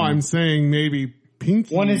 No, I'm saying maybe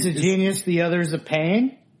Pinky... One is a genius, the other's a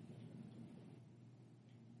pain?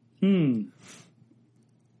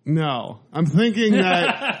 No. I'm thinking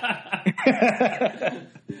that...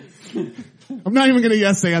 I'm not even going to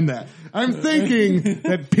yes and that. I'm thinking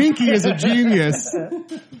that Pinky is a genius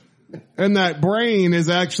and that Brain is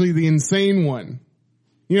actually the insane one.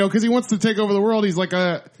 You know, because he wants to take over the world. He's like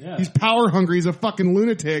he's power hungry. He's a fucking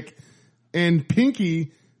lunatic. And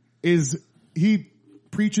Pinky he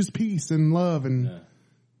preaches peace and love and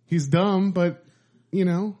he's dumb, but, you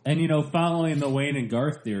know. And, following the Wayne and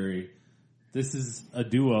Garth theory, this is a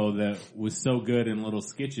duo that was so good in little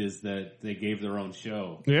sketches that they gave their own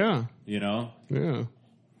show. Yeah. Yeah.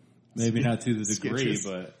 Maybe not to the degree, Sketches.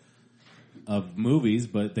 but of movies,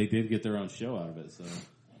 but they did get their own show out of it. So,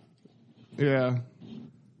 Yeah.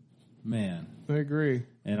 man, I agree.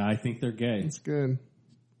 and I think they're gay. It's good.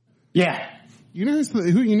 Yeah. You know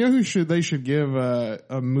who they should give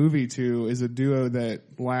a movie to is a duo that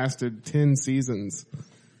lasted 10 seasons.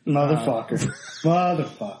 Motherfucker.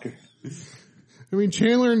 Motherfucker. I mean,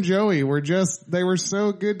 Chandler and Joey they were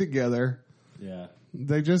so good together. Yeah,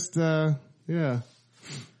 They just, They just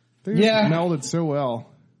melded so well.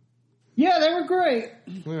 Yeah, they were great.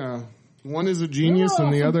 Yeah. One is a genius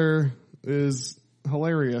and the other is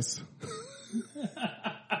hilarious.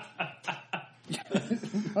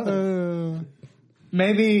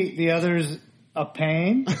 Maybe the other's a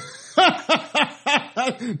pain.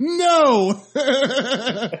 No!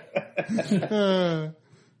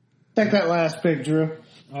 Take that last pick, Drew.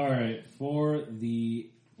 all right. For the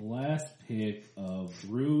last pick of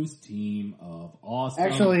Drew's team of awesome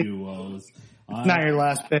Actually, duos, It's not your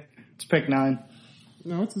last pick. It's pick 9.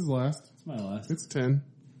 No, it's his last. It's my last. It's 10.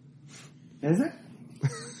 Is it?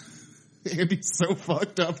 Andy's so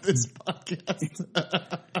fucked up this podcast.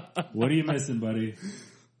 What are you missing, buddy?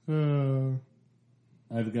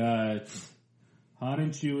 I've got Hot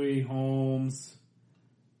and Chewy, Holmes.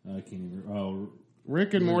 I can't even. Oh,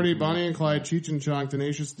 Rick and Morty, Bonnie and Clyde, Cheech and Chong,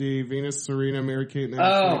 Tenacious D, Venus, Serena, Mary Kate, and Oh,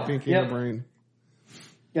 Ashley, Pinky yep. and the Brain.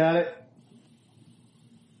 Got it.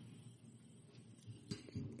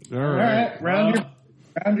 All All right. right.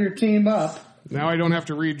 Round your team up. Now I don't have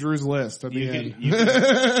to read Drew's list at the end.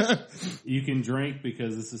 you can drink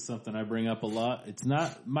because this is something I bring up a lot. It's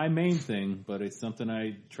not my main thing, but it's something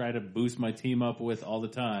I try to boost my team up with all the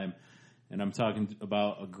time. And I'm talking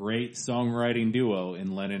about a great songwriting duo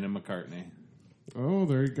in Lennon and McCartney. Oh,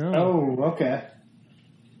 there you go. Oh, okay.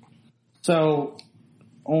 So,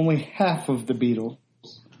 only half of the Beatles.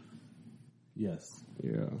 Yes.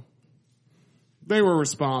 Yeah. They were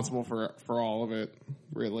responsible for all of it,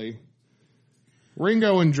 really.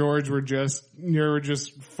 Ringo and George were just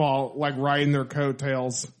riding their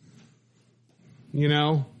coattails. You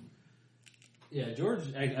know? Yeah, George,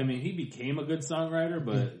 I mean, he became a good songwriter,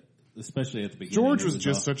 but especially at the beginning. George was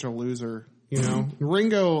just such a loser, you know?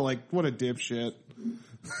 Ringo, what a dipshit.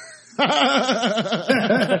 Yeah,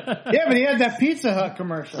 but he had that Pizza Hut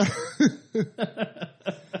commercial.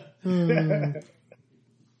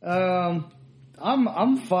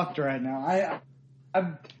 I'm fucked right now.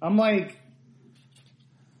 I'm like,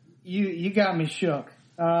 you got me shook.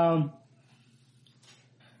 Come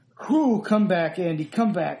back, Andy.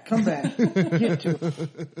 Come back. Get to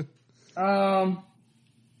it.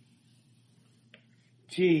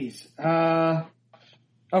 Jeez.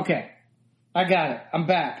 Okay. I got it. I'm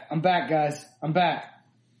back, guys. I'm back.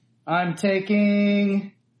 I'm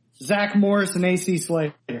taking Zach Morris and AC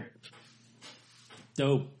Slater.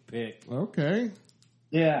 dope pick. Okay.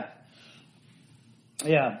 Yeah.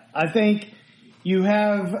 Yeah. I think you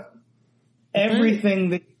have everything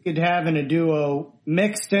that you could have in a duo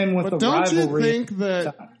mixed in with But the don't rivalry. you think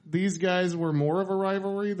that these guys were more of a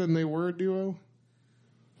rivalry than they were a duo?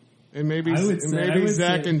 And maybe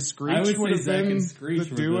Zach and Screech would have been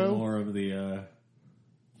the duo. More of the.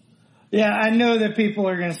 Yeah, I know that people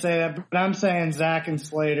are going to say that, but I'm saying Zach and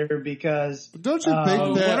Slater because. But don't you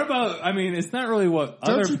think that? What about? I mean, it's not really what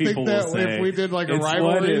Don't other you people think that will say. if we did like a It's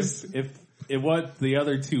rivalry, if what the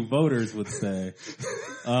other two voters would say.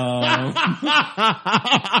 Well,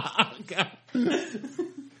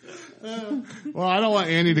 I don't want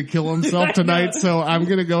Andy to kill himself tonight, so I'm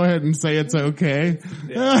going to go ahead and say it's okay.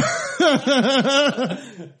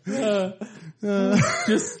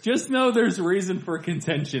 Just know there's reason for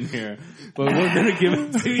contention here, but we're gonna give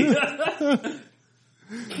it to you.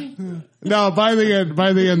 No, by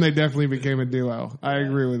the end, they definitely became a duo. I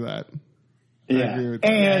agree with that. Yeah. agree with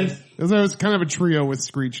that. And It was kind of a trio with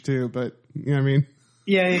Screech too, but you know what I mean?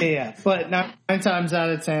 yeah. But 9 times out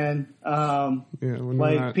of 10, When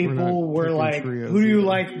like people were like, who do you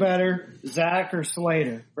like better, Zach or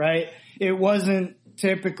Slater? Right? It wasn't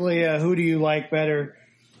typically a who do you like better,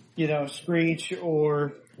 Screech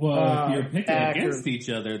or Well, if you're picking Zach against each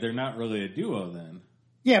other, they're not really a duo then.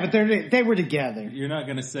 yeah, but they were together. You're not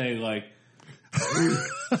gonna say like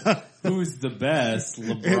who's the best,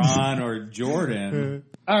 LeBron or Jordan.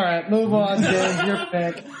 All right, move on, James. Your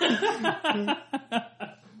pick.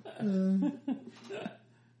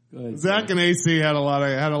 Go ahead, Zach and AC had a lot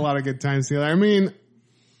of good times together. I mean,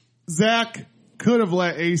 Zach could have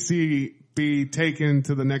let AC be taken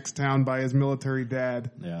to the next town by his military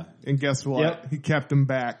dad. Yeah. And guess what? Yep. He kept him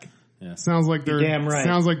back. Yeah. Sounds like they're Damn right.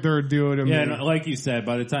 a duo to me. Yeah, and like you said,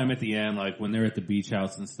 by the time at the end, like when they're at the beach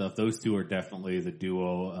house and stuff, those two are definitely the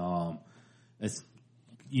duo. It's,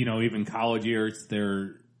 even college years,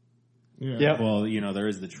 they're, Yeah. Yep. well, there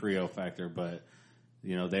is the trio factor, but,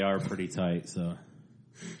 they are pretty tight, so.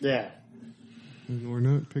 Yeah. And we're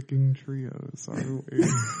not picking trios, are we?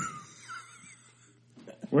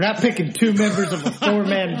 We're not picking two members of a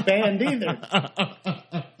 4-man band either.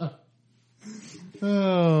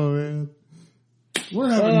 Oh man, we're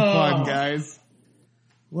having fun, guys.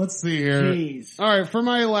 Let's see here. Jeez. All right, for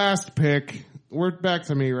my last pick, we're back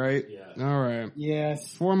to me, right? Yeah. All right.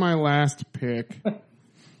 Yes. For my last pick,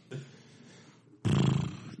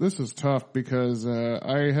 this is tough because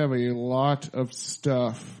I have a lot of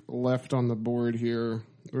stuff left on the board here.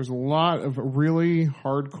 There's a lot of really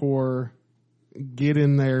hardcore, get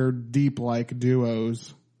in there deep like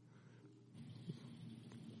duos.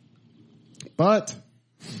 But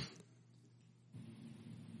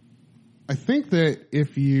I think that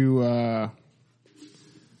if you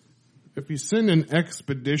send an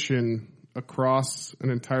expedition across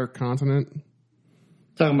an entire continent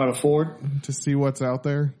Talking about a Ford? to see what's out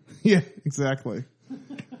there, yeah, exactly.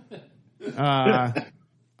 I'm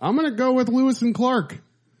gonna go with Lewis and Clark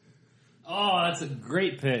Oh, that's a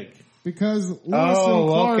great pick. because Lewis and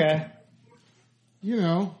Clark, okay.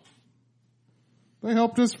 They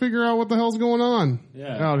helped us figure out what the hell's going on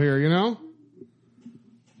out here,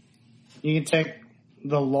 You can take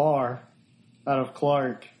the lore out of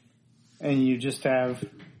Clark and you just have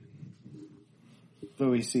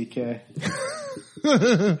Louis C.K.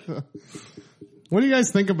 What do you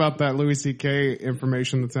guys think about that Louis C.K.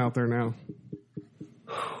 information that's out there now?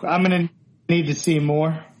 I'm going to need to see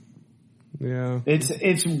more. Yeah.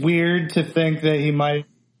 It's weird to think that he might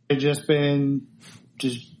have just been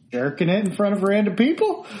just jerking it in front of random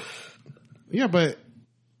people. Yeah, but It's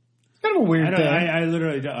kind of a weird thing. I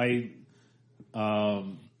literally,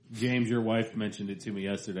 James, your wife mentioned it to me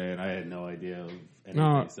yesterday, and I had no idea of anything.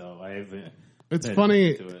 No. So I haven't. it's paid funny.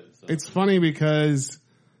 attention to it, so. It's funny because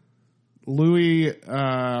Louis,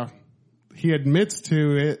 he admits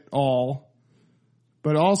to it all,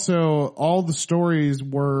 but also all the stories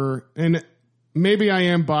were, and maybe I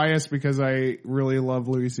am biased because I really love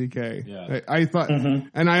Louis C.K. Yeah. I thought,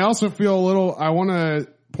 and I also feel a little, I want to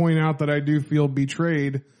point out that I do feel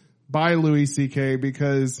betrayed by Louis C.K.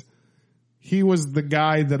 because he was the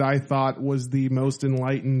guy that I thought was the most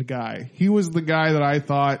enlightened guy. He was the guy that I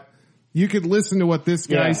thought you could listen to what this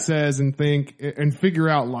guy says and think and figure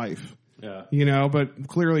out life. Yeah. But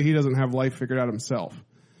clearly he doesn't have life figured out himself.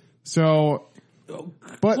 So,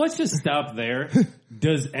 but Let's just stop there.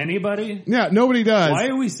 Does anybody? yeah, nobody does. Why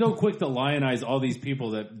are we so quick to lionize all these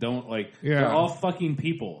people that don't like? Yeah. They're all fucking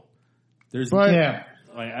people. There's But yeah.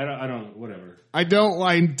 like I don't whatever. I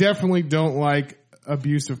definitely don't like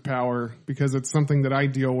abuse of power because it's something that I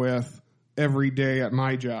deal with every day at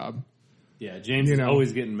my job. Yeah, James You is know.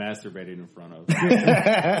 always getting masturbated in front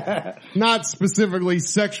of. Not specifically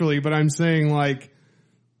sexually, but I'm saying like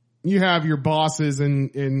you have your bosses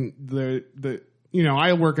in the you know,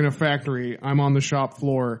 I work in a factory. I'm on the shop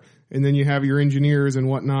floor, and then you have your engineers and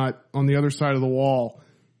whatnot on the other side of the wall.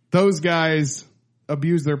 Those guys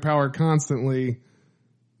abuse their power constantly,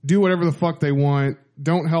 do whatever the fuck they want,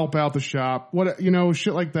 don't help out the shop, what, you know,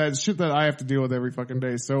 shit like that. Shit that I have to deal with every fucking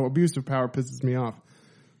day. So abuse of power pisses me off.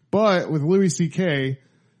 But with Louis C.K.,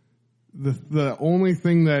 the only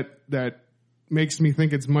thing that makes me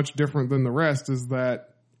think it's much different than the rest is that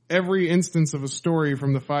every instance of a story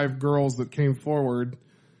from the 5 girls that came forward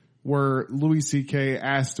where Louis C.K.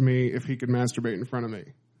 asked me if he could masturbate in front of me.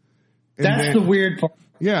 And That's the weird part.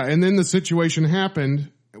 Yeah, and then the situation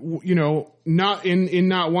happened, you know, not in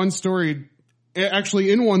not one story.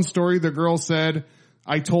 Actually, in one story, the girl said,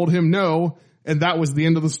 I told him no, and that was the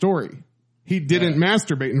end of the story. He didn't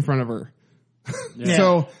masturbate in front of her. Yeah.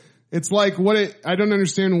 So it's like I don't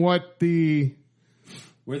understand what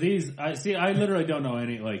Were these? I literally don't know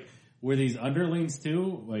any. Like, were these underlings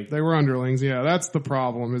too? Like, they were underlings. Yeah, that's the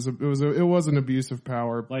problem. It was an abuse of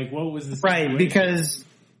power. like what was the Right, situation? because,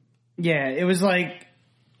 yeah, it was like,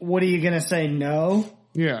 what are you going to say, no?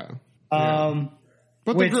 Yeah.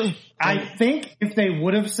 But Which the girl, I think if they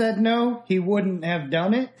would have said no, he wouldn't have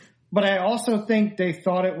done it. But I also think they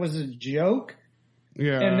thought it was a joke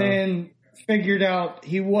yeah, and then figured out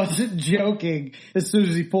he wasn't joking as soon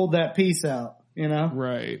as he pulled that piece out, you know?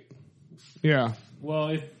 right. Yeah.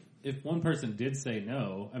 Well, if one person did say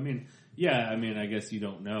no, I mean, I guess you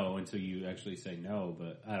don't know until you actually say no.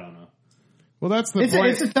 But I don't know. Well, that's the It's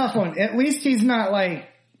point. a tough one. At least he's not like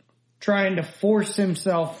trying to force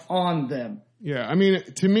himself on them. Yeah, I mean,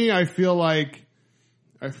 to me, I feel like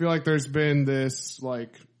there's been this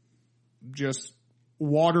like just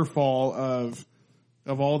waterfall of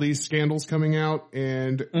all these scandals coming out,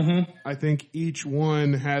 and I think each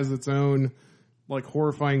one has its own like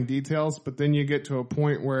horrifying details. But then you get to a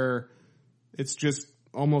point where it's just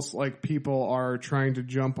almost like people are trying to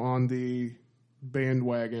jump on the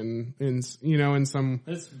bandwagon in some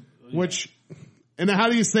which. And how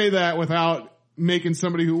do you say that without making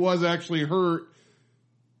somebody who was actually hurt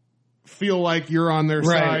feel like you're on their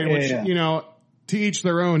side? Yeah, which, yeah. you know, to each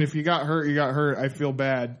their own. If you got hurt, you got hurt. I feel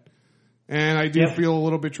bad. And I do feel a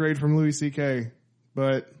little betrayed from Louis C.K.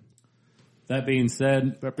 But That being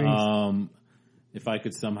said, if I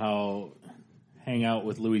could somehow hang out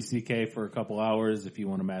with Louis C.K. for a couple hours, if you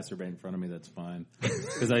want to masturbate in front of me, that's fine.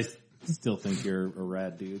 Because I still think you're a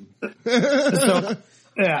rad dude. So,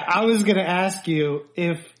 yeah, I was going to ask you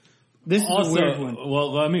if this is Also, a weird one.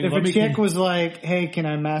 well, If a chick was like, hey, can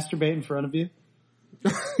I masturbate in front of you?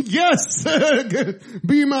 yes,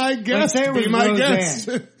 be my guest. say it was Be my Roseanne. guest.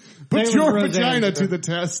 Say Put it was your Roseanne. vagina to the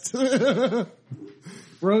test.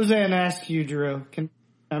 Roseanne asked you, Drew, can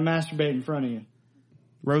I masturbate in front of you?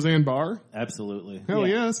 Roseanne Barr? Absolutely. Hell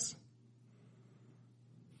Yeah. yes.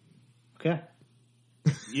 Okay.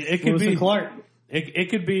 Yeah, it could Lewis be and Clark. It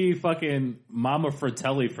could be fucking Mama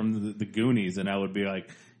Fratelli from the Goonies, and I would be like,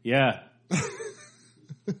 yeah.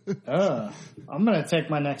 I'm going to take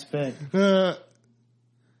my next pick.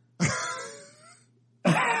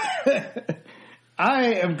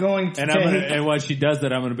 I am going to And take and when she does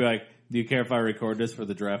that, I'm gonna be like, do you care if I record this for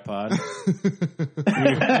the draft pod?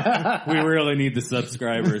 we really need the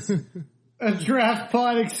subscribers. a Draft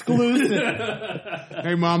Pod exclusive.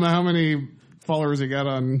 Hey, Mama, how many followers you got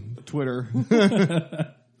on Twitter?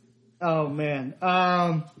 Oh, man.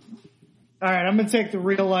 All right, I'm going to take the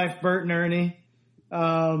real life Bert and Ernie.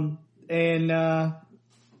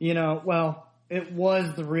 It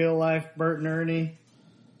was the real life Bert and Ernie.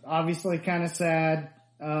 Obviously kind of sad.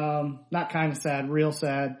 Not kind of sad, real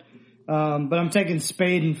sad. But I'm taking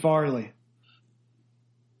Spade and Farley.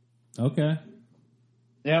 Okay.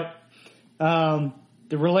 Yep.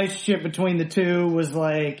 The relationship between the two was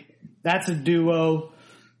like, that's a duo.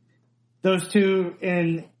 Those two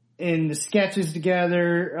in the sketches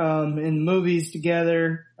together, in movies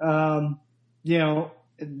together.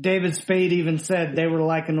 David Spade even said they were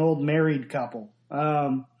like an old married couple.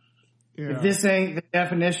 If this ain't the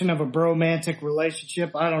definition of a bromantic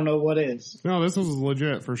relationship, I don't know what is. No, this was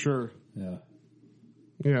legit for sure. Yeah.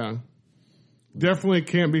 Yeah. Definitely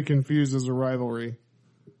can't be confused as a rivalry.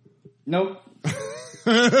 Nope.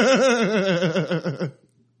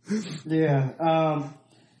 Yeah.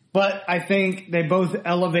 But I think they both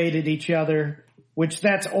elevated each other, which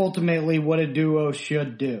that's ultimately what a duo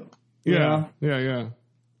should do. You know? Yeah.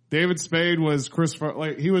 David Spade was Chris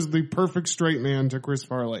Farley. He was the perfect straight man to Chris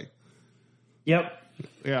Farley. Yep.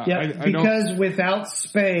 Yeah. Yep. Because without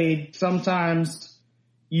Spade, sometimes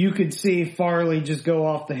you could see Farley just go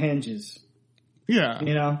off the hinges. Yeah.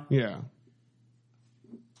 You know? Yeah.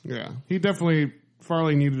 Yeah. He definitely,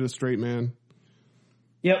 Farley needed a straight man.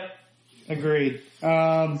 Yep. Agreed.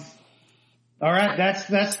 All right. That's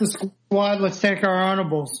the squad. Let's take our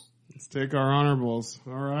honorables. Let's take our honorables.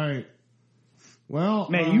 All right. Well,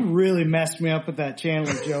 Man, you really messed me up with that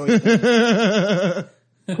Chandler Joey.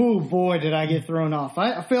 Oh boy, did I get thrown off.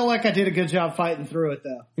 I feel like I did a good job fighting through it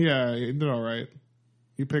though. Yeah, you did all right.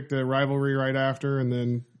 You picked a rivalry right after, and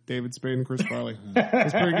then David Spade and Chris Farley.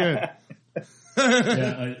 That's pretty good.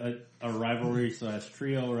 Yeah, a rivalry /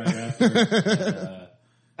 trio right after.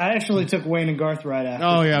 I actually took Wayne and Garth right after.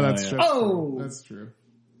 Oh yeah, that's true. Oh! That's true.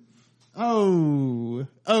 Oh.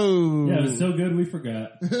 Yeah, it was so good we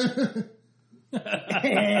forgot.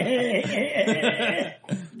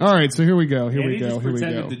 All right, so here we go. Here And we he go. just Here we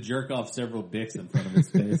pretended go. to jerk off several dicks in front of his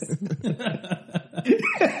face.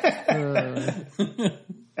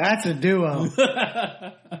 That's a duo.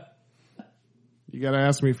 You got to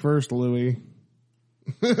ask me first, Louie.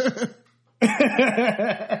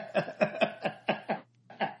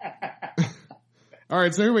 All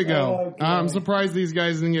right, so here we go. Okay. I'm surprised these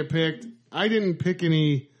guys didn't get picked. I didn't pick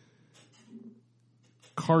any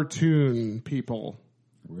cartoon people.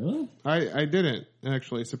 Really? I didn't,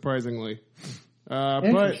 actually, surprisingly. But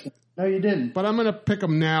Interesting. No, you didn't. I'm going to pick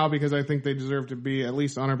them now because I think they deserve to be at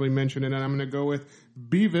least honorably mentioned, and I'm going to go with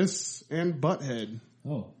Beavis and Butthead.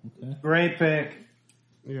 Oh, okay. Great pick.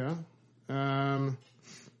 Yeah.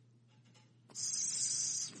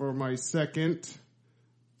 For my second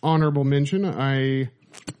honorable mention,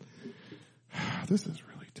 this is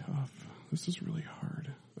really tough. This is really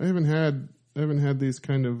hard. I haven't had these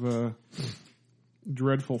kind of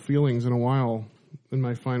dreadful feelings in a while in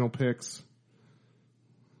my final picks.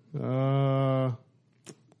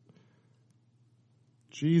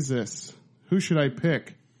 Jesus. Who should I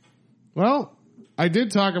pick? Well, I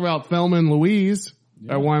did talk about Thelma and Louise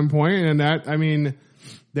at one point, and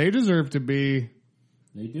they deserve to be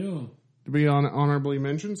They do. honorably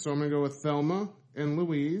mentioned, so I'm going to go with Thelma and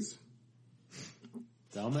Louise.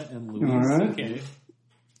 Thelma and Louise. All right. Okay.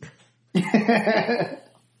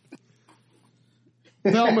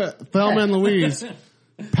 Thelma and Louise.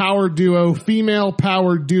 Power duo, female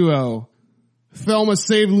power duo. Thelma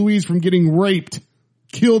saved Louise from getting raped.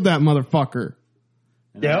 Killed that motherfucker.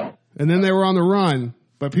 Yep. And then they were on the run,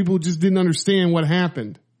 but people just didn't understand what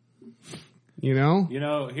happened. You know? You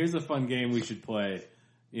know, here's a fun game we should play.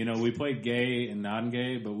 You know, we played gay and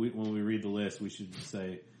non-gay, but when we read the list, we should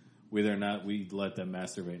say whether or not we let them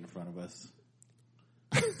masturbate in front of us.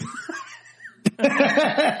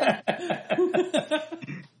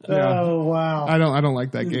 Oh wow. I don't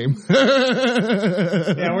like that game.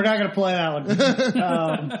 Yeah, we're not going to play that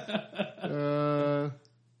one.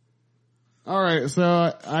 All right,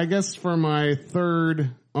 so I guess for my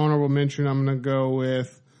third honorable mention, I'm going to go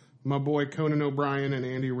with my boy Conan O'Brien and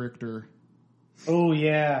Andy Richter. Oh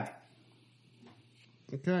yeah.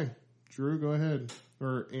 Okay, Drew, go ahead.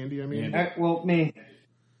 Or Andy, I mean. Well, me.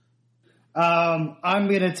 I'm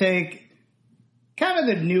going to take kind of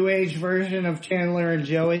the new age version of Chandler and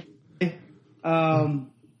Joey. And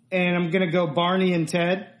I'm going to go Barney and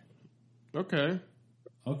Ted. Okay.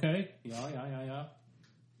 Okay. Yeah.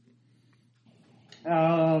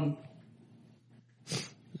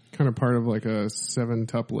 Kind of part of like a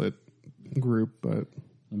 7-tuplet group, but.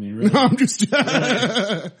 I mean, really, No, I'm just.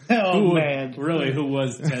 Oh man. really, who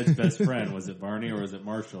was Ted's best friend? Was it Barney or was it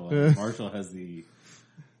Marshall? I mean, Marshall has the,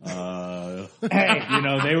 Hey, you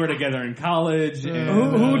know, they were together in college. And,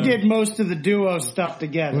 who did most of the duo stuff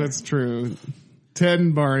together? That's true. Ted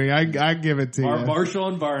and Barney, I give it to you. Marshall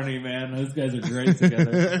and Barney, man, those guys are great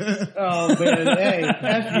together. Oh man, hey,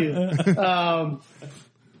 F you.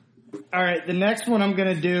 All right, the next one I'm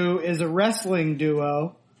going to do is a wrestling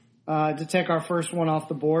duo to take our first one off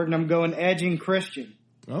the board, and I'm going Edge and Christian.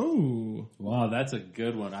 Oh. Wow, that's a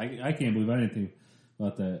good one. I can't believe I didn't think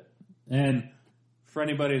about that. And for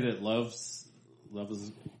anybody that loves,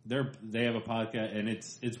 they have a podcast, and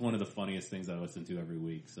it's one of the funniest things I listen to every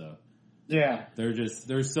week. So Yeah.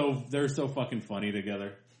 they're so fucking funny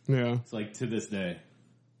together. Yeah. It's like to this day.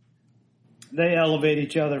 They elevate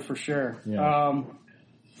each other for sure. Yeah.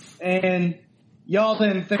 And y'all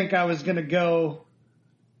didn't think I was going to go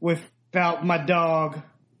without my dog.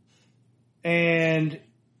 And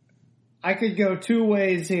I could go two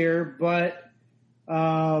ways here, but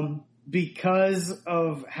because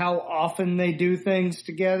of how often they do things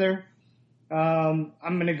together, I'm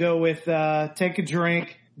going to go with Take a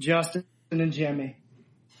Drink, Justin and Jimmy.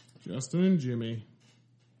 Justin and Jimmy.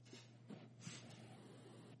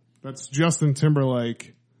 That's Justin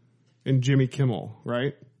Timberlake and Jimmy Kimmel,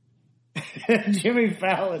 right? Jimmy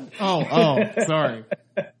Fallon. Oh, sorry.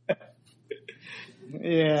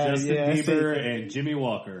 Yeah, Justin yeah. Bieber and Jimmy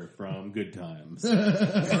Walker from Good Times.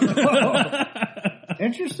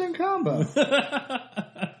 Interesting combo.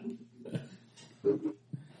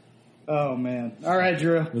 Oh man! All right,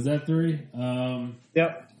 Drew. Was that 3?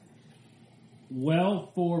 Yep.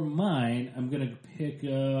 Well, for mine, I'm going to pick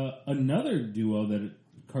another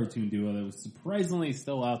cartoon duo that was surprisingly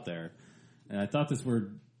still out there. And I thought this where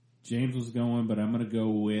James was going, but I'm going to go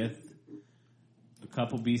with a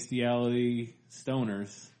couple bestiality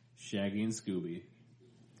stoners, Shaggy and Scooby.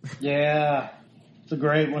 Yeah, it's a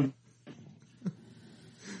great one.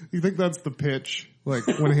 You think that's the pitch? Like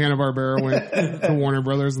when Hanna-Barbera went to Warner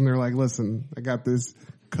Brothers and they're like, listen, I got this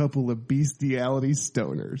couple of bestiality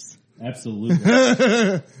stoners. Absolutely.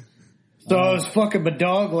 So I was fucking my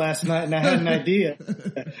dog last night and I had an idea.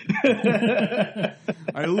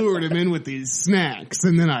 I lured him in with these snacks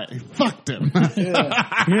and then I fucked him.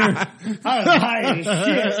 I was high as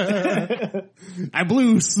shit. I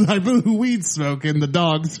blew weed smoke in the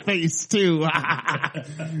dog's face too.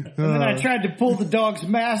 And then I tried to pull the dog's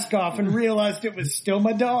mask off and realized it was still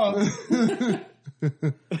my dog.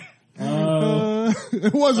 It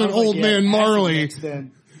wasn't old man Marley.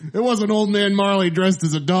 It wasn't old man Marley dressed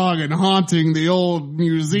as a dog and haunting the old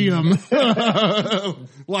museum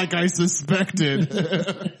like I suspected.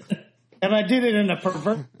 And I did it in a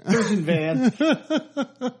perversion van.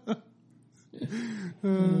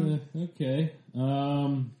 Okay.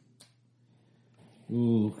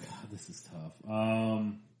 Ooh, God, this is tough.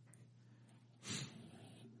 I'm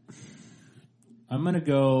going to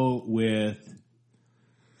go with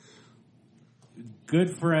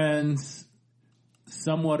good friends,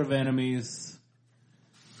 somewhat of enemies,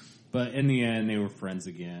 but in the end, they were friends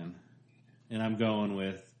again. And I'm going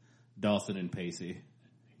with Dawson and Pacey.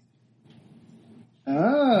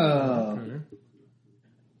 Oh. Okay.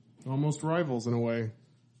 Almost rivals in a way.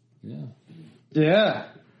 Yeah. Yeah.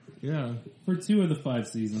 Yeah. For 2 of the 5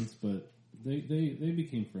 seasons, but they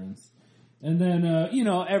became friends. And then,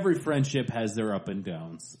 every friendship has their up and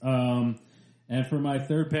downs. And for my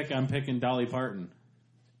third pick, I'm picking Dolly Parton.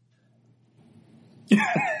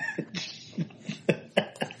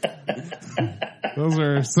 Those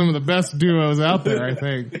are some of the best duos out there, I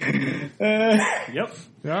think. Yep.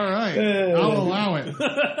 All right. I'll allow it.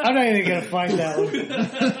 I'm not even going to fight that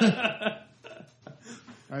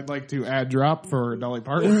one. I'd like to add drop for Dolly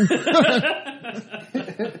Parton.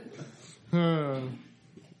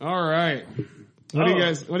 All right. What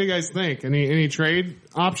do you guys think? Any trade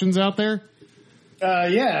options out there?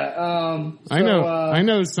 Yeah. I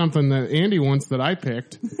know something that Andy wants that I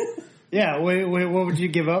picked. Yeah. What would you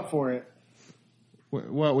give up for it?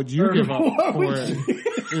 What would you give up for it?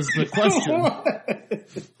 Is the question.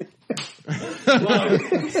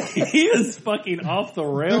 He is fucking off the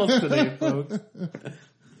rails today, folks.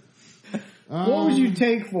 What would you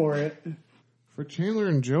take for it? For Chandler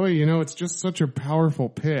and Joey, it's just such a powerful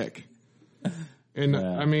pick. And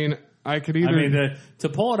I mean, I could either to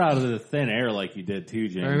pull it out of the thin air like you did too,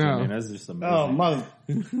 James. I know. That's just amazing. Oh, mother.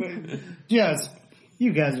 Yes.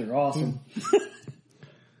 You guys are awesome.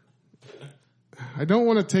 I don't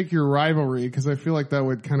want to take your rivalry because I feel like that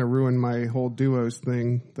would kind of ruin my whole duos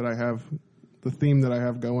thing that I have, the theme that I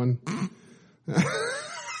have going.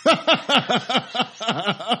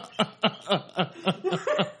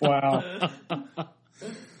 Wow.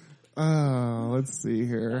 Let's see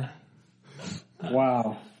here.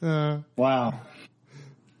 Wow. Wow.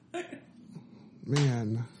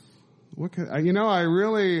 Man, what could I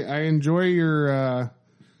enjoy your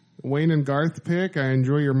Wayne and Garth pick. I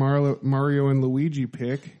enjoy your Mario and Luigi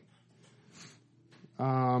pick.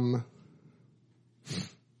 I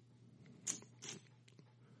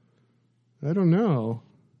don't know.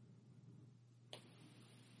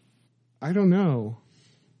 I don't know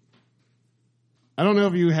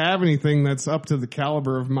if you have anything that's up to the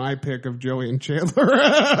caliber of my pick of Joey and Chandler.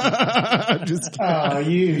 Just kidding. Oh,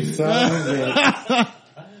 you son of a bitch.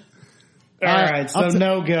 All right, so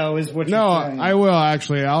no-go is what you're saying. No, I will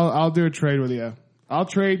actually. I'll do a trade with you. I'll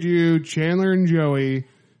trade you Chandler and Joey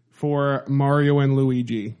for Mario and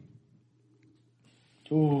Luigi.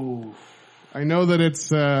 Ooh. I know that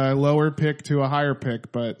it's a lower pick to a higher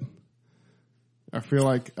pick, but I feel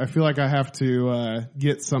like I have to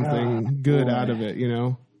get something good out of it,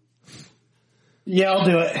 Yeah, I'll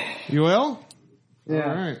do it. You will? Yeah.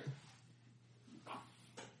 All right.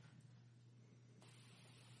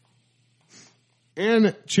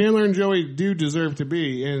 And Chandler and Joey do deserve to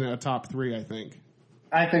be in a top 3, I think.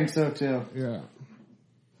 I think so too. Yeah.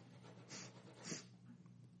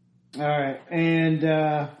 All right, and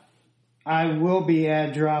I will be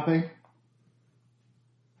ad dropping.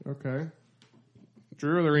 Okay.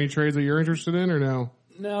 Drew, are there any trades that you're interested in or no?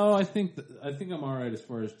 No, I think I'm all right as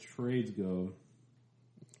far as trades go.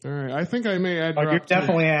 All right. I think I may ad Oh, drop. you're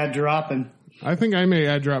definitely ad dropping. I think I may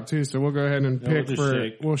ad drop too, so we'll go ahead and Yeah, we'll pick just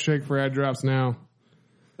shake. we'll shake for ad drops now.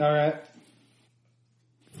 All right.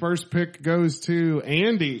 First pick goes to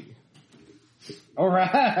Andy. All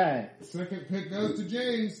right. Second pick goes to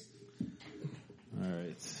James. All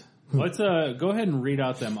right. Let's go ahead and read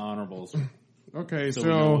out them honorables Okay, so we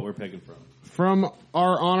know what so we're picking from. from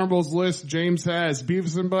our honorables list, James has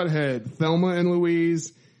Beavis and Butthead, Thelma and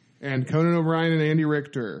Louise, and Conan O'Brien and Andy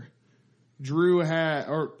Richter.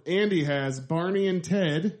 Andy has Barney and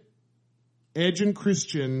Ted, Edge and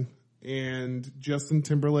Christian, and Justin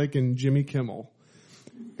Timberlake and Jimmy Kimmel.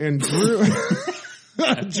 And Drew,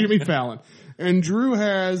 Jimmy Fallon. And Drew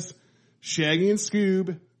has Shaggy and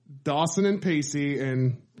Scoob, Dawson and Pacey,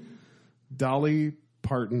 and Dolly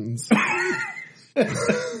Partons.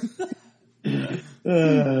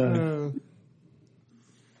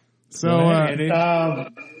 Andy. All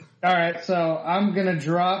right, so I'm gonna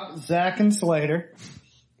drop Zach and Slater,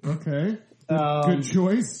 Okay. Good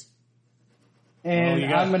choice. and you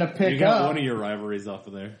got- I'm gonna you pick got up. one of your rivalries off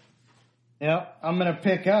of there. Yep, I'm gonna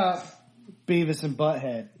pick up Beavis and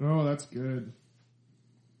Butthead. Oh, that's good.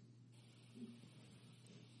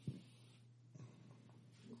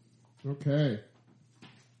 Okay.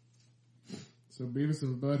 So Beavis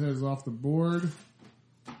and Butthead is off the board.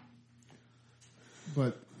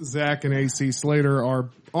 But Zach and AC Slater are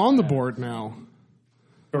on the board now.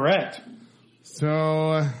 Correct.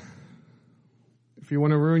 So, if you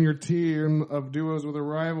want to ruin your team of duos with a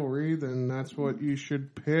rivalry, then that's what you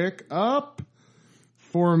should pick up.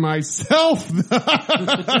 For myself,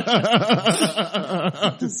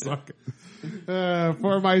 just suck.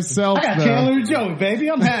 For myself, I got though. Taylor Joe, baby.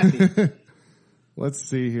 I'm happy. Let's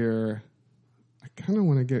see here. I kind of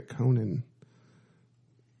want to get Conan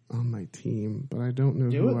on my team, but I don't know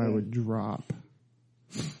Do who it, I man. would drop.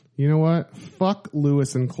 You know what? Fuck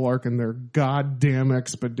Lewis and Clark and their goddamn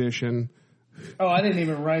expedition. Oh, I didn't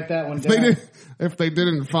even write that one They down. if they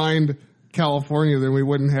didn't find California, then we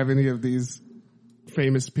wouldn't have any of these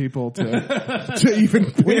famous people to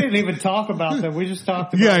even pick. We didn't even talk about them. We just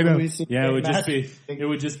talked about Yeah, I know. Louis C.K. Yeah, Matthews. it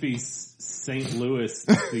would just be St. Louis,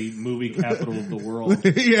 the movie capital of the world.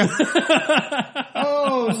 Yeah.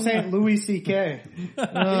 Oh, St. Louis C.K.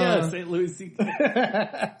 Yeah, St. Louis.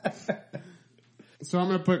 So I'm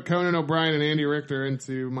going to put Conan O'Brien and Andy Richter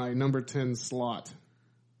into my number 10 slot.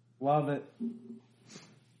 Love it.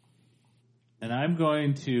 And I'm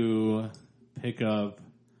going to pick up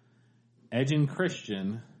Edge and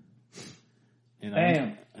Christian, and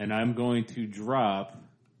I'm going to drop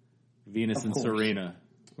Venus and course. Serena.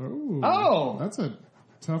 Oh. That's a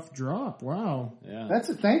tough drop. Wow. Yeah, That's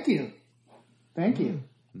it. Thank you. Thank you.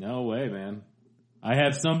 no way, man. I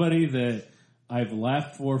have somebody that I've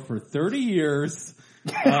laughed for 30 years.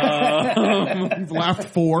 I've laughed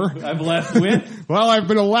for. I've laughed with. Well, I've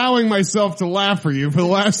been allowing myself to laugh for you for the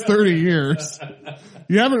last 30 years.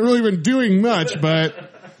 You haven't really been doing much, but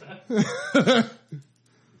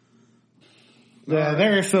Yeah, they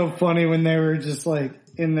were so funny when they were just like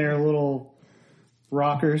in their little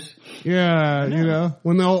rockers. yeah, you know,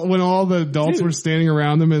 when all the adults were standing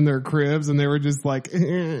around them in their cribs and they were just like,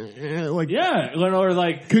 like, Yeah, or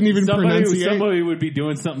like Couldn't even pronunciate. Somebody would be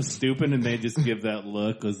doing something stupid and they just give that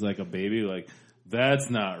look as like a baby, like that's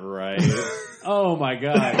not right. Oh my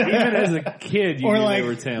god! Even as a kid, you Or knew like they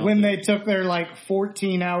were talented. when they took their like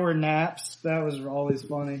 14-hour naps. That was always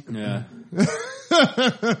funny. Yeah.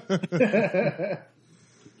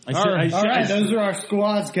 All right, those are our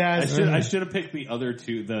squads, guys. I should have picked the other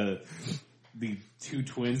two, the two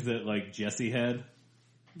twins that like Jesse had.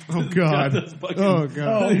 oh god, Those fucking- oh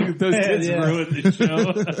god. Those kids yeah. ruined the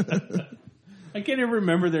show. I can't even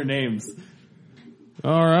remember their names.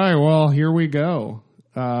 All right, well, here we go.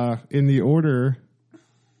 In the order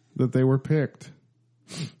that they were picked.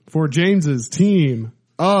 For James's team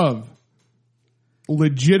of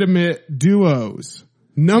legitimate duos.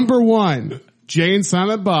 Number 1, Jay and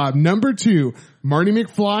Silent Bob. Number 2, Marty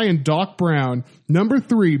McFly and Doc Brown. Number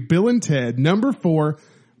 3, Bill and Ted. Number 4,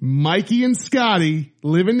 Mikey and Scotty,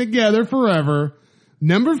 living together forever.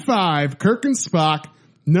 Number 5, Kirk and Spock.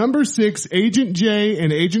 Number 6, Agent J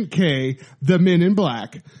and Agent K, the Men in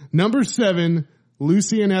Black. Number 7,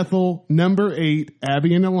 Lucy and Ethel. Number 8,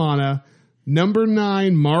 Abby and Alana. Number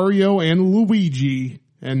 9, Mario and Luigi.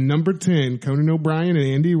 And number 10, Conan O'Brien and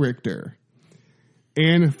Andy Richter.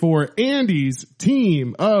 And for Andy's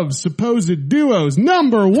team of supposed duos,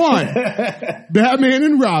 number 1, Batman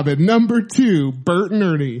and Robin. Number 2, Bert and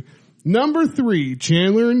Ernie. Number 3,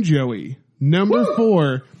 Chandler and Joey. Number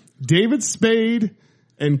 4, David Spade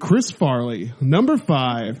and Chris Farley. Number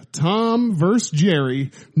 5, Tom versus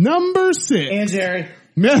Jerry. Number 6, And Jerry.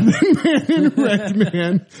 Method Man and Wreck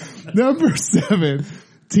Man. Number 7,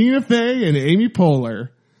 Tina Fey and Amy Poehler.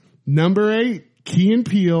 Number 8, Key and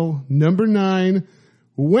Peele. Number 9,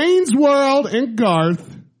 Wayne's World and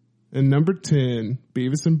Garth. And number 10,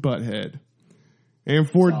 Beavis and Butthead. And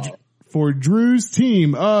for Drew's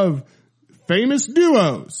team of famous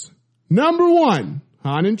duos, number 1,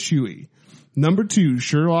 Han and Chewie. Number 2,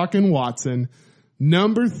 Sherlock and Watson.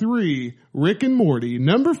 Number 3, Rick and Morty.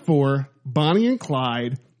 Number 4, Bonnie and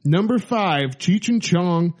Clyde. Number 5, Cheech and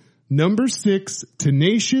Chong. Number 6,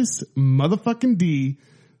 Tenacious motherfucking D.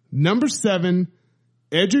 Number 7,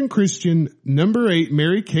 Edge and Christian. Number 8,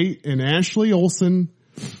 Mary Kate and Ashley Olsen.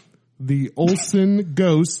 The Olsen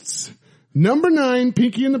Ghosts. Number 9,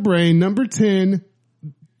 Pinky and the Brain. Number 10,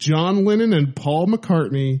 John Lennon and Paul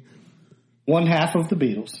McCartney. One half of the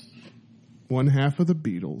Beatles. One half of the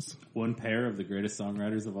Beatles. One pair of the greatest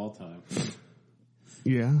songwriters of all time.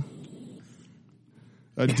 Yeah.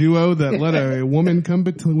 A duo that let a woman come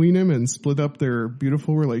between them and split up their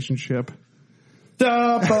beautiful relationship.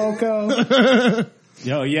 Duh, Poco.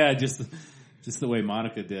 Yo, yeah, just the way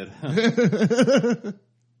Monica did.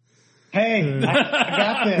 Hey, I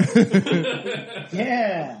got this.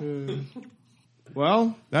 Yeah.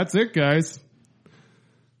 Well, that's it, guys.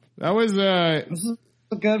 That was This is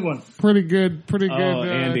a good one. pretty good. Oh,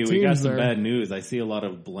 Andy, we got teams some there. bad news. I see a lot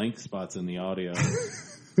of blank spots in the audio.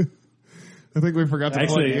 I think we forgot to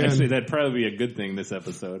plug you in. Actually, that'd probably be a good thing this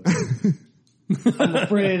episode. I'm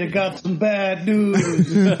afraid I got some bad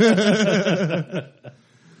news.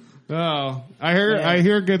 Oh, I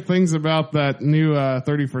hear good things about that new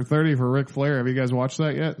 30 for 30 for Ric Flair. Have you guys watched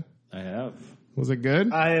that yet? I have. Was it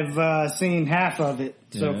good? I have seen half of it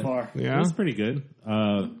so Yeah. far. It Yeah. was pretty good.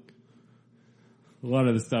 A lot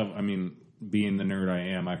of the stuff, I mean, being the nerd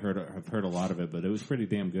I am, I've heard a lot of it, but it was pretty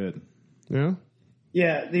damn good. Yeah.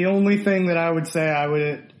 Yeah, the only thing that I would say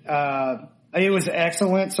it was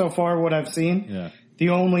excellent so far what I've seen. Yeah. The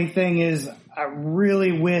only thing is I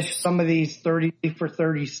really wish some of these 30 for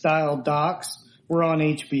 30 style docs were on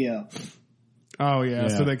HBO. Oh yeah, Yeah.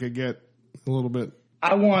 so they could get a little bit.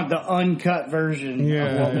 I want the uncut version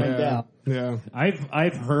of what went down. Yeah.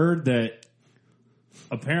 I've heard that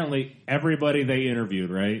apparently everybody they interviewed,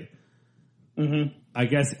 right? Mm-hmm. I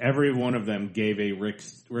guess every one of them gave a Ric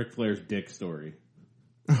Flair's dick story.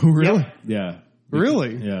 Oh really? Yeah.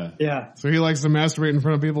 Really? Yeah. Yeah. So he likes to masturbate in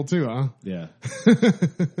front of people too, huh? Yeah.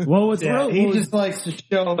 Well, what's Yeah, real? he what was- just likes to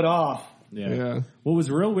show it off. Yeah. What was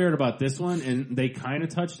real weird about this one, and they kind of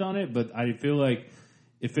touched on it, but I feel like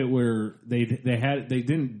if it were they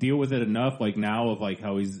didn't deal with it enough. Like now, of like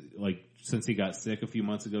how he's like since he got sick a few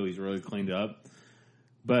months ago, he's really cleaned up.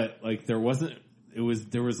 But like there was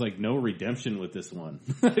like no redemption with this one.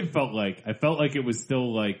 I felt like it was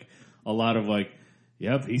still like a lot of like,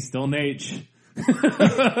 yep, he's still Nate.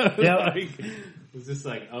 Yeah. Like, it was just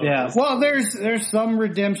like, oh, Yeah. this- Well, there's some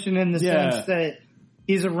redemption in the Yeah. sense that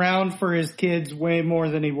he's around for his kids way more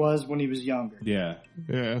than he was when he was younger. yeah.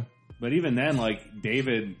 Yeah. But even then, like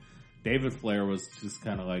David Flair was just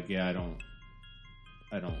kind of like, yeah, I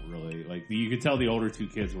don't really like. You could tell the older two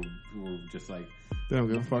kids were just like, They don't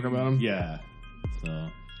give a fuck about him. yeah. So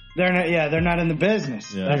They're not in the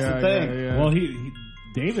business. Yeah. That's Yeah, the thing. yeah, yeah. well,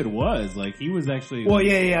 David was like he was actually Well,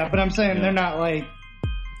 yeah, but I'm saying Yeah. they're not like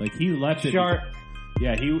like he left it. sharp.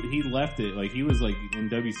 Yeah, he left it like he was like in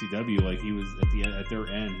WCW. Like he was at their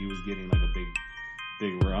end, he was getting like a big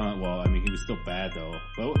run. Well, I mean, he was still bad though.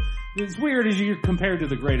 But it's weird as you're compared to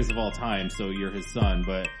the greatest of all time. So you're his son,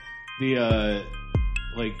 but the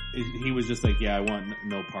he was just like, yeah, I want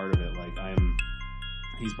no part of it. Like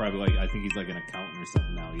he's probably like, I think he's like an accountant or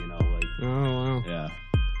something now. You know, like Oh wow. yeah.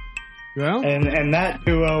 Well. And that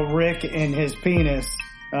duo, Rick and his penis,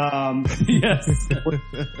 Yes.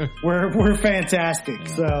 we're fantastic.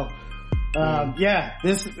 So,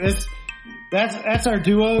 that's our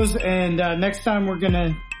duos. And, next time we're going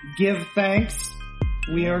to give thanks.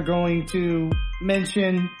 We are going to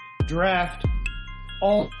mention draft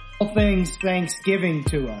all things Thanksgiving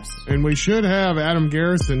to us. And we should have Adam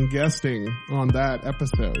Garrison guesting on that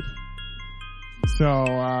episode. So,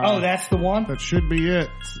 That's the one? that should be it.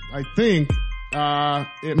 I think,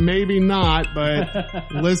 it may be not,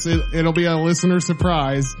 but listen, it'll be a listener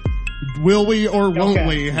surprise. Will we or won't Okay.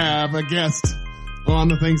 we have a guest on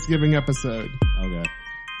the Thanksgiving episode? Okay.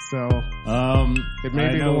 So, it may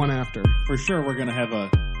I be the know one after. for sure. We're gonna have a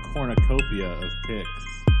cornucopia of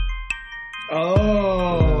picks.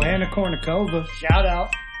 Oh, Anna Kournikova. Shout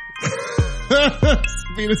out.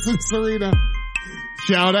 Venus and Serena.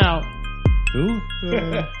 Shout out. Who?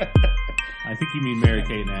 I think you mean Mary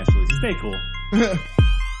Kate and Ashley. Stay cool.